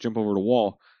guys that jump over the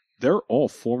wall, they're all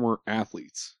former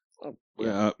athletes.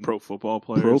 Pro football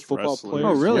players. Pro football wrestlers, players.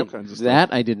 Oh, really? all kinds of stuff.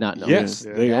 That I did not know. Yes,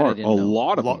 Yeah. they That I are. didn't A know.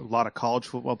 lot A of them. lot of college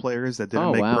football players that didn't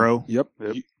Oh, make wow. pro. Yep.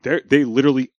 Yep. They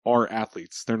literally are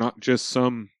athletes. They're not just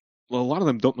some. Well, a lot of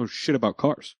them don't know shit about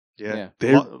cars. Yeah. Yeah. A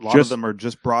They're lot of just- them are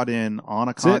just brought in on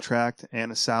a That's it. contract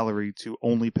and a salary to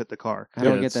only pit the car. How do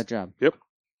I Yeah, get it's- that job? Yep.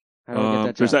 How do I get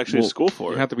that There's job? actually a Well, school for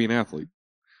You it. have to be an athlete.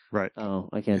 Right. Oh,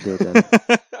 I can't do it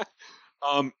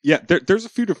then. Yeah, there's a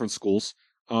few different schools.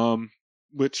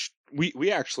 Which we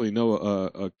actually know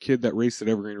a kid that raced at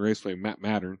Evergreen Raceway, Matt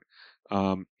Mattern.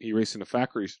 He raced in the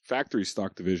factory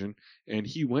stock division, and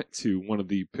he went to one of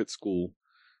the pit school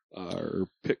or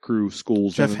pit crew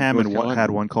schools. Jeff in Hammond North Carolina. had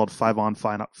one called 5 on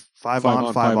 5 5 on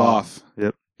on, 5 5 off. off.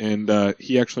 Yep. And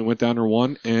he actually went down there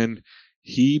one, and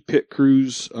he pit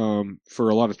crews for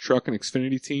a lot of truck and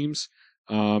Xfinity teams.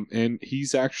 And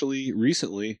he's actually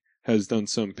recently has done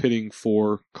some pitting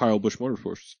for Kyle Busch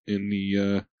Motorsports in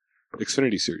the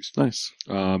Xfinity series. Nice.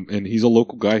 And he's a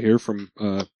local guy here from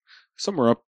somewhere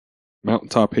up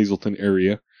Mountaintop Hazleton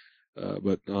area.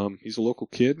 But he's a local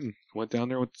kid and went down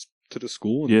there to the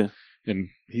school. And, Yeah. and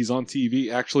he's on TV.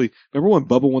 Actually, remember when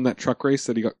Bubba won that truck race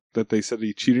that they said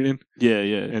he cheated in? Yeah,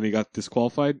 yeah. And he got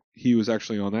disqualified. He was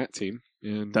actually on that team.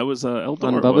 And That was Eldor,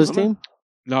 On Bubba's wasn't it? team?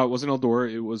 no, it wasn't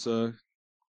Eldora. It was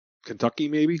Kentucky,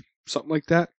 maybe something like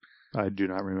that. I do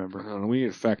not I remember. don't know. We need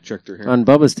a fact checker here. On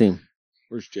Bubba's team.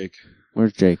 Where's Jake?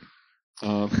 Where's Jake?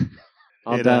 Um,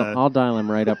 I'll dial him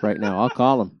right up right now. I'll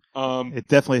call him. It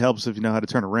definitely helps if you know how to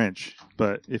turn a wrench,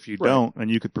 but if you Right. don't and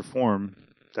you could perform,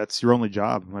 that's your only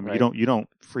job. I mean, Right. you don't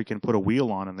freaking put a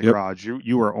wheel on in the Yep. garage.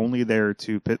 You are only there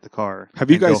to pit the car. Have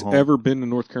you and go guys home. ever been to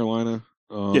North Carolina?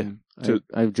 Yeah.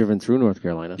 I've driven through North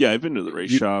Carolina. Yeah, I've been to the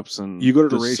race You- shops and You go to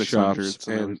the the race 600s shops,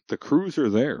 and everything. the crews are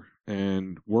there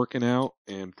and working out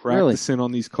and Really? practicing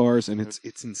on these cars, and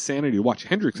it's insanity to watch.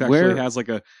 Hendrix actually Where- has like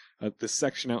this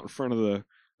section out in front of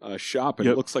the shop, and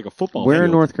Yep. it looks like a football Where in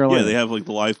field. North Carolina? Yeah, they have like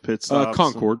the live pit stops.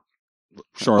 Concord,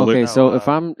 Charlotte. Okay, so No,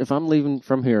 if I'm leaving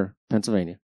from here,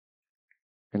 Pennsylvania,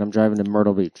 and I'm driving to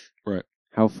Myrtle Beach, Right.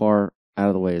 How far out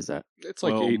of the way is that? It's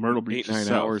like Well, Myrtle Beach is 9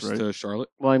 south, hours right? to Charlotte.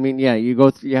 Well, I mean, yeah, you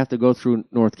have to go through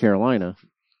North Carolina.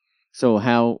 So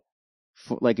how,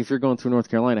 like, if you're going through North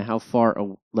Carolina, how far,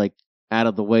 like, out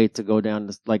of the way to go down?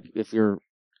 Like, if your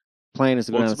plan is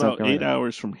to go Well, down it's to South about 8 Carolina,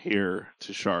 hours from here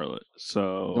to Charlotte.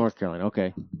 So North Carolina.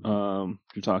 Okay.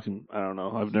 you're talking. I don't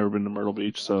know. I've never been to Myrtle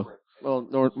Beach, so Well,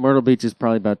 Myrtle Beach is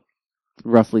probably about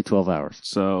roughly 12 hours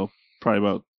probably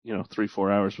about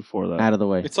 3-4 hours before that. out of the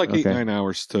way. It's like okay. 8-9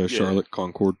 hours to Charlotte,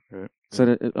 Concord.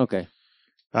 So okay.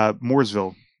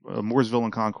 Mooresville. Mooresville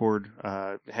and Concord.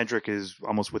 Hendrick is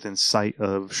almost within sight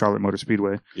of Charlotte Motor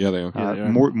Speedway. Yeah, they are. Yeah, they are.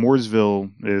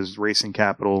 Mooresville is racing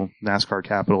capital, NASCAR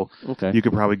capital. Okay. You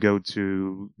could probably go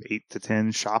to 8 to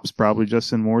 10 shops probably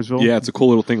just in Mooresville. Yeah, it's a cool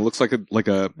little thing. It looks like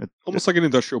almost like an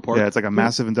industrial park. Yeah, it's like a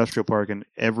massive industrial park, and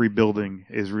every building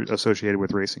is associated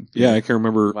with racing. Yeah, I can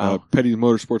remember Wow. Petty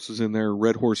Motorsports was in there,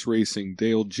 Red Horse Racing,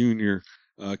 Dale Jr.,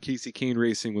 Casey Kane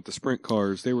Racing with the sprint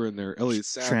cars. They were in there. Elliott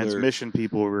Sadler, Transmission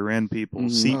people, rear end people,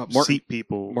 seat Martin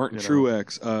people. Martin you know.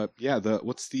 Truex.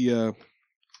 What's the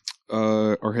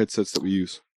our headsets that we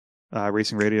use?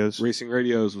 Racing radios. Racing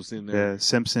Radios was in there. Yeah,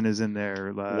 Simpson is in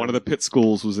there. One of the pit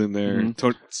schools was in there.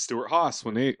 Mhm. Stuart Haas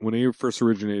when they first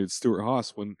originated. Stuart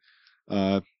Haas when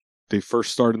they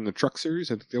first started in the truck series.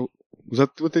 I think was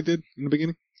that what they did in the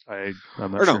beginning? I'm Or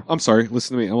not no, sure. I'm sorry.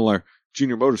 Listen to me. I'm a liar.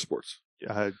 Junior Motorsports.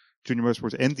 Junior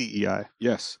Motorsports and DEI.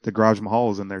 Yes, The Garage Mahal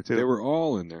is in there too. they were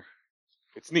all in there.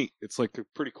 It's neat. It's like a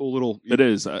pretty cool little. It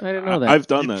is. I didn't know that. I've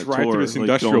done you that drive tour. through this like,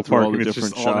 industrial going through park all the and it's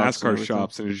different just all shops and NASCAR everything.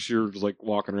 shops, and it's you're just like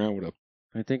walking around with a,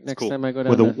 I think next cool. time I go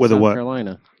down With a- to with a South what?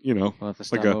 Carolina, you know, I'll have to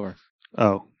Like stop a- over.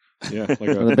 Oh, yeah, like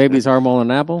Are the a, babies Harmon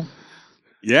and Apple?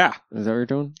 yeah. Is that what you're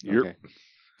doing? Yep. Okay.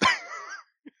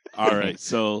 All right,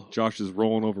 so Josh is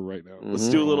rolling over right now. let's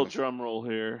Mhm. do a little drum roll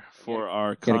here for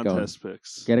our Get it going. contest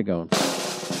picks. Get it going.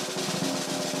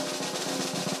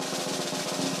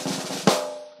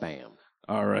 Bam.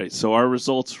 All right, so our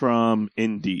results from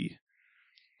Indy.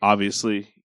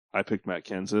 Obviously, I picked Matt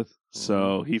Kenseth,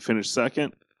 so he finished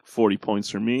second, 40 points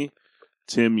for me.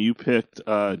 Tim, you picked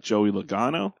Joey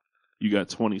Logano. You got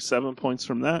 27 points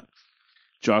from that.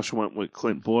 Josh went with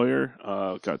Clint Boyer,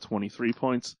 got 23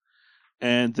 points.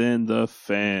 And then the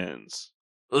fans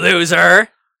Loser.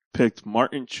 picked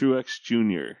Martin Truex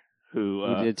Jr., who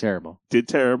You did terrible. did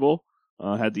terrible,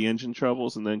 had the engine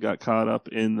troubles, and then got caught up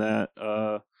in that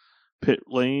pit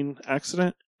lane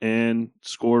accident and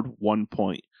scored 1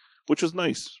 point, which was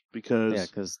nice because Yeah,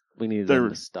 because we needed They're- them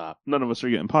to stop none of us are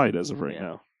getting pied as of right Yeah.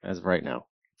 now. as of right now.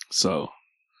 So,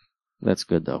 That's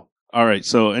good though. all right.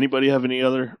 So, anybody have any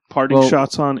other parting Well,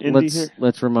 shots on Indy let's here?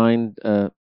 let's remind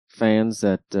fans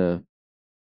that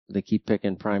they keep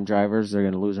picking prime drivers. They're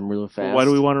going to lose them really fast. Why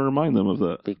do we want to remind them of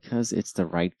that? Because it's the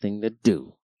right thing to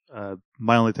do.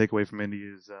 my only takeaway from Indy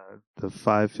is the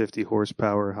 550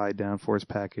 horsepower high downforce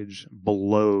package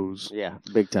blows Yeah,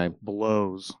 big time.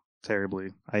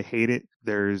 terribly. I hate it.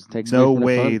 There's Takes no away from the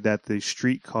way fun. that the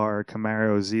street car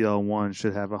Camaro ZL1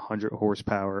 should have 100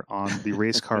 horsepower on the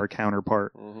race car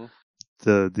counterpart. Mm-hmm.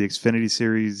 The Xfinity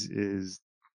series is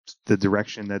the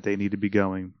direction that they need to be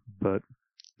going. But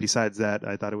besides that,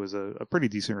 I thought it was a pretty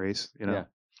decent race. You know, Yeah.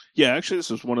 Yeah, actually, this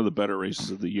was one of the better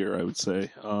races of the year, I would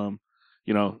say.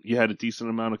 You had a decent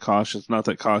amount of cautions. Not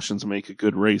that cautions make a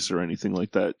good race or anything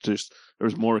like that. Just there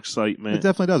was more excitement. it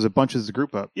definitely does. It bunches the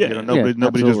group up. Yeah. You know, nobody just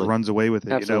absolutely. runs away with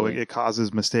it. Absolutely. You know, it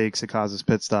causes mistakes. It causes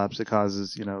pit stops. It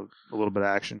causes a little bit of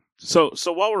action. So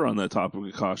while we're on that topic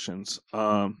of cautions,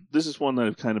 this is one that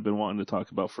I've kind of been wanting to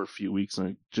talk about for a few weeks, and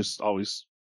I just always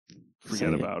forget Say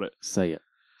it. about it. Say it.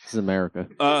 This is America.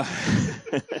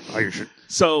 Oh, you're sure.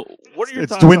 So, what are your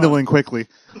It's thoughts dwindling quickly.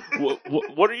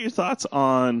 what are your thoughts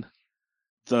on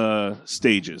the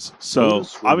stages? So,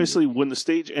 obviously, when the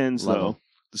stage ends, Love though, 'em.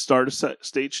 the start of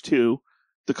stage 2,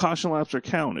 the caution laps are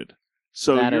counted.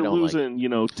 So That I you're don't like.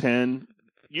 losing, 10,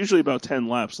 usually about 10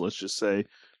 laps, let's just say,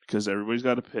 because everybody's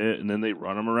got a pit, and then they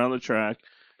run them around the track,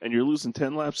 and you're losing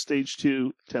 10 laps stage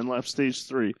 2, 10 laps stage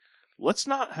 3. Let's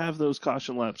not have those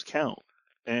caution laps count.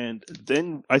 And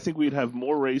then I think we'd have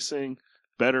more racing,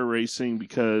 better racing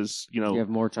because, You have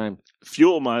more time.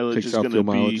 fuel mileage Takes is out going to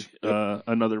fuel be mileage.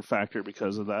 another factor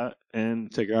because of that.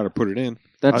 And Take it out or put it in.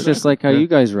 That's Exactly. just like how Yeah. you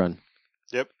guys run.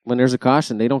 Yep. When there's a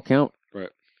caution, they don't count. Right.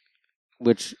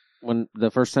 Which, when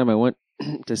the first time I went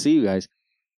to see you guys,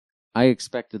 I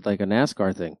expected like a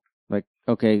NASCAR thing. Like,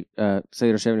 okay, say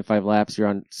there's 75 laps, you're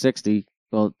on 60.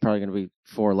 Well, it's probably going to be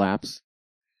 4 laps.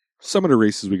 Some of the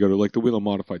races we go to, like the Wheel of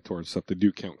Modified Tour and stuff, they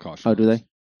do count caution. Oh, do they?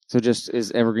 So just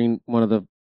is Evergreen one of the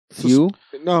few?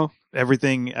 No.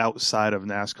 Everything outside of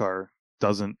NASCAR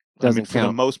doesn't Doesn't for the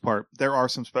count. most part. There are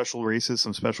some special races,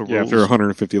 some special Yeah, if rules. they're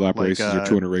 150 lap Like, races or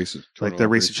 200 races. Like the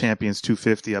Race of Champions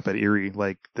 250 up at Erie,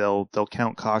 like they'll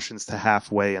count cautions to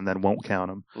halfway and then won't count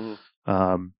them.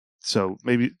 Mhm. So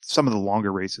maybe some of the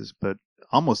longer races, but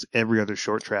almost every other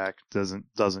short track doesn't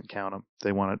count them.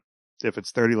 They want it if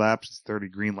it's 30 laps, it's 30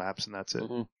 green laps, and that's it.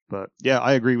 Mhm. But yeah,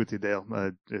 I agree with you, Dale.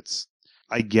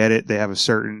 I get it. They have a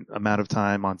certain amount of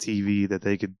time on TV that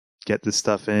they could get this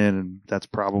stuff in, and that's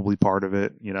probably part of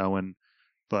it,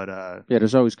 But Yeah,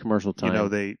 there's always commercial time.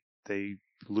 they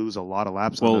lose a lot of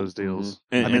laps Well, on those deals.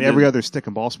 And- I mean, and every then- other stick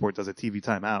and ball sport does a TV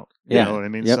timeout. Yeah. You know what I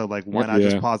mean? Yep. So, like, why Yep. not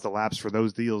just Yeah. pause the laps for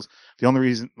those deals? The only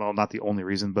reason, well, not the only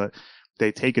reason, but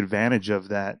they take advantage of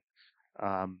that.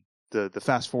 The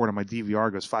fast forward on my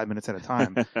DVR goes 5 minutes at a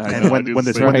time. I And know, I when do when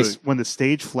the the same when, thing. the when the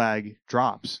stage flag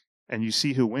drops and you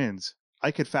see who wins,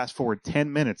 I could fast forward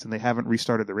 10 minutes and they haven't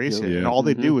restarted the race Yeah. yet. Yeah. And all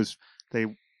they do is they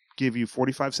give you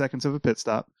 45 seconds of a pit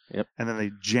stop. Yep. And then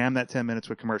they jam that 10 minutes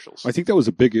with commercials. I think that was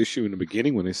a big issue in the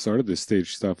beginning when they started this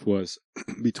stage stuff was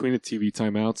between the TV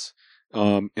timeouts,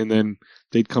 and then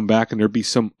they'd come back and there'd be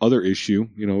some other issue,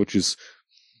 which is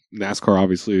NASCAR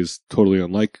obviously is totally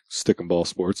unlike stick and ball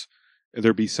sports. And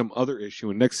there'd be some other issue,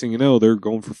 and next thing you know, they're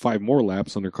going for 5 more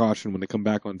laps under caution when they come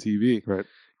back on TV. Right.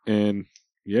 And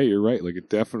yeah, you're right. Like it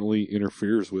definitely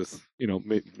interferes with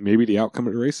maybe the outcome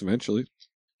of the race eventually.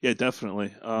 Yeah,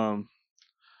 definitely.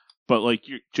 But like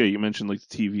Jay, you mentioned like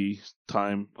the TV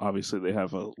time. Obviously, they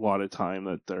have a lot of time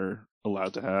that they're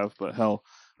allowed to have. But hell,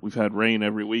 we've had rain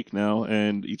every week now,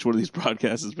 and each one of these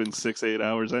broadcasts has been 6-8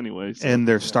 hours anyway. So. And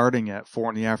they're starting at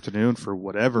 4 PM for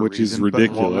whatever Which is reason. But,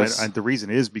 ridiculous. and the reason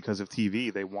is because of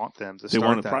TV. They want them to they start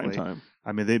want a that prime late. time.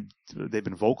 I mean, they've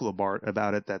been vocal about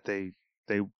it that they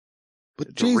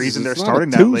But The reason they're it's not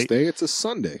starting a that late- Tuesday, it's a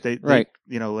Sunday. they Right.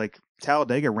 like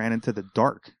Talladega ran into the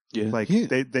dark. Yeah. Like Yeah.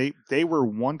 they were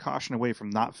one caution away from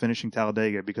not finishing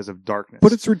Talladega because of darkness.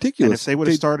 But it's and ridiculous. if they would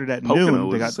have started at Pocono noon,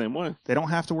 was they the got same way. they don't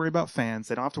have to worry about fans.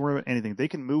 They don't have to worry about anything. They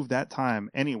can move that time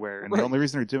anywhere. And Right. the only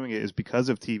reason they're doing it is because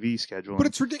of TV scheduling. But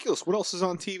it's ridiculous. What else is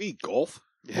on TV? Golf?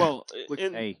 Yeah. Well, Look,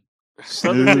 and Hey, the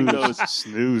other thing Snooze- goes,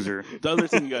 snoozer. the other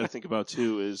thing you got to think about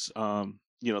too is,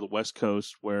 the West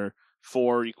Coast where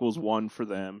 4 equals 1 for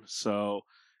them. So,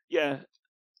 yeah,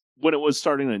 when it was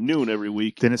starting at noon every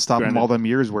week, Didn't stop them Granted. all them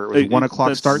years where it was It- 1 o'clock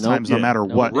that's- start Nope. times no Yeah. matter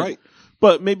Nope. what. Right.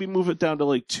 but maybe move it down to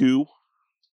like 2.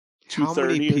 How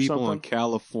many 2:30 or people in something?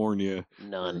 California,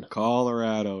 none.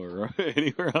 Colorado, or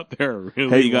anywhere out there are really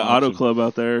Hey, you got Auto watching? Club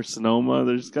out there, Sonoma.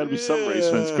 There's got to be some race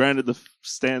fans. Yeah. Granted, the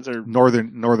stands are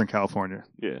Northern California.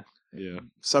 yeah. Yeah.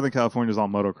 Southern California is all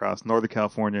motocross. Northern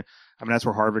California, I mean, that's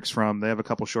where Harvick's from. They have a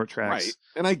couple short tracks. Right.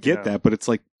 And I get Yeah. that, but it's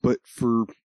like, but for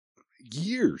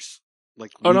years,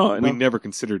 like, Oh, no, I we know. never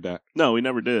considered that. No, we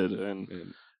never did, and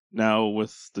And now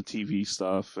with the TV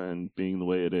stuff and being the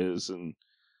way it is, and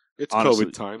it's Honestly,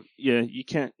 COVID time. yeah, you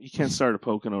can't start a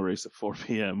Pocono race at 4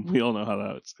 p.m. We all know how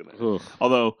that's gonna. Ugh,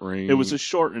 Although rain. it was a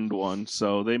shortened one,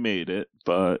 so they made it.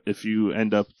 But if you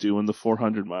end up doing the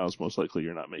 400 miles, most likely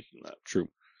you're not making that. True.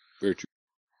 Very true.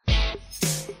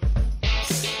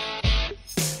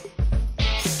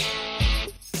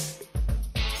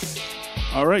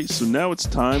 All right, so now it's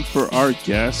time for our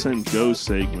Gas and Go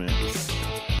segment.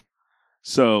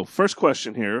 So, first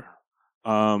question here,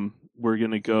 we're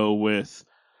going to go with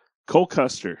Cole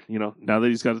Custer. Now that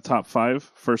he's got a top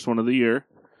 5, first one of the year.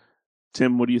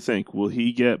 Tim, what do you think? Will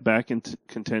he get back into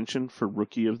contention for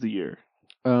Rookie of the Year?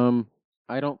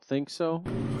 I don't think so.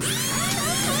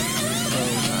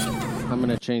 I'm going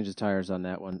to change the tires on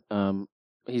that one.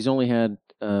 He's only had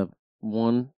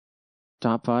 1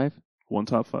 top 5, One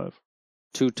top 5.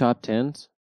 2 top 10s.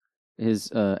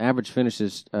 His average finish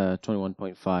is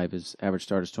 21.5. His average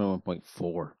start is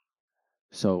 21.4.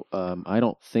 So I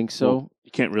don't think so. Well,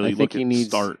 you can't really I think look he at needs-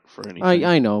 start for anything.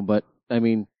 I know, but I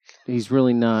mean, he's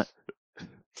really not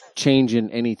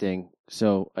changing anything.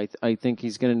 So I think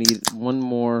he's going to need one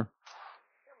more.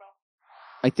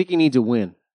 I think he needs a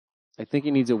win. I think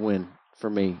he needs a win for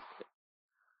me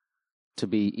to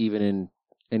be even in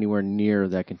anywhere near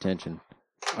that contention.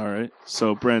 All right.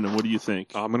 So, Brandon, what do you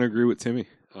think? I'm going to agree with Timmy.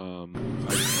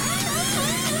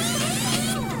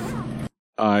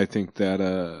 I think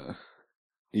that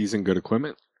he's in good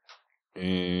equipment,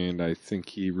 and I think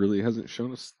he really hasn't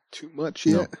shown us too much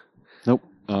yet. Nope.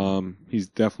 He's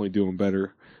definitely doing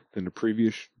better than the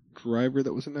previous driver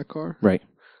that was in that car. Right.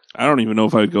 I don't even know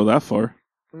if I'd go that far.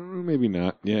 Maybe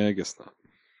not. Yeah, I guess not.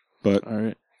 But All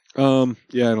right.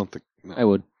 yeah, I don't think. No. I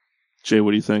would. Jay,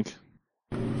 what do you think?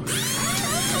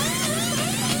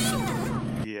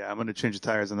 Yeah, I'm going to change the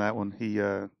tires on that one. He,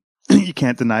 you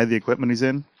can't deny the equipment he's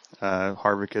in.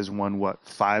 Harvick has won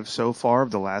 5 so far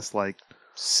of the last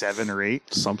 7 or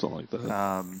 8. Something like that.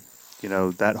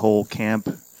 That whole camp.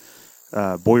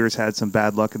 Boyer's had some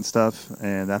bad luck and stuff,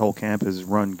 and that whole camp has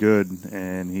run good,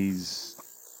 and he's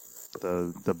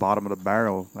the bottom of the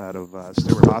barrel out of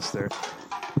Stuart Haas there.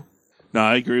 No,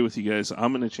 I agree with you guys.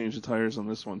 I'm going to change the tires on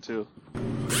this one, too.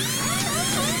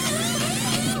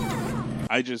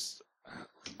 I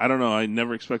don't know. I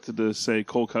never expected to say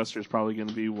Cole Custer is probably going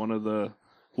to be one of the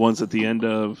ones at the end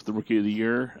of the Rookie of the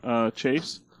Year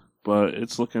chase, but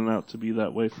it's looking out to be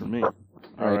that way for me. All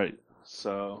right.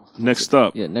 So next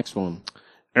up, Yeah, next one.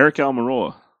 Eric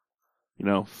Almirola.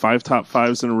 5 top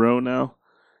 5s in a row now.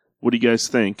 What do you guys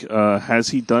think? Has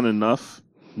he done enough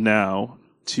now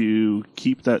to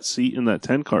keep that seat in that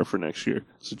 10 car for next year?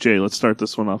 So Jay, let's start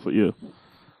this one off with you.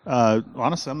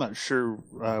 Honestly, I'm not sure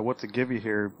what to give you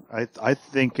here. I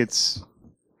think it's.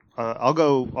 I'll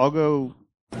go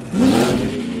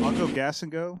gas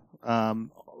and go.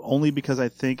 Only because I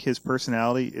think his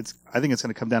personality. I think it's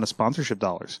going to come down to sponsorship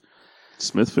dollars.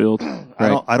 Smithfield.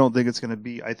 Right. I don't think it's going to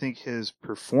be. I think his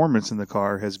performance in the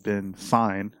car has been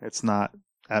fine. It's not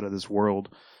out of this world.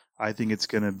 I think it's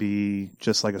going to be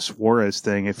just like a Suarez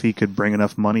thing. If he could bring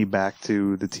enough money back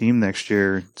to the team next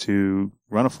year to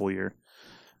run a full year,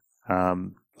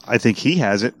 I think he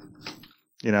has it.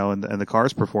 And the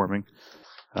car's performing.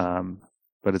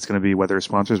 But it's going to be whether his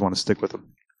sponsors want to stick with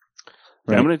him.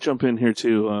 Yeah, I'm going to jump in here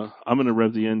too. I'm going to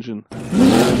rev the engine.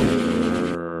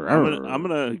 I'm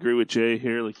gonna agree with Jay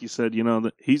here. Like you said,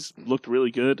 that he's looked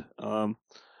really good.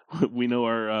 We know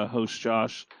our host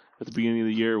Josh at the beginning of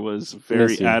the year was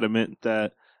very adamant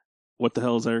that what the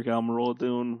hell is Eric Almirola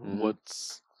doing?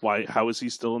 Mm-hmm. How is he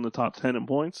still in the top 10 in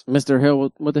points? Mr.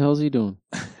 Hill, what the hell is he doing?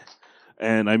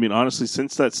 And I mean, honestly,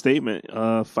 since that statement,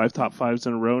 5 top 5s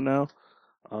in a row now.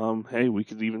 Hey, we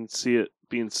could even see it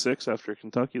being 6 after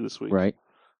Kentucky this week. Right.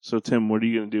 So Tim, what are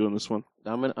you gonna do on this one?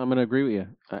 I'm gonna agree with you.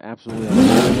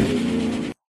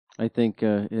 Absolutely. I think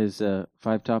his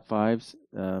 5 top 5s.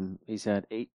 He's had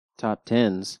 8 top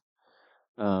 10s.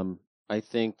 I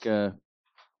think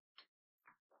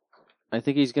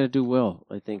he's gonna do well.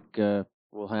 I think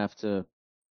we'll have to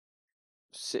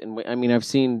sit and wait. I mean, I've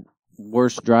seen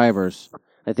worse drivers.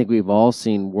 I think we've all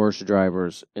seen worse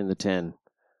drivers in the 10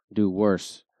 do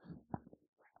worse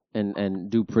and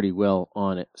do pretty well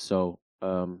on it. So.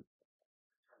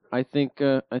 I think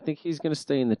he's going to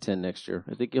stay in the 10 next year.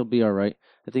 I think he'll be all right.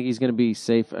 I think he's going to be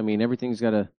safe. I mean, everything's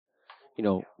got to,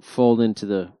 fold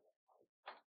into.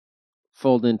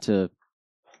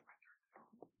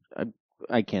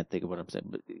 I can't think of what I'm saying,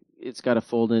 but it's got to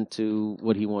fold into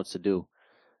what he wants to do.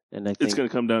 And I think it's going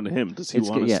to come down to him. Does he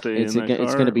want to stay in that car?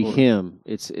 It's going to be or? him.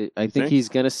 I think he's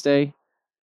going to stay.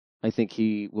 I think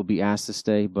he will be asked to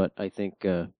stay, but I think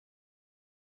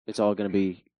it's all going to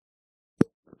be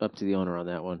up to the owner on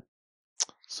that one.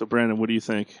 So, Brandon, what do you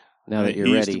think? Now that you're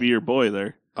he ready. Used to be your boy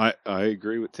there. I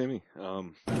agree with Timmy.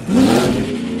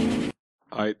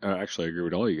 I actually agree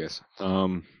with all you guys.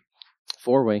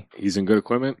 4-way. He's in good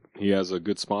equipment. He has a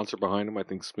good sponsor behind him. I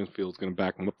think Smithfield's going to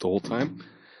back him up the whole time.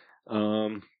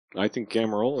 I think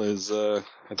Almirola is. I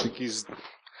think he's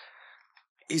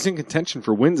in contention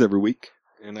for wins every week.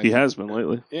 And he has been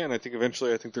lately. Yeah, and I think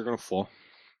eventually, they're going to fall.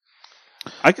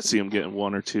 I could see him getting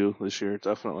 1 or 2 this year,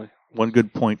 definitely. One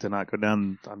good point to not go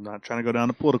down. I'm not trying to go down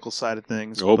the political side of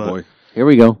things. Oh, but, boy. Here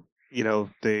we go.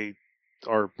 They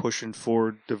are pushing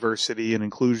for diversity and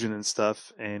inclusion and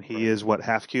stuff, and he is,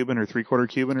 half Cuban or 3/4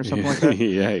 Cuban or something like that?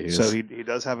 Yeah, he is. So he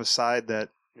does have a side that,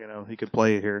 he could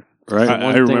play here. Right.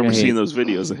 I remember seeing those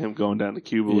videos of him going down to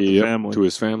Cuba with the family. To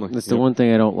his family. That's the one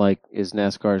thing I don't like is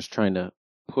NASCAR is trying to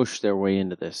push their way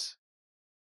into this.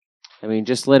 I mean,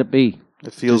 just let it be.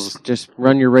 It feels just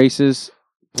run your races,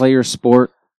 play your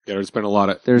sport. Yeah, there's been a lot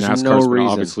of There's NASCAR's no been reason.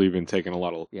 Obviously, been taking a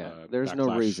lot of there's no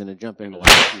backlash reason to jump in into the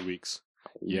last few weeks.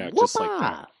 Yeah, just like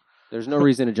Whoop-ah! that. There's no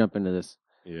reason to jump into this.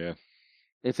 Yeah.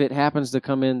 If it happens to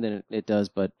come in, then it does.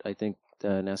 But I think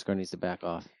NASCAR needs to back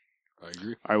off. I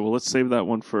agree. All right, well, let's save that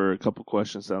one for a couple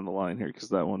questions down the line here because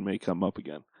that one may come up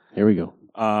again. Here we go.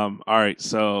 All right,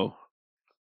 so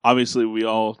obviously we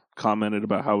all commented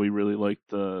about how we really liked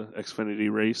the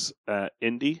Xfinity race at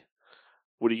Indy.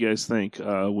 what do you guys think?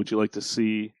 Would you like to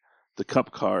see the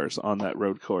Cup cars on that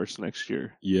road course next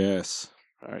year? Yes.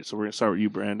 All right, so we're gonna start with you,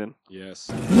 Brandon. Yes.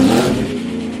 I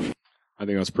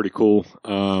think that was pretty cool.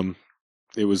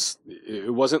 It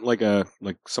wasn't like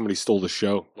somebody stole the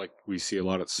show like we see a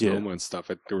lot at Sonoma and stuff.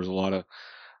 There was a lot of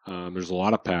there's a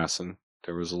lot of passing.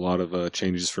 There was a lot of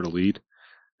changes for the lead,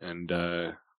 and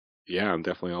yeah, I'm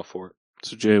definitely all for it.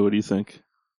 So Jay, what do you think?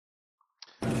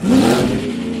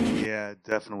 Yeah,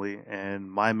 definitely. And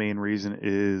my main reason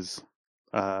is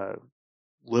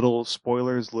little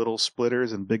spoilers, little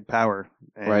splitters, and big power.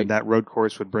 And Right. that road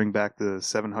course would bring back the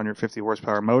 750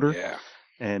 horsepower motor Yeah.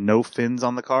 and no fins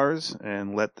on the cars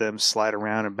and let them slide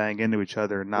around and bang into each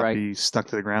other and not Right. be stuck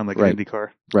to the ground like Right. an Indy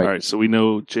car. Right. All right, so we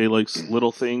know Jay likes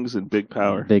little things and big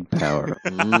power. Big power.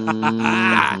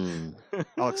 Mhm.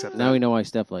 I'll accept Now that. we know why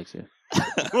Steph likes you.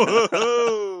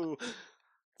 Whoa.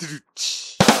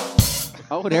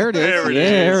 Oh, there it is. There it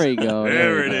There is. we go.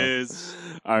 There we it go. is.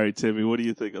 All right, Timmy, what do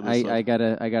you think of this? I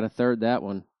gotta third that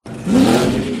one.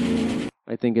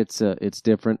 I think it's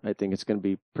different. I think it's going to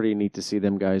be pretty neat to see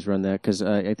them guys run that because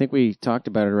I think we talked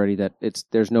about it already that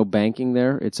there's no banking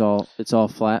there. It's all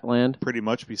flat land. Pretty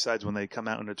much besides when they come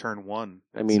out into turn one,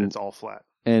 I mean- it's all flat.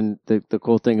 And the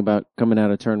cool thing about coming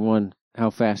out of turn one,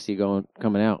 how fast are you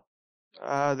coming out?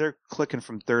 They're clicking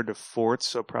from third to fourth,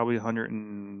 so probably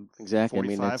 145, Exactly. I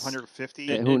mean, that's- 150,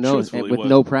 Yeah, Who knows? truthfully, With what-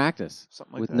 no practice.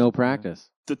 something like With that. no Yeah. practice.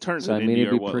 The turns So, in I mean, Indy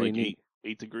it'd are be what, pretty like neat.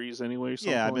 eight degrees anyway? Or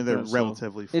something Yeah, I mean like they're that, so-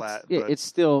 relatively flat. but It's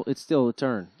still a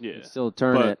turn. Yeah. It's still a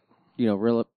turn But-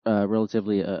 at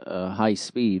relatively a high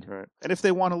speed. right. And if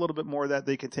they want a little bit more of that,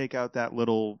 they can take out that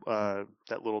little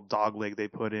dog leg they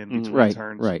put in Mhm. between Right,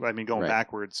 turns. right, I mean, going right.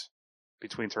 backwards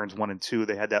between turns 1 and 2,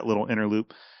 they had that little inner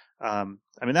loop.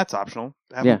 I mean, that's optional.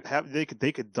 Yeah. They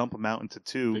could dump them out into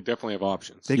 2. They definitely have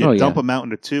options. They Oh, could yeah. dump them out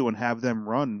into 2 and have them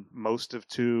run most of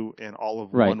 2 and all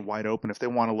of Right. 1 wide open if they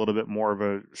want a little bit more of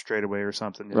a straightaway or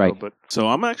something. You Right. know? But So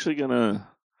I'm actually gonna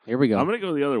Here we go. I'm gonna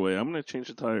go the other way. I'm gonna change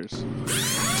the tires.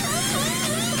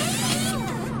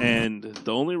 And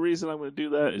the only reason I'm going to do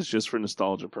that is just for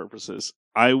nostalgia purposes.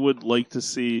 I would like to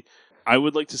see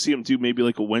them do maybe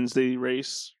like a Wednesday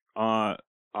race at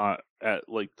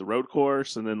like the road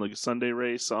course, and then like a Sunday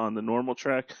race on the normal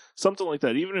track, something like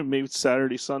that. Even if maybe it's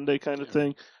Saturday, Sunday kind of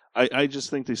thing. I just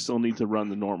think they still need to run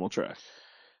the normal track.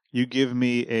 you give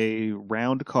me a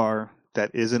round car that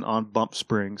isn't on bump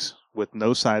springs with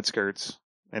no side skirts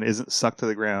and isn't sucked to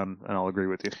the ground, and I'll agree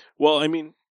with you. Well, I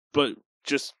mean, but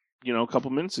just a couple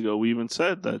minutes ago, we even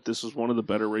said that this was one of the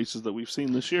better races that we've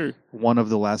seen this year. One of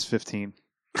the last 15.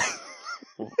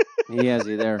 He has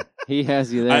you there. He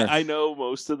has you there. I know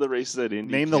most of the races at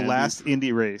Indy. Name the can be- last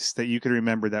Indy race that you can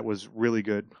remember that was really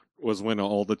good. Was when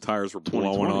all the tires were blowing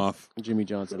 2020. off. Jimmy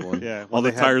Johnson won. Yeah, All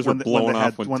the tires were blowing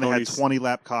off when when they had Tony's- 20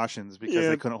 lap cautions because Yeah,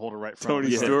 they couldn't hold it right front.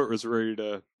 Tony Yeah. Stewart was ready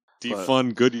to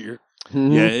defund Goodyear.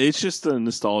 Mhm. Yeah, it's just a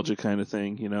nostalgia kind of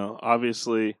thing,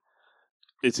 Obviously,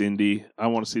 it's Indy. I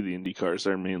want to see the Indy cars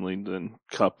there mainly than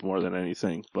Cup more than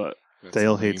anything. But That's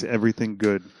Dale lame. hates everything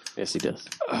good. Yes, he does.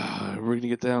 we're gonna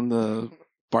get down the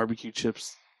barbecue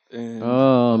chips. And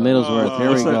Oh, Middlesworth. Here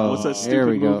What's we that- go. what's that Here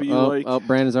we stupid go. movie you Oh, like?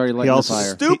 Brandon's already lighting the also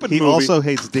fire. Stupid he movie. also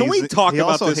hates Dazed. Can we talk he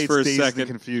about also this hates for a Dazed and second?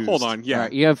 Confused. Hold on, yeah. All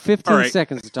right, you have 15 All right.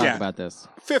 seconds to talk Yeah. about this.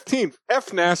 15. F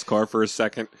NASCAR for a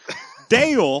second.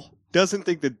 Dale doesn't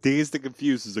think that Dazed and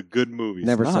Confused is a good movie.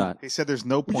 Never It's saw not. it. He said there's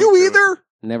no point. You to it. either?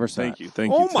 Never saw Thank it. you,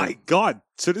 thank you. Oh Tim. my God.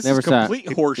 So this Never is saw it. complete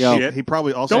Yo, horseshit. He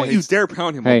probably also Don't you hates, dare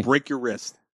pound him. Hey. I'll break your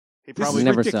wrist. he This probably is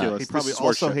Never saw it. ridiculous. he This probably is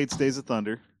also horseshit. hates Days of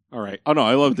Thunder. All right. Oh no,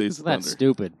 I love Days of That's Thunder.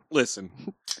 stupid. Listen.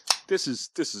 This is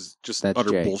just That's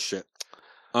utter Jay. bullshit.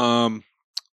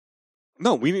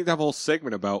 No, we need to have a whole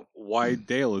segment about why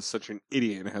Dale is such an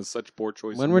idiot and has such poor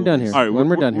choices. When in we're done movies. here. All right, When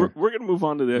we're done here. we're gonna move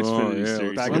on to the Oh, Xfinity yeah,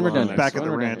 series. Back When at, we're done here. back When at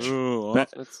the we're done ranch. here. Oh,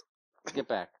 Let's get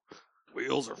back.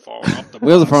 wheels are falling off the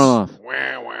Wheels are bus. falling off.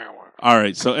 Wah, wah, wah. All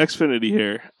right, so Xfinity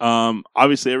here.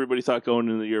 Obviously, everybody thought going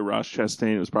into the year Ross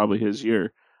Chastain was probably his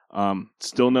year.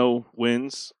 Still no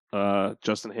wins.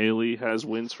 Justin Haley has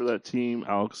wins for that team.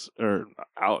 Alex.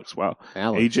 Wow.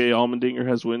 Alex. AJ Allmendinger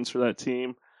has wins for that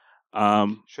team.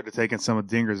 Should have taken some of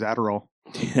Dinger's Adderall.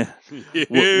 Yeah.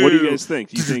 What do you guys think?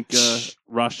 Do you think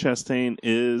Ross Chastain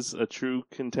is a true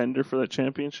contender for that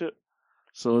championship?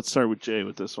 So let's start with Jay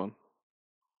with this one.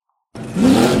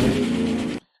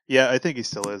 Yeah, I think he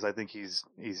still is. I think he's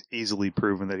easily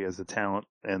proven that he has the talent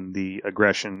and the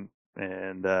aggression,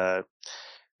 and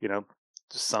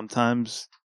sometimes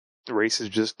the races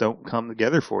just don't come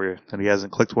together for you, and he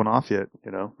hasn't clicked one off yet.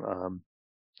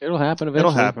 It'll happen eventually.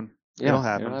 It'll happen. Yeah, It'll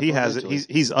happen. He has eventually. it.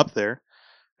 He's up there.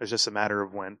 It's just a matter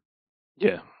of when.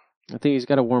 Yeah. I think he's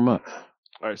got to warm up.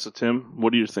 All right, so Tim,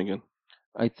 what are you thinking?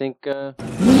 I think that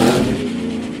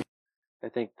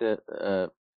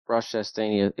Ross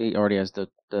Chastain, he already has the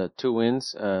 2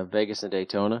 wins, Vegas and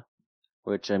Daytona,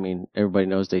 which, I mean, everybody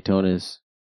knows Daytona is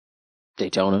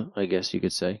Daytona, I guess you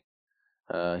could say.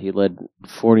 He led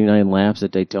 49 laps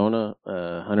at Daytona,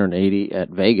 180 at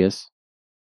Vegas,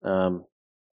 10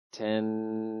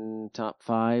 top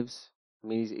 5s. I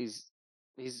mean, he's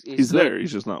He's good. there.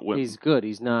 He's just not winning. He's good.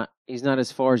 He's not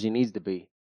as far as he needs to be,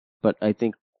 but I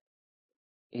think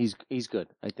he's good.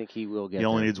 I think he will get. He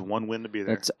only there. needs one win to be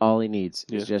there. That's all he needs.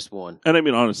 Yeah. Is just one. And I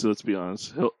mean, honestly, let's be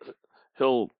honest.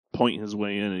 He'll point his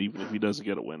way in, even if he doesn't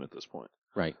get a win at this point.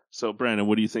 Right. So, Brandon,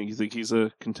 what do you think? You think he's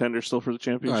a contender still for the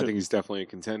championship? I think he's definitely a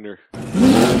contender.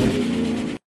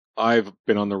 I've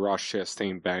been on the Ross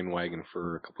Chastain bandwagon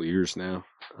for a couple of years now.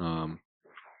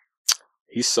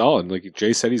 He's solid. Like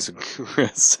Jay said, he's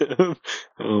aggressive.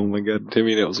 Oh my God,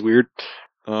 Timmy, that was weird.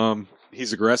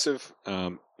 He's aggressive.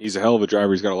 He's a hell of a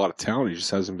driver. He's got a lot of talent. He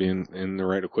just hasn't been in the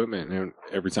right equipment. And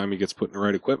every time he gets put in the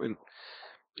right equipment,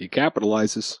 he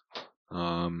capitalizes.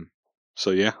 So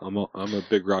yeah, I'm a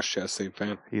big Ross Chastain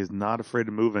fan. He is not afraid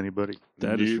to move anybody.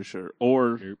 That is for sure.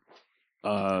 Or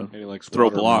And he likes throw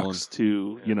watermelon. blocks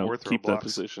to or throw keep that blocks.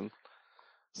 position.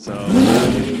 So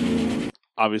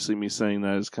obviously, me saying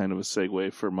that is kind of a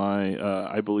segue for my.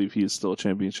 I believe he is still a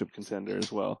championship contender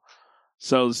as well.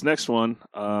 So this next one,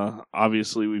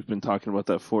 obviously, we've been talking about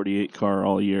that 48 car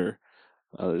all year.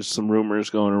 There's some rumors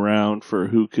going around for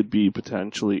who could be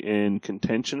potentially in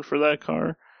contention for that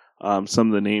car. Some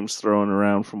of the names thrown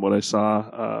around from what I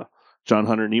saw, John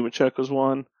Hunter Nemechek was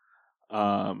one.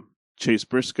 Chase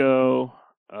Briscoe,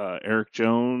 Eric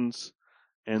Jones,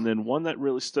 and then one that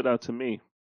really stood out to me,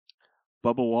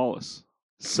 Bubba Wallace.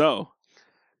 So,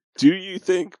 do you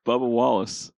think Bubba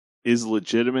Wallace is a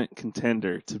legitimate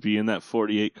contender to be in that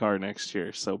 48 car next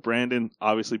year? So, Brandon,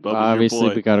 obviously, Bubba's Obviously, your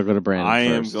boy. we got to go to Brandon. I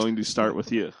first. am going to start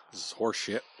with you. This is horse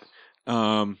shit.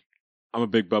 I'm a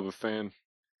big Bubba fan.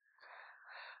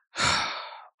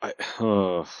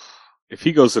 If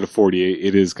he goes to the 48,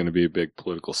 it is going to be a big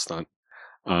political stunt.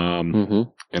 And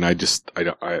I just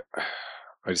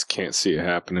can't see it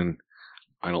happening.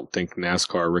 I don't think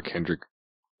NASCAR, Rick Hendrick.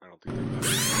 I don't think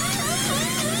they're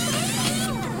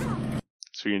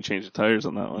So you're going to change the tires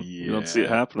on that one? Yeah. You don't see it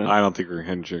happening? I don't think Rick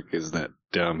Hendrick is that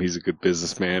dumb. He's a good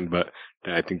businessman, but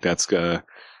I think that's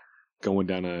going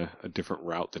down a different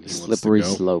route than he Slippery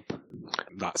wants to go. slope.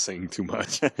 I'm not saying too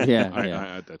much.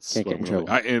 Yeah. That's Can't what get in I'm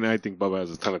gonna- and I think Bubba has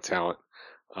a ton of talent.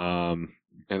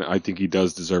 And I think he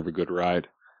does deserve a good ride.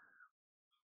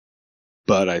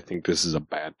 But I think this is a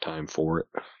bad time for it.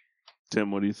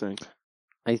 Tim, what do you think?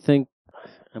 I think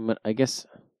I guess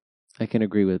I can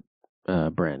agree with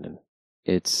Brandon.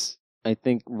 I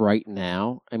think right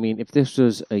now, I mean, if this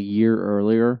was a year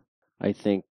earlier, I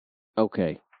think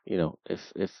okay,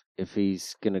 if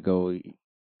he's gonna go,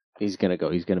 he's gonna go.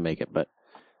 He's gonna make it. But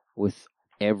with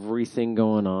everything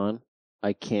going on,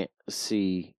 I can't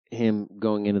see him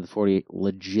going into the 48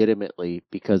 legitimately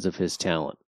because of his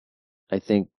talent. I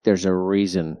think there's a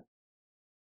reason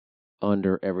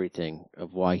under everything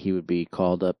of why he would be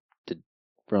called up to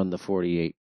run the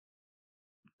 48.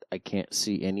 I can't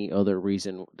see any other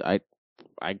reason.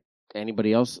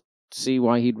 Anybody else see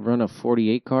why he'd run a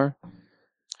 48 car?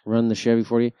 Run the Chevy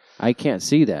 48? I can't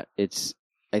see that.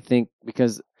 I think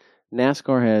because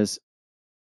NASCAR has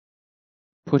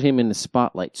put him in the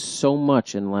spotlight so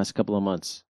much in the last couple of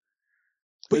months.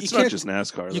 But it's not just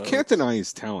NASCAR. You though. can't deny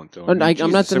his talent, though. I'm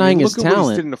not denying his look at what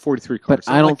talent, he did in the 43 car. But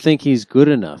I don't think he's good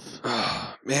enough.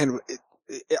 Man,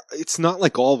 it's not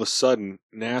like all of a sudden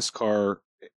NASCAR,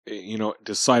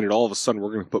 decided all of a sudden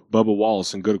we're going to put Bubba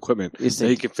Wallace in good equipment so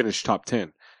he can finish top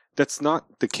 10. That's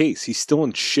not the case. He's still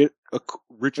in shit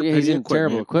Richard Petty he's in equipment,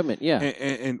 terrible equipment, yeah.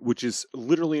 and which is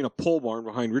literally in a pole barn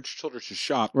behind Richard Childress's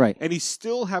shop, Right. And he's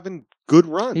still having good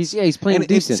runs. He's playing and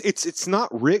decent. It's not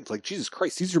rigged. Like Jesus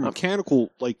Christ, these are mechanical.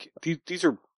 Like these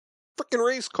are freaking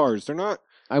race cars. They're not.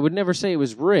 I would never say it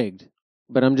was rigged,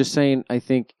 but I'm just saying I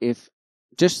think if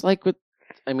just like with,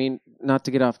 I mean, not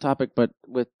to get off topic, but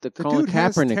with the Colin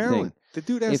Kaepernick thing, the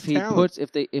dude has if he talent. puts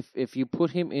if you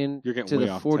put him in You're getting to way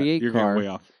the off 48 You're car, getting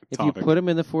way off if topic. you put him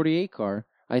in the 48 car,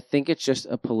 I think it's just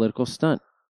a political stunt.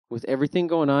 With everything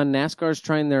going on, NASCAR's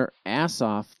trying their ass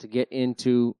off to get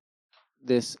into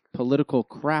this political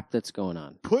crap that's going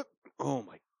on. Oh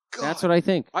my God, That's what I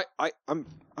think. I'm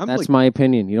That's like, my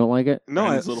opinion. You don't like it? No,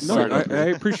 Brandon's a little I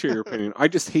appreciate your opinion. I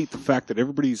just hate the fact that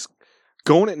everybody's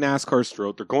going at NASCAR's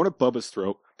throat. They're going at Bubba's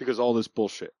throat because of all this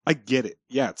bullshit. I get it.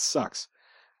 Yeah, it sucks.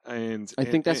 And I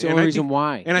think that's the and only I reason think-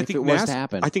 why. And I if think it was to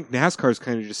happen. I think NASCAR's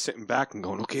kind of just sitting back and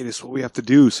going, okay, this is what we have to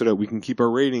do so that we can keep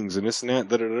our ratings and this and that,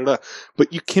 da da da da.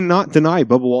 But you cannot deny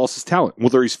Bubba Wallace's talent.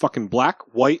 Whether he's fucking black,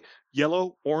 white,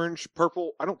 yellow, orange,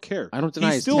 purple, I don't care. I don't deny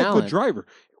He's his still a talent. good driver.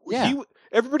 Yeah.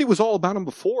 Everybody was all about him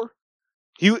before.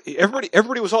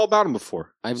 Everybody was all about him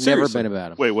before. I've Seriously. never been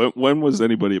about him. Wait, when was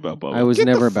anybody about Bubba? I was Get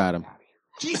the never f- about him.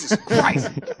 Jesus Christ.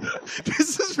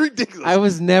 This is ridiculous. I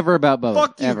was never about Bubba.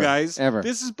 Fuck you ever, guys. Ever.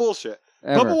 This is bullshit.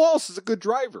 ever. Bubba Wallace is a good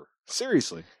driver.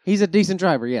 Seriously. He's a decent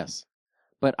driver, yes.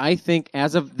 But I think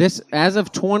as of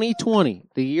 2020,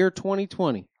 the year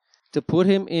 2020, to put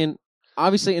him in,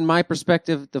 obviously in my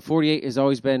perspective, the 48 has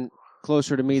always been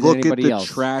closer to me than Look at anybody the else.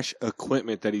 trash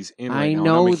equipment that he's in right I now.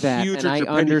 know I'm a that, huge and I Richard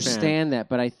Petty fan. understand that,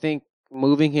 but I think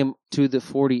moving him to the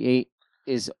 48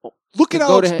 is Look to at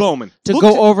go Alex to- Bowman. to Look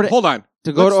go at- over to- Hold on.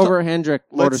 to go Let's to ta- over Hendrick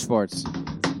let's- Motorsports.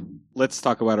 Let's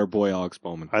talk about our boy Alex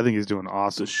Bowman. I think he's doing the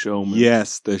awesome. showman.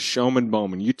 Yes, the showman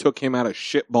Bowman. You took him out of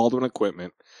shit Baldwin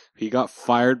equipment. He got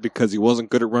fired because he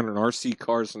wasn't good at running RC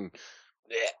cars and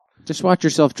Just watch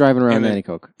yourself driving around And then- Nanny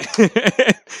Coke.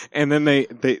 and then they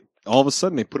all of a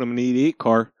sudden they put him in an 88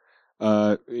 car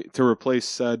to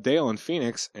replace Dale in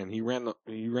Phoenix, and he ran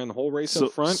the whole race So,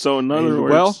 up front. so in other And,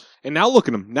 words, well, and now look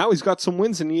at him. Now he's got some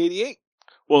wins in the 88.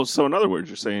 so in other words,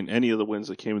 you're saying any of the wins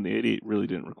that came in the '88 really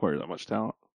didn't require that much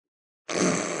talent.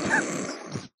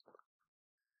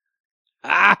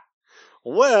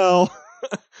 Well.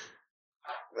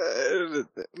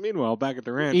 Meanwhile, back at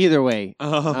the ranch. Either way,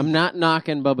 Um, I'm not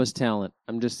knocking Bubba's talent.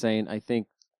 I'm just saying I think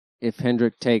if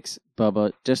Hendrick takes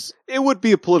Bubba, just it would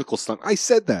be a political stunt. I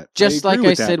said that. Just I agree like I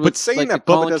with that. said but with, saying like, that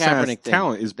the Bubba Colin doesn't have Kaepernick thing,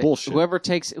 talent is that bullshit. whoever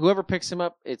picks him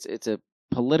up, it's a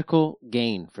political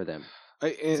gain for them.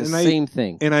 It's the I same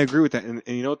thing. and I agree with that. And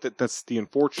you know what? That's the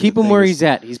unfortunate. Keep him thing where is- he's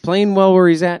at. He's playing well where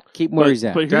he's at. Keep him where he's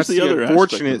at. But here's That's the the other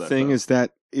unfortunate aspect of that, thing though.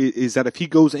 is that if he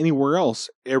goes anywhere else,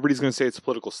 everybody's going to say it's a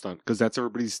political stunt because that's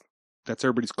everybody's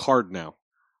card now.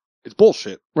 It's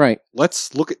bullshit. Right.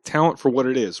 Let's look at talent for what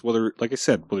it is. Whether, like I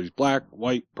said, whether he's black,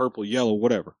 white, purple, yellow,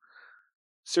 whatever.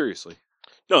 Seriously.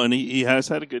 No, and he has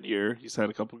had a good year. He's had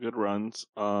a couple good runs.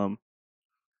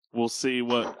 We'll see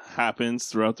what happens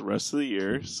throughout the rest of the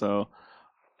year. So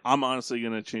I'm honestly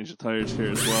going to change the tires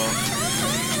here as well.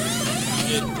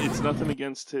 It's nothing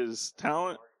against his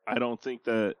talent. I don't think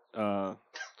that.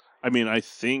 I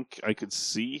think I could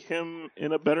see him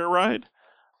in a better ride.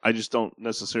 I just don't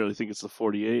necessarily think it's the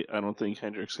 48. I don't think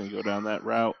Hendrick's going to go down that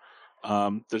route.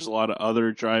 There's a lot of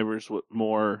other drivers with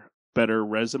better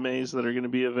resumes that are going to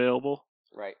be available.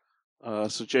 Right.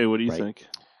 So Jay, what do you Right. think?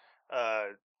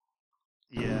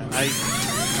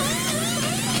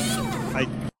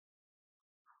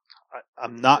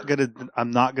 I'm not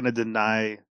gonna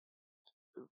deny.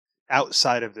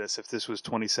 Outside of this, if this was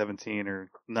 2017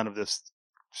 or none of this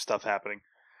stuff happening,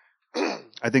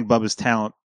 I think Bubba's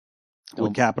talent would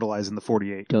Don't- capitalize in the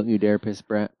 48. Don't you dare piss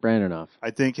Brandon off.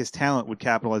 I think his talent would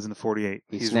capitalize in the 48.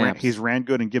 He He's snaps. he's ran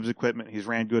good in Gibbs equipment. He's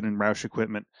ran good in Roush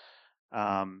equipment.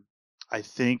 I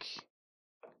think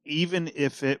even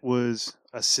if it was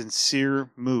a sincere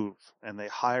move and they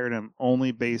hired him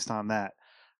only based on that,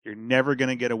 you're never going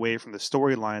to get away from the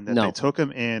storyline that No. they took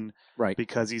him in Right.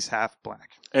 because he's half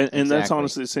black. And that's Exactly.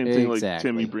 honestly the same thing. Like Exactly.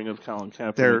 Tim, you bring up Colin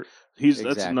Kaepernick. They're That's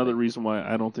Exactly. another reason why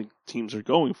I don't think teams are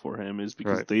going for him is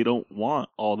because Right. they don't want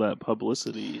all that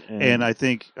publicity. and I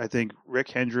think Rick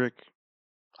Hendrick,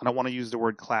 I don't want to use the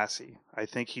word classy. I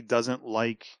think he doesn't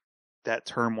like that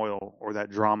turmoil or that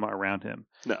drama around him.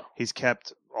 no. He's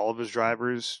kept all of his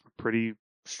drivers pretty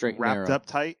Straight and wrapped narrow. up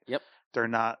tight. Yep. They're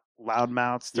not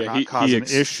loudmouths. They're Yeah, not he causing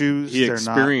issues. He They're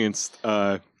experienced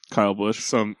Kyle Busch.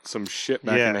 some shit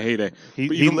back Yeah. in the heyday. not. He,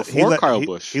 but he even let- before let, Kyle he-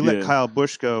 Busch. He let Yeah. Kyle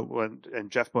Busch go and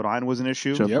Jeff Bodine was an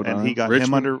issue, Jeff Yep. and he got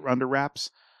Richmond. him under wraps.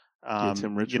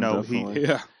 Tim You Richmond, know, definitely.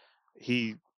 Yeah.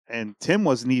 he and Tim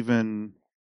wasn't even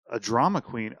a drama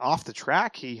queen off the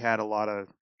track. He had a lot of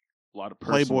A lot of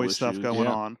personal Playboy stuff issues. going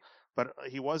Yeah. on, but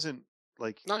he wasn't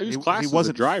like No, he was classy as a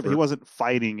wasn't driver. He wasn't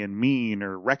fighting and mean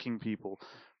or wrecking people,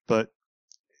 but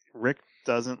Rick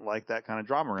doesn't like that kind of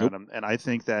drama around him. And I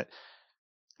think that,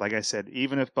 like I said,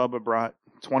 even if Bubba brought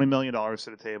 $20 million to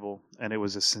the table and it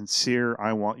was a sincere,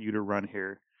 I want you to run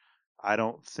here, I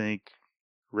don't think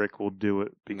Rick will do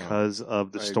it because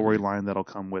of the I agree. storyline that'll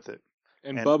come with it.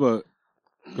 And And- Bubba,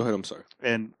 go ahead. I'm sorry.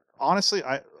 And honestly,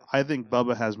 I think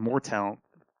Bubba has more talent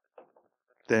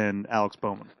than Alex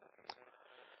Bowman.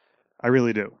 I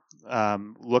really do.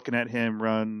 Looking at him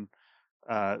run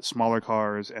smaller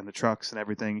cars and the trucks and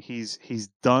everything, he's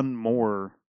done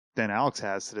more than Alex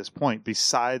has to this point,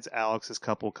 besides Alex's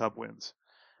couple Cup wins.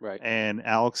 Right. And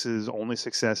Alex's only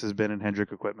success has been in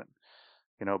Hendrick equipment.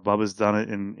 Bubba's done it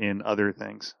in other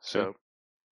things. So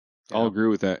I'll agree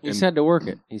with that. He's And had to work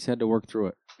it. He's had to work through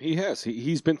it. he has.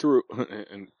 He's been through,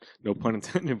 and no pun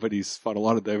intended, but he's fought a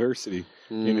lot of diversity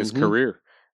in his Mhm. career.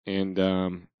 And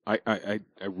I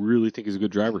really think he's a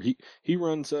good driver. He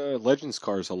runs Legends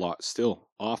cars a lot still,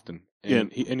 often.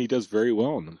 And he does very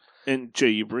well in them. And Jay,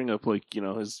 you bring up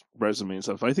his resume and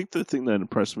stuff. I think the thing that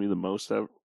impressed me the most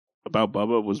about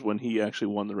Bubba was when he actually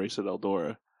won the race at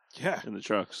Eldora Yeah. in the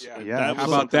trucks. Yeah. And Yeah. that How was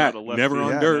about something that? out of left Never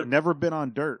field. on dirt. Never been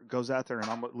on dirt. Goes out there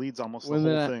and leads almost When the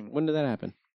did whole that? thing. When did that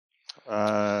happen?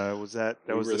 Was that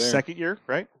We was were the there. second year,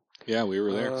 right? Yeah, we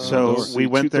were there. So let's we see,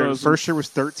 went there. 2000 First year was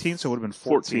 13, so it would have been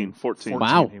 14. 14.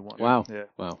 Wow. He won. Wow. Yeah.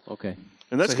 Wow. Okay.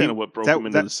 And that's So kind of what broke him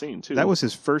into the scene, too. That was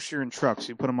his first year in trucks.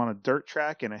 You put him on a dirt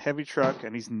track and a heavy truck,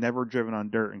 and he's never driven on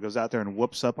dirt, and goes out there and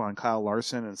whoops up on Kyle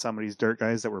Larson and some of these dirt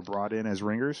guys that were brought in as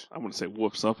ringers. I wouldn't say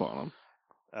whoops up on him.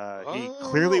 He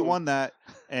clearly won that,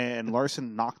 and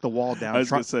Larson knocked the wall down. I was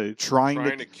going to say. trying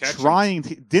to catch him.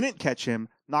 didn't catch him,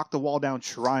 knocked the wall down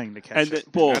trying to catch And him. then,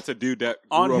 well, That's a dude that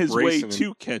grew on up his way racing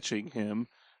to catching him,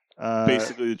 Uh,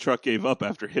 basically the truck gave up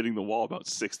after hitting the wall about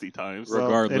 60 times. Right. well,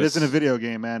 regardless. it isn't a video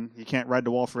game, man. You can't ride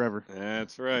the wall forever.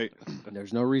 That's right.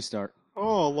 There's no restart.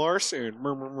 Oh, Larson.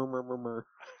 Mur, mur, mur, mur, mur, mur.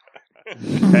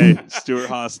 Hey, Stuart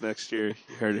Haas next year.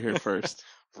 You heard it here first.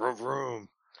 Vroom, vroom.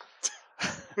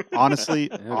 Honestly,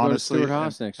 He'll go to honestly, Stuart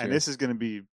Haas next and year. this is going to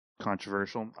be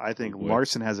controversial. I think Oh, boy.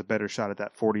 Larson has a better shot at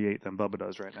that 48 than Bubba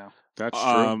does right now. That's true.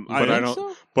 I But I think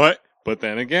don't. But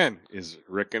then again, is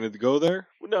Rick going to go there?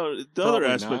 No, the Probably other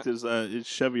aspect not. is that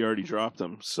Chevy already dropped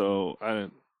him, so I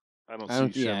don't I see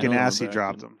don't- Chevy. yeah, going Ganassi back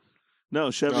dropped and- him. No,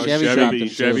 Chevy. No, Chevy Chevy, dropped him,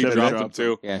 Chevy too. dropped him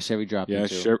too. Yeah, Chevy dropped Yeah, him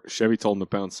too. Chevy told him to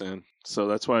pounce in. So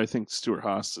that's why I think Stuart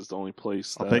Haas is the only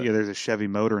place. I'll that, bet you there's a Chevy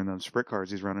motor in them sprint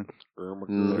cars he's running.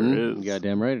 Mhm. There is. You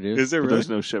goddamn right it is. Is there But really? there's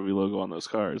no Chevy logo on those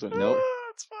cars. Nope.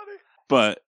 That's funny.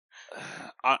 But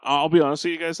I'll be honest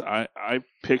with you guys. I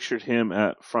pictured him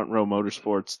at Front Row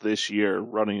Motorsports this year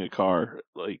running a car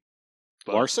like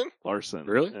Larson? Larson.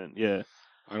 Really? And yeah.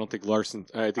 I don't think Larson.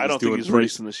 I think I don't he's doing think he's pretty-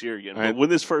 racing this year again. I- But when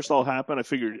this first all happened, I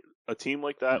figured a team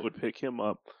like that would pick him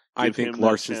up. I give think him that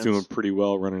Larson's chance. doing pretty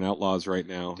well running Outlaws right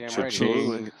now. Damn right.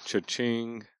 Cha-ching,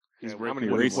 cha-ching. He's How breaking many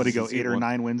records. races What, he go has he 8 or won?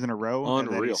 9 wins in a row? And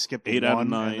then he Unreal. skipped 8 out of one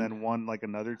 9. and then won like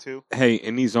another 2? Hey,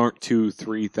 and these aren't 2,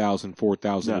 3,000,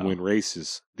 4,000 No. win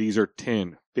races. These are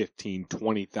 10, 15,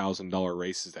 $20,000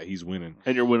 races that he's winning.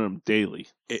 And you're winning them daily.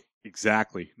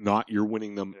 Exactly. Not you're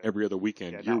winning them Yeah. every other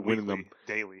weekend. Yeah, you're not winning weekly, them.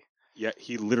 daily. Yet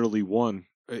he literally won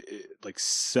like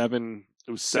 7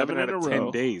 It was seven seven out in of a 10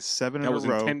 row. days. 7 That in was a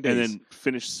row. in 10 days. And then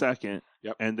finished second.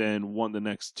 Yep. And then won the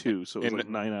next 2. So it was And like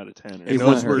 9 out of 10. Or and He's something.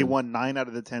 not those were He won 9 out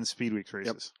of the 10 Speed Weeks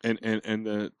races. and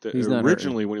the He's not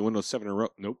originally when he won those 7 in a row,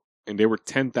 nope. And they were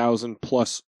 10,000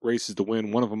 plus races to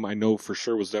win. One of them I know for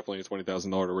sure was definitely a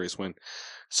 $20,000 to race win.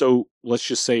 So let's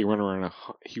just say he won La,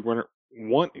 he la, won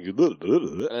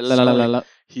la, la.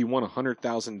 he won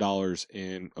 $100,000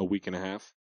 in a week and a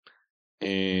half,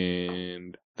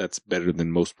 and that's better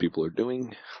than most people are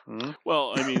doing.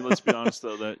 Well, I mean, let's be honest,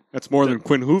 though. That's more than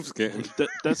Quinn Hooves getting.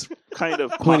 That's kind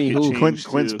of Quinny pocket who? change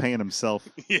Quinn's to- paying himself.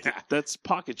 Yeah, That's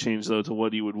pocket change, though, to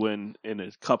what he would win in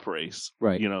a cup race.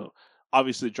 Right. You know,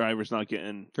 obviously the driver's not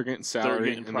getting they're getting they're salary,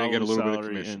 getting and they get a little bit of salary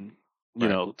commission. and, you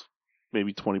Right. know,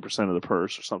 maybe 20% of the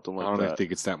purse or something I like don't that. even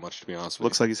think it's that much, to be honest with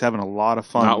Looks like he's having a lot of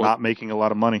fun, Not not, with- making a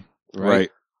lot of money. you. Right.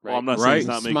 Well, I'm not Right. saying he's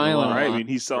not making a Smiling lot. a I lot. mean,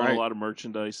 he's selling Right. a lot of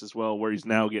merchandise as well, where he's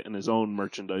now getting his own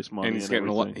merchandise money. And he's getting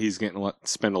a lot. everything. He's getting a lot.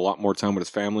 Spend a lot more time with his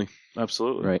family.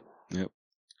 Absolutely. Right.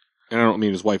 And I don't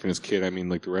mean his wife and his kid. I mean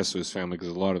like the rest of his family, because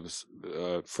a lot of his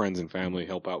friends and family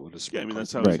help out with his. Yeah, I mean,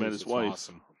 that's how Right. he met his wife,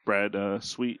 Awesome. Brad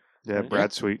Sweet. Yeah, Right.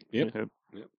 Brad Sweet. Yep. Yep.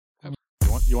 Yep.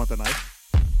 You want the knife?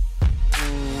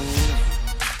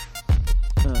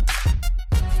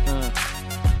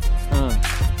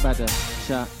 About to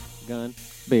shotgun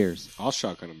beers. I'll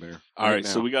shotgun a bear. All right,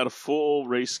 so now. we got a full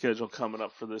race schedule coming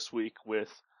up for this week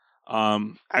with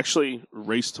actually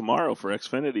race tomorrow for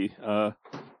Xfinity.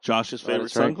 Josh's favorite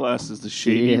that's right. sunglasses, the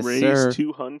Shady Yes, Rays sir.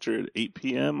 200, 8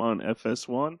 p.m. on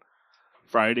FS1.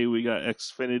 Friday we got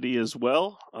Xfinity as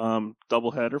well.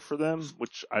 Doubleheader for them,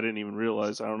 which I didn't even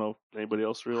realize. I don't know if anybody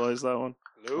else realized that one.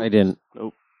 I didn't.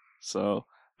 So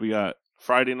we got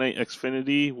Friday night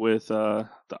Xfinity with the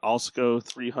Alsco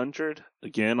 300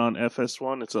 again on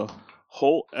FS1. It's a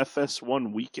whole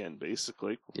FS1 weekend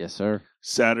basically. Yes, sir.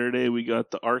 Saturday we got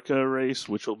the ARCA race,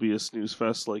 which will be a snooze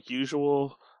fest like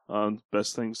usual.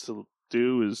 Best things to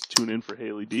do is tune in for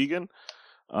Haley Deegan.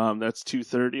 That's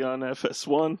 2:30 on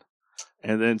FS1.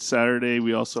 And then Saturday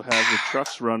we also have the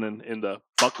trucks running in the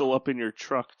Buckle Up in Your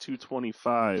Truck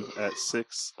 225 at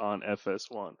 6 on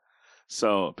FS1.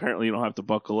 So apparently you don't have to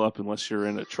buckle up unless you're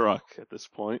in a truck at this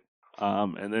point.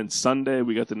 And then Sunday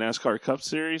we got the NASCAR Cup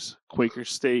Series, Quaker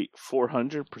State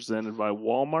 400 presented by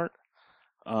Walmart.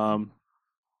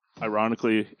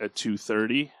 Ironically at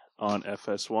 2:30 on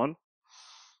FS1.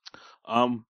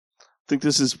 I think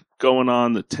this is going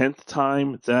on the 10th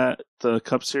time that the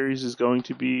Cup Series is going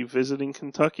to be visiting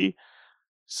Kentucky.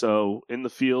 So in the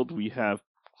field we have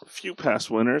a few past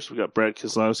winners. We got Brad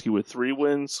Keselowski with 3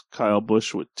 wins, Kyle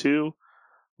Busch with 2,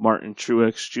 Martin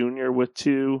Truex Jr. with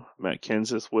 2, Matt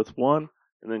Kenseth with 1,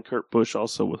 and then Kurt Busch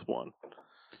also with 1.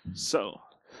 So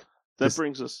that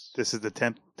brings us. This is the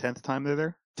 10th time they're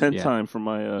there? 10th time for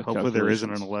my Hopefully there isn't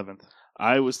an calculations. 11th.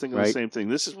 I was thinking the same thing.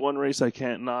 This is one race I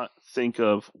can't not think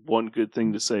of one good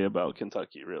thing to say about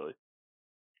Kentucky, really.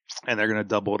 And they're going to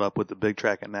double it up with the big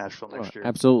track at Nashville next year.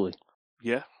 Absolutely.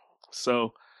 Yeah.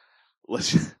 So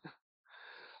let's.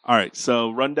 All right. So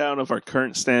rundown of our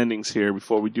current standings here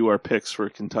before we do our picks for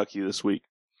Kentucky this week.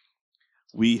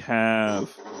 We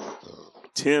have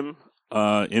Tim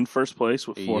in first place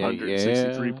with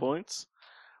 463 points.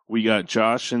 We got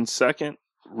Josh in second,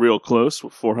 real close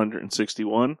with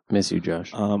 461. Miss you,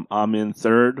 Josh. I'm in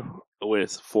third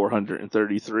with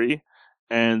 433.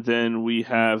 And then we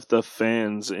have the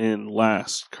fans in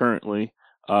last currently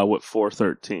with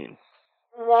 413.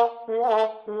 All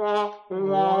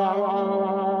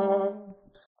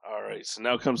right, so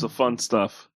now comes the fun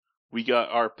stuff. We got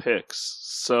our picks.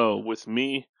 So with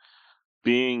me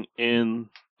being in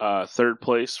third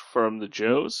place from the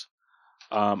Joes,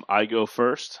 I go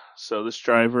first. So this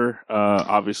driver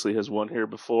obviously has won here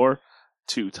before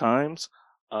 2 times.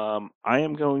 I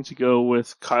am going to go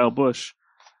with Kyle Busch.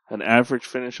 An average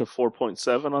finish of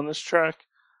 4.7 on this track.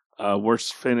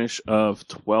 Worst finish of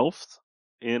 12th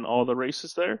in all the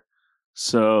races there.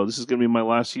 So this is going to be my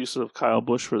last use of Kyle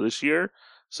Busch for this year.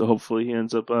 So hopefully he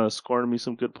ends up scoring me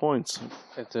some good points.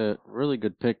 It's a really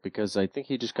good pick because I think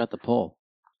he just got the pole.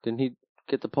 Didn't he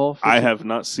get the pole? I have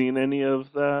not seen any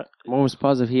of that. I'm almost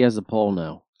positive he has the pole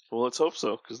now. Well, let's hope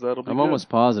so, because that'll be I'm good. almost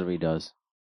positive he does.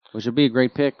 Which would be a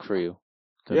great pick for you.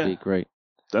 That'd be great.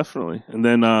 Definitely. And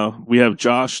then we have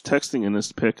Josh texting in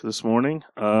this pick this morning.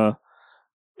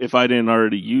 If I didn't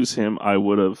already use him, I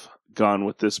would have gone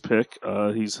with this pick.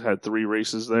 He's had 3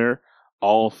 races there,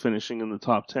 all finishing in the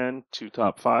top 10, 2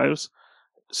 top 5s.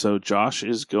 So Josh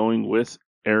is going with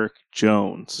Eric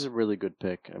Jones. This is a really good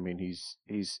pick. I mean, he's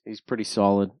pretty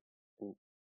solid in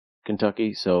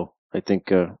Kentucky, so I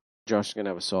think Josh is going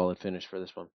to have a solid finish for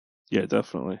this one. Yeah,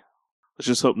 definitely. Let's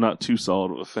just hope not too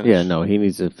solid of a finish. Yeah, no, he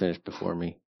needs to finish before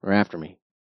me. Or after me.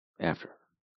 After.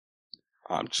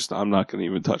 I'm not going to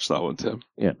even touch that one, Tim.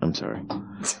 Yeah, I'm sorry.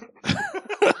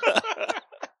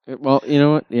 Well, you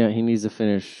know what? Yeah, he needs to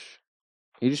finish.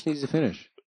 He just needs to finish.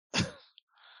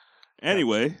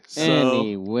 Anyway,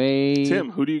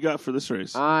 Tim, who do you got for this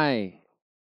race? I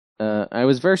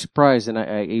was very surprised, and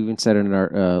I even said in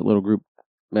our little group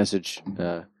message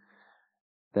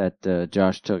that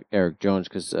Josh took Eric Jones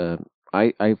because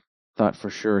I thought for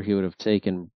sure he would have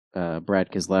taken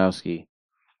Brad Keselowski,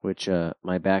 which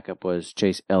my backup was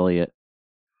Chase Elliott,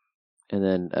 and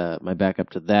then my backup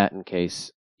to that in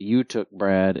case you took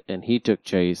Brad and he took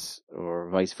Chase, or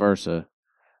vice versa,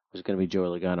 was going to be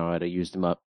Joey Logano. I'd have used him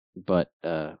up, but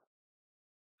I'm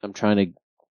trying to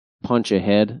punch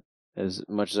ahead as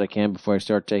much as I can before I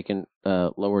start taking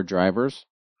lower drivers.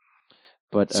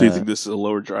 But so you think this is a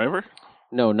lower driver?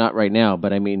 No, not right now.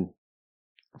 But I mean,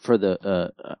 for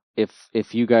the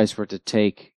if you guys were to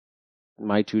take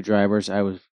my 2 drivers, I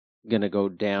was gonna go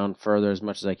down further as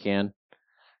much as I can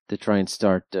to try and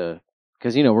start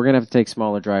because we're gonna have to take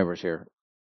smaller drivers here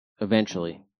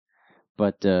eventually.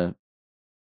 But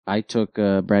I took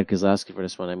Brad Keselowski for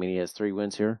this one. I mean, he has 3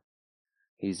 wins here.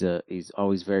 He's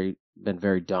always been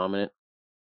very dominant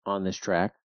on this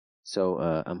track. So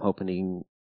I'm hoping he can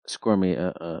score me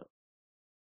a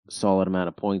solid amount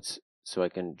of points so I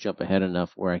can jump ahead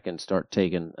enough where I can start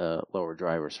taking lower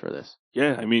drivers for this.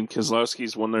 Yeah, I mean,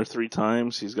 Keselowski's won there 3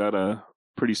 times. He's got a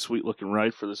pretty sweet looking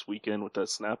ride for this weekend with that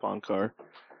Snap-on car.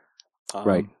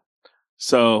 Right.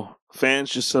 So,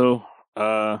 fans, just so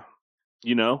we're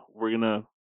going to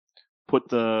put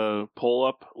the poll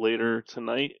up later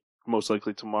tonight, most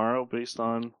likely tomorrow, based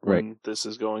on when this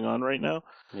is going on right now.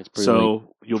 So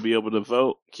late. You'll be able to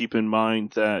vote. Keep in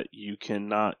mind that you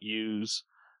cannot use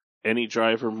any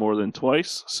driver more than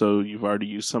twice. So you've already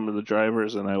used some of the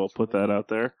drivers, and I will put that out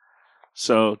there.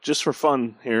 So just for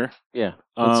fun here. Yeah.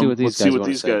 Let's see what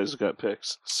these guys got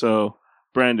picks. So,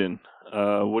 Brandon,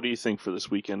 what do you think for this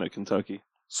weekend at Kentucky?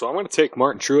 So I'm going to take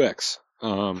Martin Truex.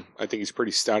 I think he's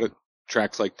pretty stout at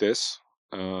tracks like this.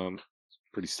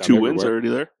 Pretty stout 2 everywhere. wins already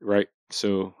there. Right.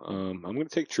 So I'm going to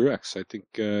take Truex. I think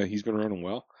he's been running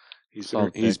well. He's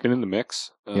Solid been in the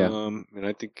mix. Yeah. And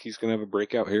I think he's going to have a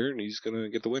breakout here, and he's going to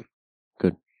get the win.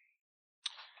 Good.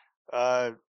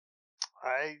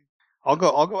 I'll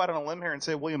go out on a limb here and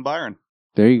say William Byron.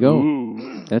 There you go.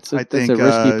 Ooh. That's a I think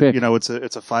risky pick.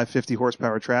 it's a 550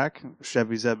 horsepower track.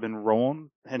 Chevys have been rolling.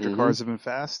 Hendrick cars have been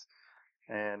fast,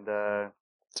 and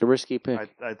It's a risky pick.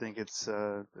 I think it's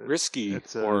Risky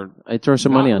It's, or I'd throw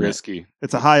some money not on it. risky.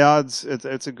 it's a high odds.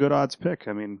 It's a good odds pick.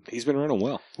 I mean, He's been running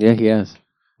well. Yeah, he has.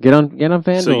 Get on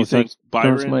FanDuel. So you and start think throwing some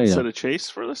Byron money instead down. of Chase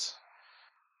for this?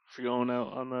 If you're going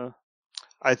out on the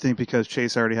I think because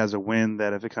Chase already has a win,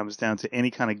 that if it comes down to any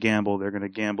kind of gamble, they're going to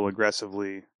gamble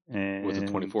aggressively. And With a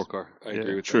 24 car. I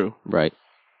agree with true. Right.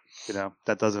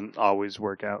 that doesn't always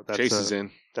work out. that. That's Chase is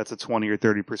in. That's a 20 or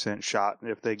 30% shot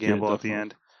if they gamble at the definitely.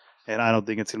 end. And I don't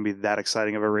think it's going to be that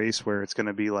exciting of a race where it's going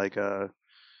to be like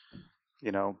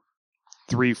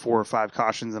 3, 4, or 5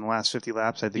 cautions in the last 50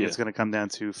 laps. I think it's going to come down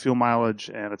to fuel mileage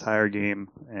and a tire game,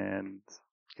 and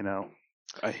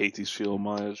I hate these fuel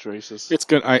mileage races. It's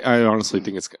good. I honestly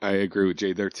think I agree with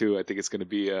Jay there too. I think it's going to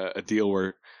be a deal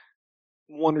where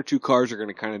 1 or 2 cars are going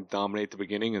to kind of dominate the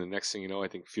beginning, and the next thing you know, I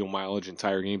think fuel mileage and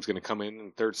tire game is going to come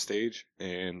in third stage,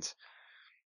 and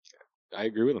I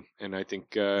agree with them. And I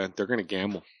think they're going to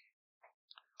gamble.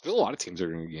 There's a lot of teams that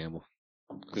are going to gamble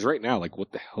because right now, like,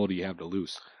 what the hell do you have to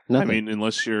lose? Nothing. I mean,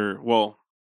 unless you're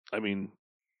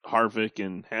Harvick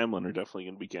and Hamlin are definitely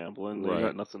going to be gambling. They Right.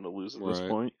 got nothing to lose at this Right.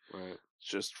 point. Right. It's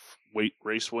just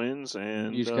race wins,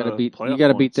 and you just got to beat. playoff You got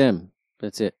to beat points. them.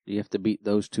 That's it. You have to beat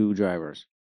those 2 drivers,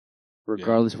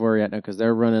 regardless of where you're at now, because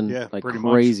they're running like pretty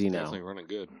much. crazy now. Definitely running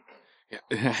good.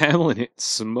 Yeah, Hamlin hit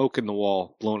smoking the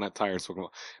wall, blowing that tire, smoking the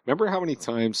wall.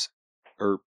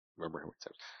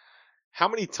 How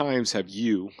many times have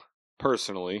you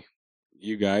personally,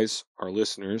 you guys, our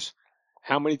listeners,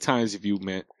 how many times have you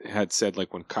had said,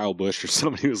 like, when Kyle Busch or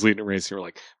somebody was leading a race, you were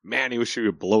like, man, he wish he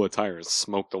would blow a tire and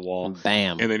smoke the wall,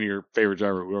 Bam. and then your favorite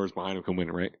driver, whoever's behind him, can win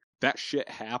it, right? That shit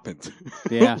happened.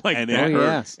 Yeah. like And that it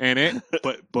hurts. hurts.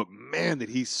 But man, did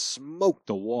he smoke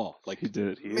the wall? Like, He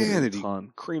did. He man, hit did a he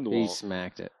ton. cream the He wall?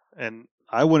 smacked it. and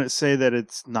I wouldn't say that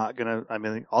it's not going to. I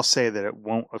mean, I'll say that it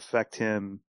won't affect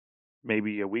him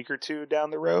maybe a week or 2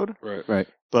 down the road, Right. Right.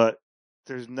 but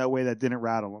there's no way that didn't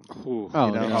rattle him. Ooh, Oh,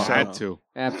 you know, yeah. so- had to.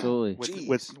 Absolutely.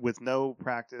 With no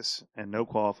practice and no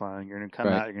qualifying, you're going to come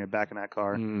Right. out, you're going to back in that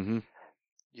car. Mm-hmm.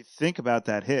 You think about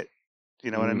that hit. You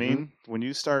know what I Mhm. mean? When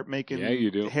you start making Yeah, you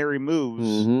do. hairy moves,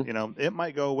 Mhm. it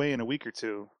might go away in a week or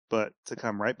 2, but to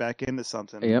come right back into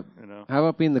something, Yep. How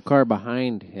about being the car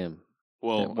behind him?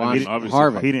 Well, Watch I mean, obviously,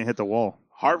 Harvick. he didn't hit the wall.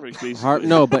 Harvick basically.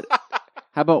 No, but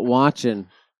how about watching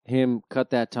him cut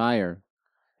that tire and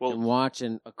well,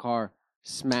 watching a car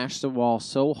smash the wall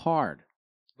so hard?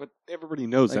 But everybody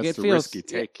knows Like, that's it the feels, risk you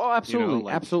take. Oh, absolutely, you know,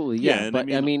 like- absolutely, Yeah, yeah. and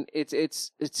But I mean-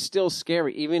 it's still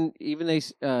scary. Even they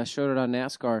showed it on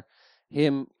NASCAR.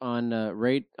 Him on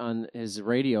on his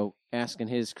radio asking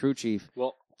his crew chief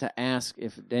Well, to ask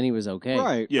if Denny was okay.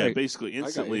 right. yeah, right. basically got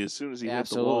instantly you. as soon as he hit the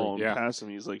Absolutely. wall and Yeah. passed him,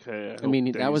 he's like, "Hey, I mean,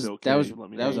 that was okay. Let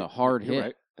me that was know." a hard You're hit.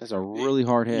 right. That's a really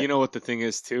hard hit. You know what the thing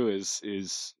is too is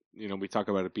we talk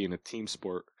about it being a team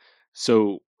sport.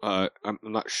 So I'm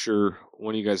not sure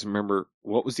one of you guys remember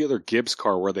what was the other Gibbs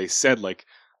car where they said, like,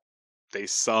 they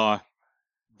saw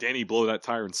Denny blow that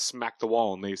tire and smack the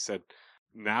wall, and they said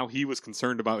now he was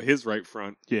concerned about his right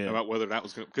front, Yeah. about whether that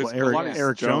was going to. Well, Because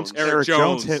Eric Jones. Jones. Eric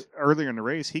Jones hit earlier in the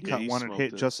race. He Yeah, cut he one and smoked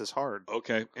hit it. just as hard.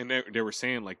 Okay, and they were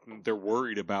saying, like, they're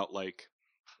worried about like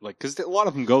because a lot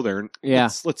of them go there, and Yeah.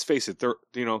 let's face it, they're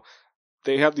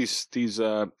they have these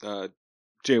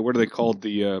Jay, what are they called,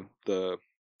 the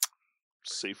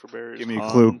Safer barriers. Give me a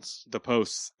clue. Hans. the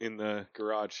posts in the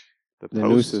garage? the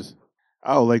posts. nooses.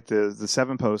 Oh, like the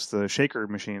 7-post, the shaker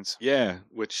machines. Yeah,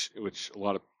 which a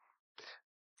lot of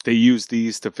they use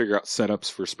these to figure out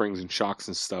setups for springs and shocks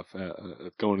and stuff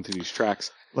going into these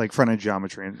tracks. Like front end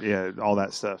geometry and all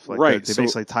that stuff. Like Right, They so-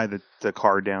 basically tie the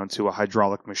car down to a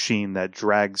hydraulic machine that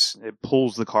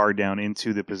pulls the car down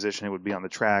into the position it would be on the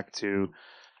track to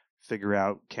figure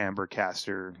out camber,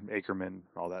 caster, Ackerman,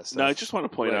 all that stuff. No, I just want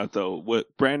to point Right. out though, what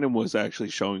Brandon was actually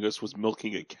showing us was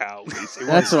milking a cow. basically.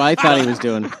 That's what I thought he was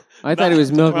doing. I thought he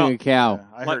was milking a cow.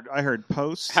 Yeah, I heard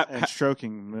posts and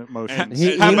stroking motions.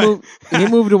 He Have I-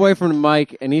 moved away from the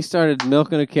mic and he started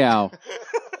milking a cow.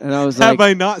 And I was Have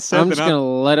like, I not said I'm that just gonna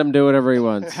let him do whatever he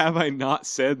wants. Have I not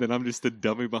said that I'm just a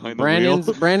dummy behind the wheel?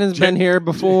 Brandon's been here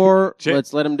before. Jay-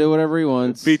 Let's let him do whatever he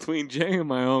wants. Between Jay and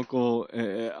my uncle,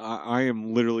 I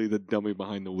am literally the dummy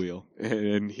behind the wheel,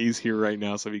 and he's here right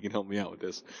now, so he can help me out with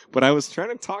this. But I was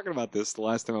talking about this the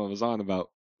last time I was on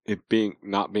about it being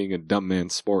not being a dumb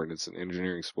man's sport. It's an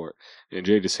engineering sport, and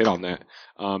Jay just hit on that.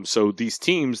 So these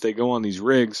teams, they go on these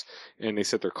rigs and they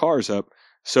set their cars up.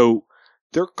 So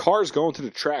their cars going to the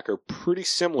track are pretty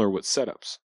similar with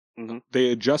setups. Mm-hmm.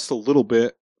 They adjust a little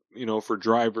bit, for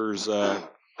drivers.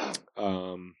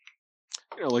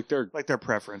 Like their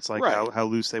preference, like Right. how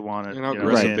loose they want it, And how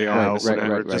aggressive they are,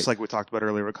 whatever. right. Just like we talked about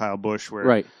earlier with Kyle Busch, where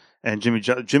Right. and Jimmy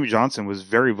Johnson was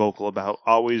very vocal about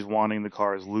always wanting the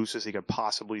car as loose as he could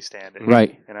possibly stand it.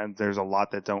 Right. And there's a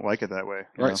lot that don't like it that way.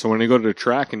 you Right. know? So when they go to the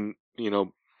track and,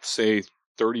 say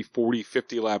 30, 40,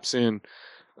 50 laps in,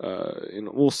 and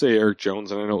we'll say Eric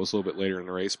Jones, and I know it was a little bit later in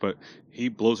the race, but he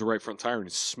blows a right front tire and he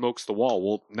smokes the wall.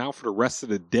 Well, now for the rest of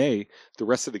the day, the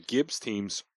rest of the Gibbs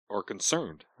teams are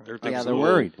concerned. They're thinking, they're "Oh,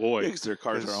 worried." boy. Because their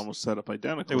cars are Because almost set up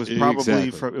identical. It was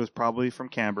Exactly. probably from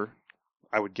Camber,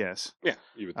 I would guess. Yeah,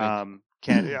 you would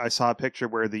think. I saw a picture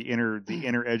where the inner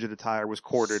edge of the tire was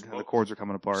corded and the cords were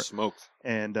coming apart. Smoked.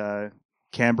 And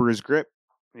camber is grip.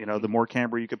 The more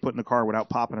camber you could put in the car without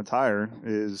popping a tire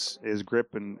is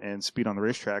grip and speed on the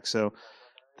racetrack. So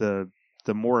the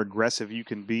more aggressive you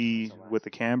can be with the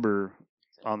camber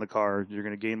on the car, you're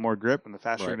going to gain more grip and the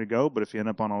faster you're Right. going to go. But if you end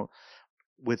up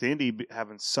with Indy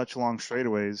having such long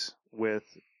straightaways with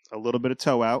a little bit of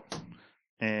toe out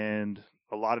and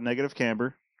a lot of negative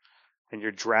camber, and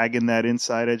you're dragging that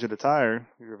inside edge of the tire,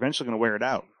 you're eventually going to wear it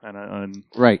out. And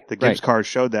Right. the Gibbs cars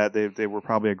showed that they were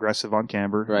probably aggressive on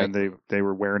camber, Right. and they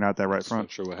were wearing out that right Not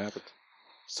front. sure what happened.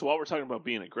 So while we're talking about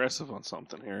being aggressive on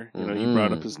something here, you Mhm.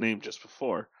 brought up his name just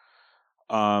before.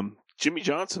 Jimmy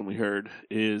Johnson, we heard,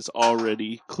 is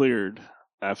already cleared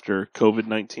after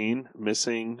COVID-19,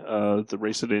 missing the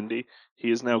race at Indy.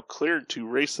 He is now cleared to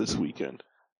race this weekend.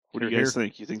 What do you Hear, guys hear.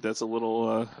 think? You think that's a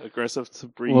little aggressive to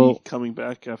be Well- coming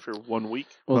back after 1 week?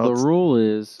 Well, Well, the rule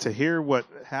is To hear what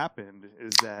happened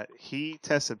is that he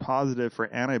tested positive for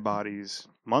antibodies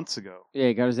months ago, yeah,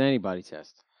 he got his antibody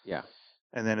test. Yeah.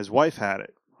 and then his wife had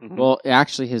it. Mhm. Well,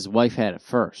 actually, his wife had it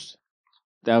first.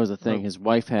 That was the thing. Oh. His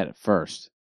wife had it first.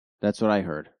 That's what I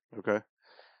heard. Okay.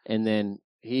 And then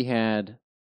he had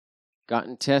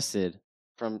gotten tested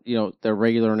from their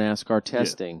regular NASCAR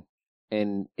testing,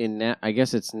 and I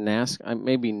guess it's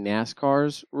maybe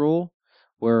NASCAR's rule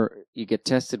where you get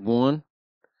tested one,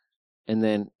 and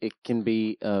then it can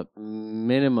be a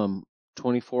minimum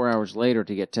 24 hours later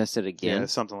to get tested again. Yeah,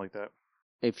 something like that.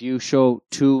 If you show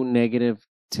 2 negative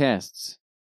tests,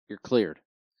 you're cleared,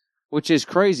 which is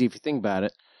crazy if you think about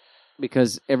it,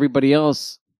 because everybody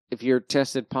else, if you're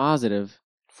tested positive,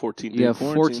 14 you have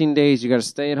 14 days. You got to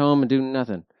stay at home and do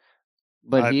nothing.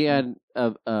 But he had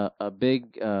a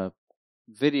big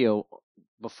video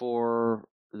before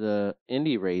the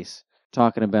Indy race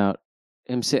talking about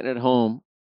him sitting at home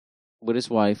with his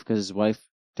wife, because his wife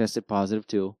tested positive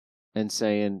too, and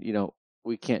saying,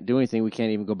 we can't do anything. We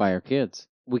can't even go buy our kids.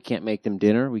 We can't make them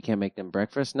dinner. We can't make them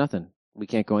breakfast. Nothing. We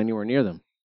can't go anywhere near them,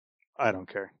 I don't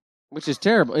care. which is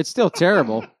terrible. It's still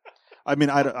terrible. I mean,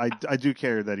 I do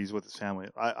care that he's with his family.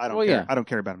 I don't Well, care. yeah. I don't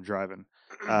care about him driving.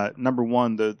 Number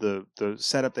one, the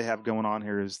setup they have going on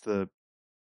here is the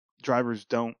drivers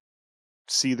don't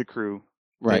see the crew.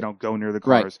 They Right. don't go near the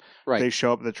Right. cars. Right. They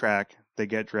show up at the track. They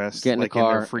get dressed Get in the like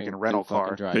car. in their freaking and rental fucking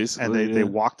car, drive. Basically, and they yeah.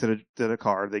 walk to the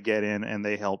car. They get in and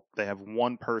they help. They have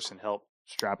one person help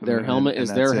strap them Their in, helmet and is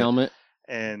that's their it. helmet.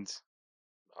 And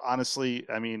honestly,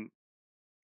 I mean,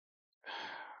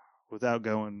 without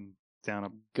going down a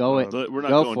Go it. We're not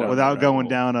Go going for it. down without that going rabbit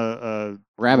down a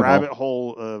Rabbit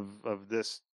hole hole. of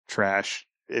this trash.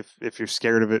 If you're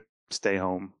scared of it, stay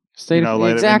home. Stay like, I mean,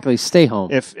 exactly. Stay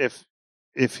home.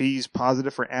 If he's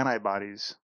positive for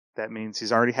antibodies, that means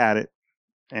he's already had it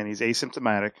and he's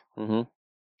asymptomatic hmm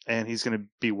and he's going to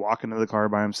be walking to the car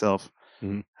by himself.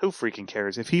 Mhm. Who freaking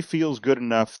cares? If he feels good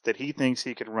enough that he thinks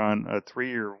he can run a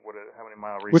 3 or how many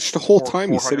mile race? Which the whole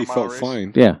time he said he 400 mile felt race?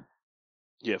 fine. Yeah.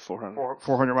 Yeah, 400.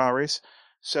 400 mile race.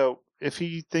 So if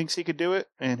he thinks he could do it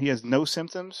and he has no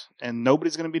symptoms and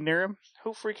nobody's going to be near him,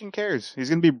 who freaking cares? He's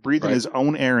going to be breathing Right. his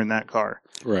own air in that car.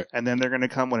 Right. And then they're going to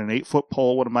come with an 8-foot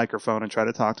pole with a microphone and try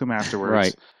to talk to him afterwards.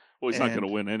 Right. Well, he's not And- going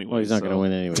to win anyway. Well, he's not so- going to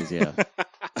win anyways. Yeah.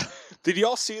 Did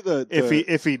y'all see the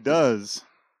If he does,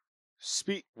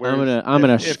 speak? I'm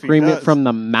gonna if he scream it does- from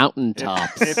the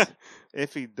mountaintops.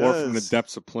 if he Or does, from the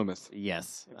depths of Plymouth.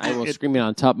 Yes, I will It- scream it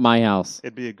on top of my house.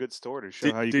 it'd be a good story to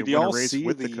show how you Did can win a y'all race see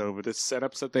with the the COVID.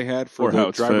 setups that they had Or for how the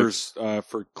it's drivers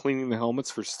for cleaning the helmets,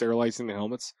 for sterilizing the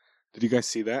helmets? Did you guys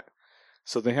see that?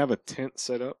 So they have a tent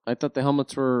set up. I thought the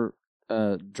helmets were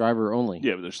driver only.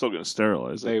 Yeah, but they're still going to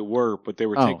sterilize it. They were, but they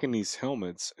were Oh. taking these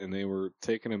helmets and they were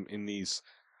taking them in these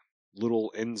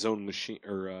little end zone machine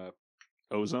or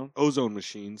Ozone. ozone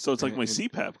machines. So it's like my and-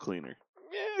 CPAP cleaner.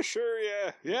 Yeah, sure,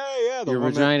 yeah. The Your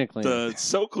one that- vagina cleaner. The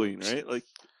So Clean, right? Like,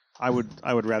 I would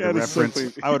rather Yeah, that's so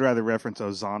reference clean. I would rather reference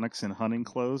Ozonics and hunting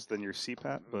clothes than your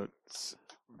CPAP,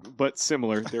 but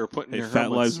similar. They were putting hey, their fat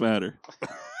helmets. lives matter.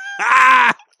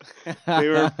 They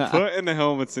were putting the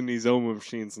helmets in these Oma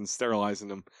machines and sterilizing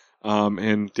them.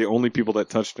 And the only people that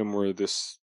touched them were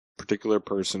this particular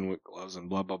person with gloves and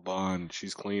blah, blah, blah, and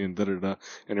she's clean and da-da-da.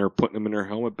 And they were putting them in their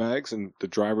helmet bags, and the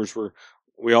drivers were...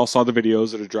 We all saw the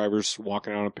videos of the drivers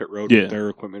walking out on pit road Yeah. with their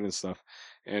equipment and stuff.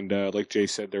 And like Jay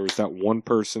said, there was that one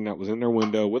person that was in their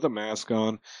window with a mask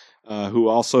on who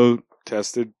also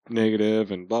tested negative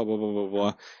and blah, blah, blah, blah,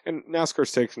 blah. And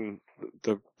NASCAR's taking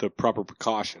the proper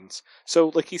precautions.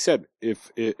 So, like he said,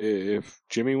 if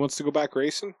Jimmy wants to go back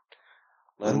racing,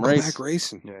 let him go race. back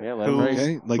racing. Yeah, let him race.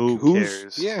 Okay, like Who who's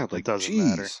cares? yeah, It like doesn't geez.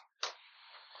 matter.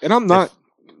 And I'm not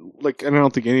and I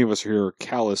don't think any of us here are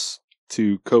callous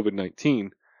to COVID-19,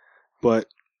 but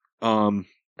All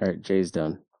right, Jay's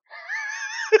done.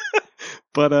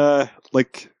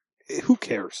 like who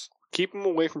cares? Keep them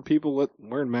away from people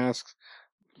wearing masks.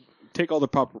 Take all the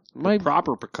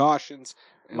proper precautions.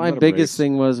 and My let 'em biggest race.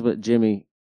 thing was with Jimmy,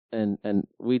 and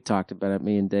we talked about it,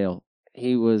 me and Dale.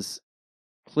 He was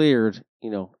cleared,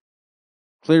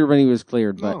 cleared when he was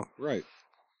cleared, but Oh, right.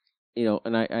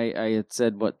 and I had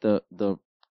said what the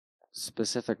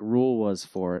specific rule was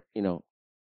for it,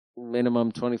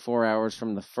 minimum 24 hours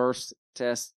from the first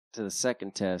test to the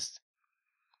second test,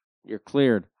 you're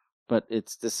cleared. But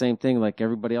it's the same thing, like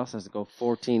everybody else has to go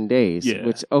 14 days, Yeah.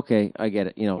 which, okay, I get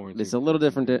it. It's a little 14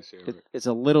 different. days, yeah, right. It's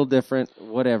a little different,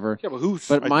 whatever. Yeah, but who's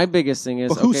But my biggest thing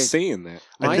is, but who's okay, saying that?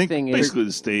 my I think thing is, Basically,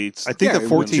 the states. I think Yeah, the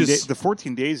 14 which is- the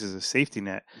 14 days is a safety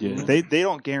net. yeah. They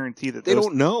don't guarantee that They those,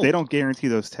 don't know. They don't guarantee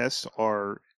those tests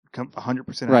are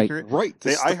 100% Right. accurate. Right.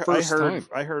 This is I the first time.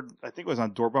 heard I think it was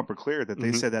on Door Bumper Clear that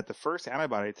they Mhm. said that the first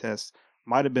antibody test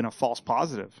might have been a false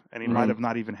positive, and he Right. might have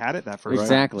not even had it that first time.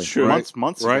 exactly. Sure.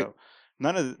 months Right. ago.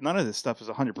 None of this stuff is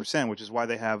 100%, which is why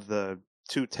they have the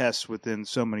 2 tests within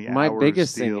so many My hours.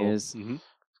 biggest deal. thing is, Mhm.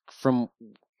 from,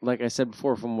 like I said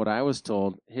before, from what I was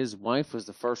told, his wife was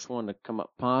the first one to come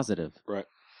up positive. Right.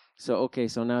 So,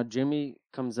 so now Jimmy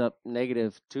comes up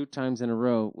negative 2 times in a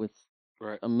row with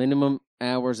Right. a minimum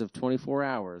hours of 24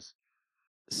 hours.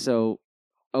 So,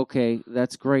 okay,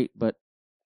 that's great, but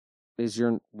is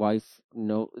your wife,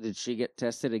 did she get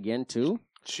tested again too?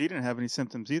 She didn't have any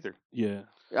symptoms either. Yeah.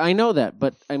 I know that,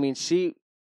 but I mean, she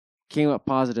came up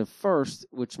positive first,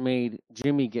 which made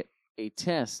Jimmy get a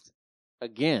test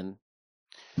again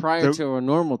prior There- to a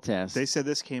normal test. They said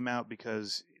this came out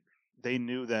because they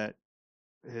knew that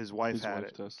his wife His had wife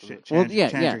it. tested Ch- it. well, Chandra- yeah,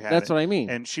 Chandra had that's it. what I mean.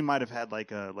 And she might have had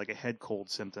like a head cold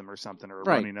symptom or something, or a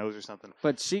Right. runny nose or something.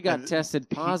 But she got and tested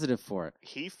he- positive for it.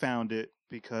 He found it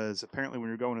because apparently when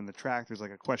you're going in the track, there's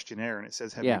like a questionnaire, and it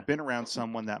says, "Have Yeah. you been around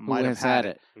someone that Who might have has had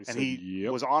it? And said, he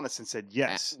 "Yep." was honest and said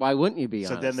yes. Why wouldn't you be So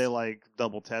honest? then they like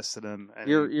double tested him. And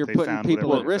you're they putting found people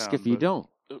whatever at they risk found, if you but- don't.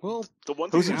 Well, The one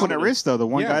Who's thing he putting at is- risk though? The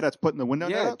one Yeah. guy that's putting the window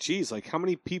net yeah, up. geez, like how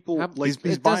many people How- like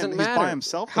He's It by doesn't he's matter. by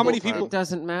himself. How the many whole time. people- It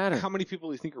doesn't matter. how many people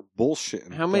do you think are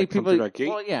bullshitting? How many that come people? through that gate?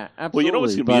 Well, yeah, absolutely. Well, you know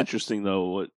what's going to be but interesting though.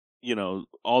 What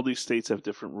all these states have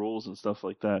different rules and stuff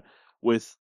like that.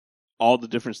 With all the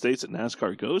different states that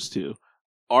NASCAR goes to,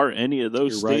 are any of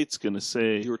those You're right. states going to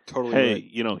say, You're totally "Hey,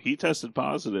 right. he tested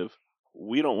positive.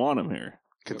 We don't want him here."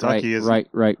 Kentucky is right.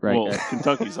 Well,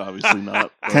 Kentucky's obviously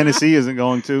not. but Tennessee isn't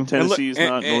going to. Tennessee's And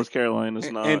not. look- North Carolina's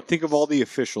and, not. and think of all the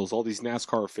officials, all these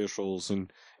NASCAR officials,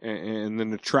 and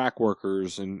then the track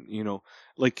workers, and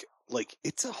like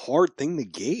it's a hard thing to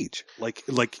gauge. Like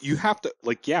you have to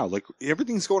like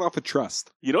everything's going off of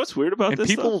trust, You know what's weird about and this?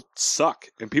 people suck,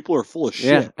 and people are full of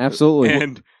Yeah, shit. absolutely.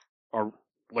 and are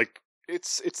like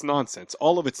it's nonsense.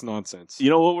 All of it's nonsense.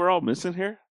 You know what we're all missing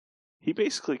here? He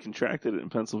basically contracted it in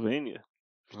Pennsylvania.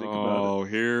 If you think about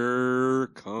Here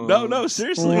it. comes No,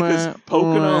 seriously, because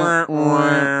Pocono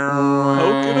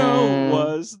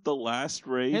was the last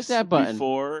race Hit that button.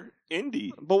 before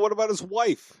Indy. But what about his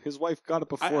wife? His wife got it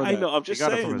before I that. know. I'm He just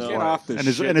got it saying. from his though. Get off this and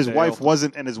his shit, and his Dale. wife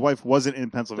wasn't in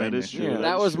Pennsylvania. That is true. Yeah. that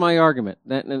That was is my argument.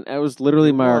 That was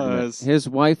literally my argument. was. His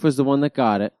wife was the one that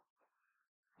got it.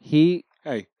 He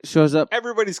Hey, shows up.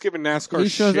 everybody's giving NASCAR He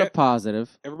shows shit. up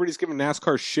positive. Everybody's giving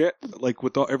NASCAR shit, like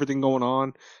with everything going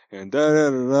on, and da da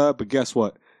da da. But guess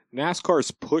what? NASCAR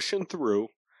is pushing through,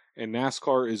 and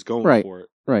NASCAR is going Right. for it.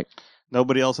 Right.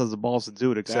 Nobody else has the balls to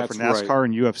do it except That's for NASCAR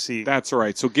and UFC. That's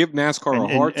right. So give NASCAR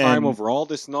And- a hard and- time and- over all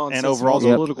this nonsense and over all the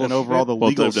the political and over all the Well,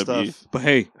 legal WWE. stuff. But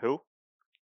hey, Who?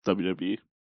 WWE.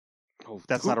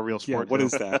 That's not a real Yeah, sport. what though.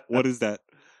 is that? What is that?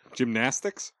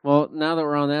 Gymnastics? Well, now that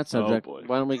we're on that subject, boy.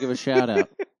 why don't we give a shout out?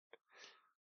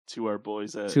 to our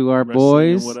boys at To our Wrestling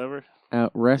boys. and whatever.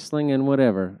 Out wrestling and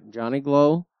whatever. Johnny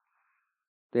Glow.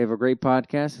 They have a great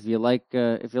podcast. If you like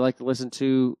to listen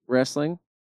to wrestling,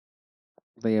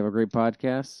 they have a great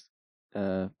podcast.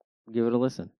 Give it a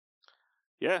listen.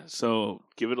 Yeah, so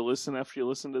give it a listen after you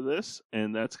listen to this,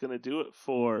 and that's going to do it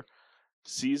for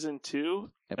Season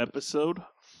 2, Episode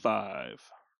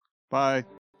 5. Bye.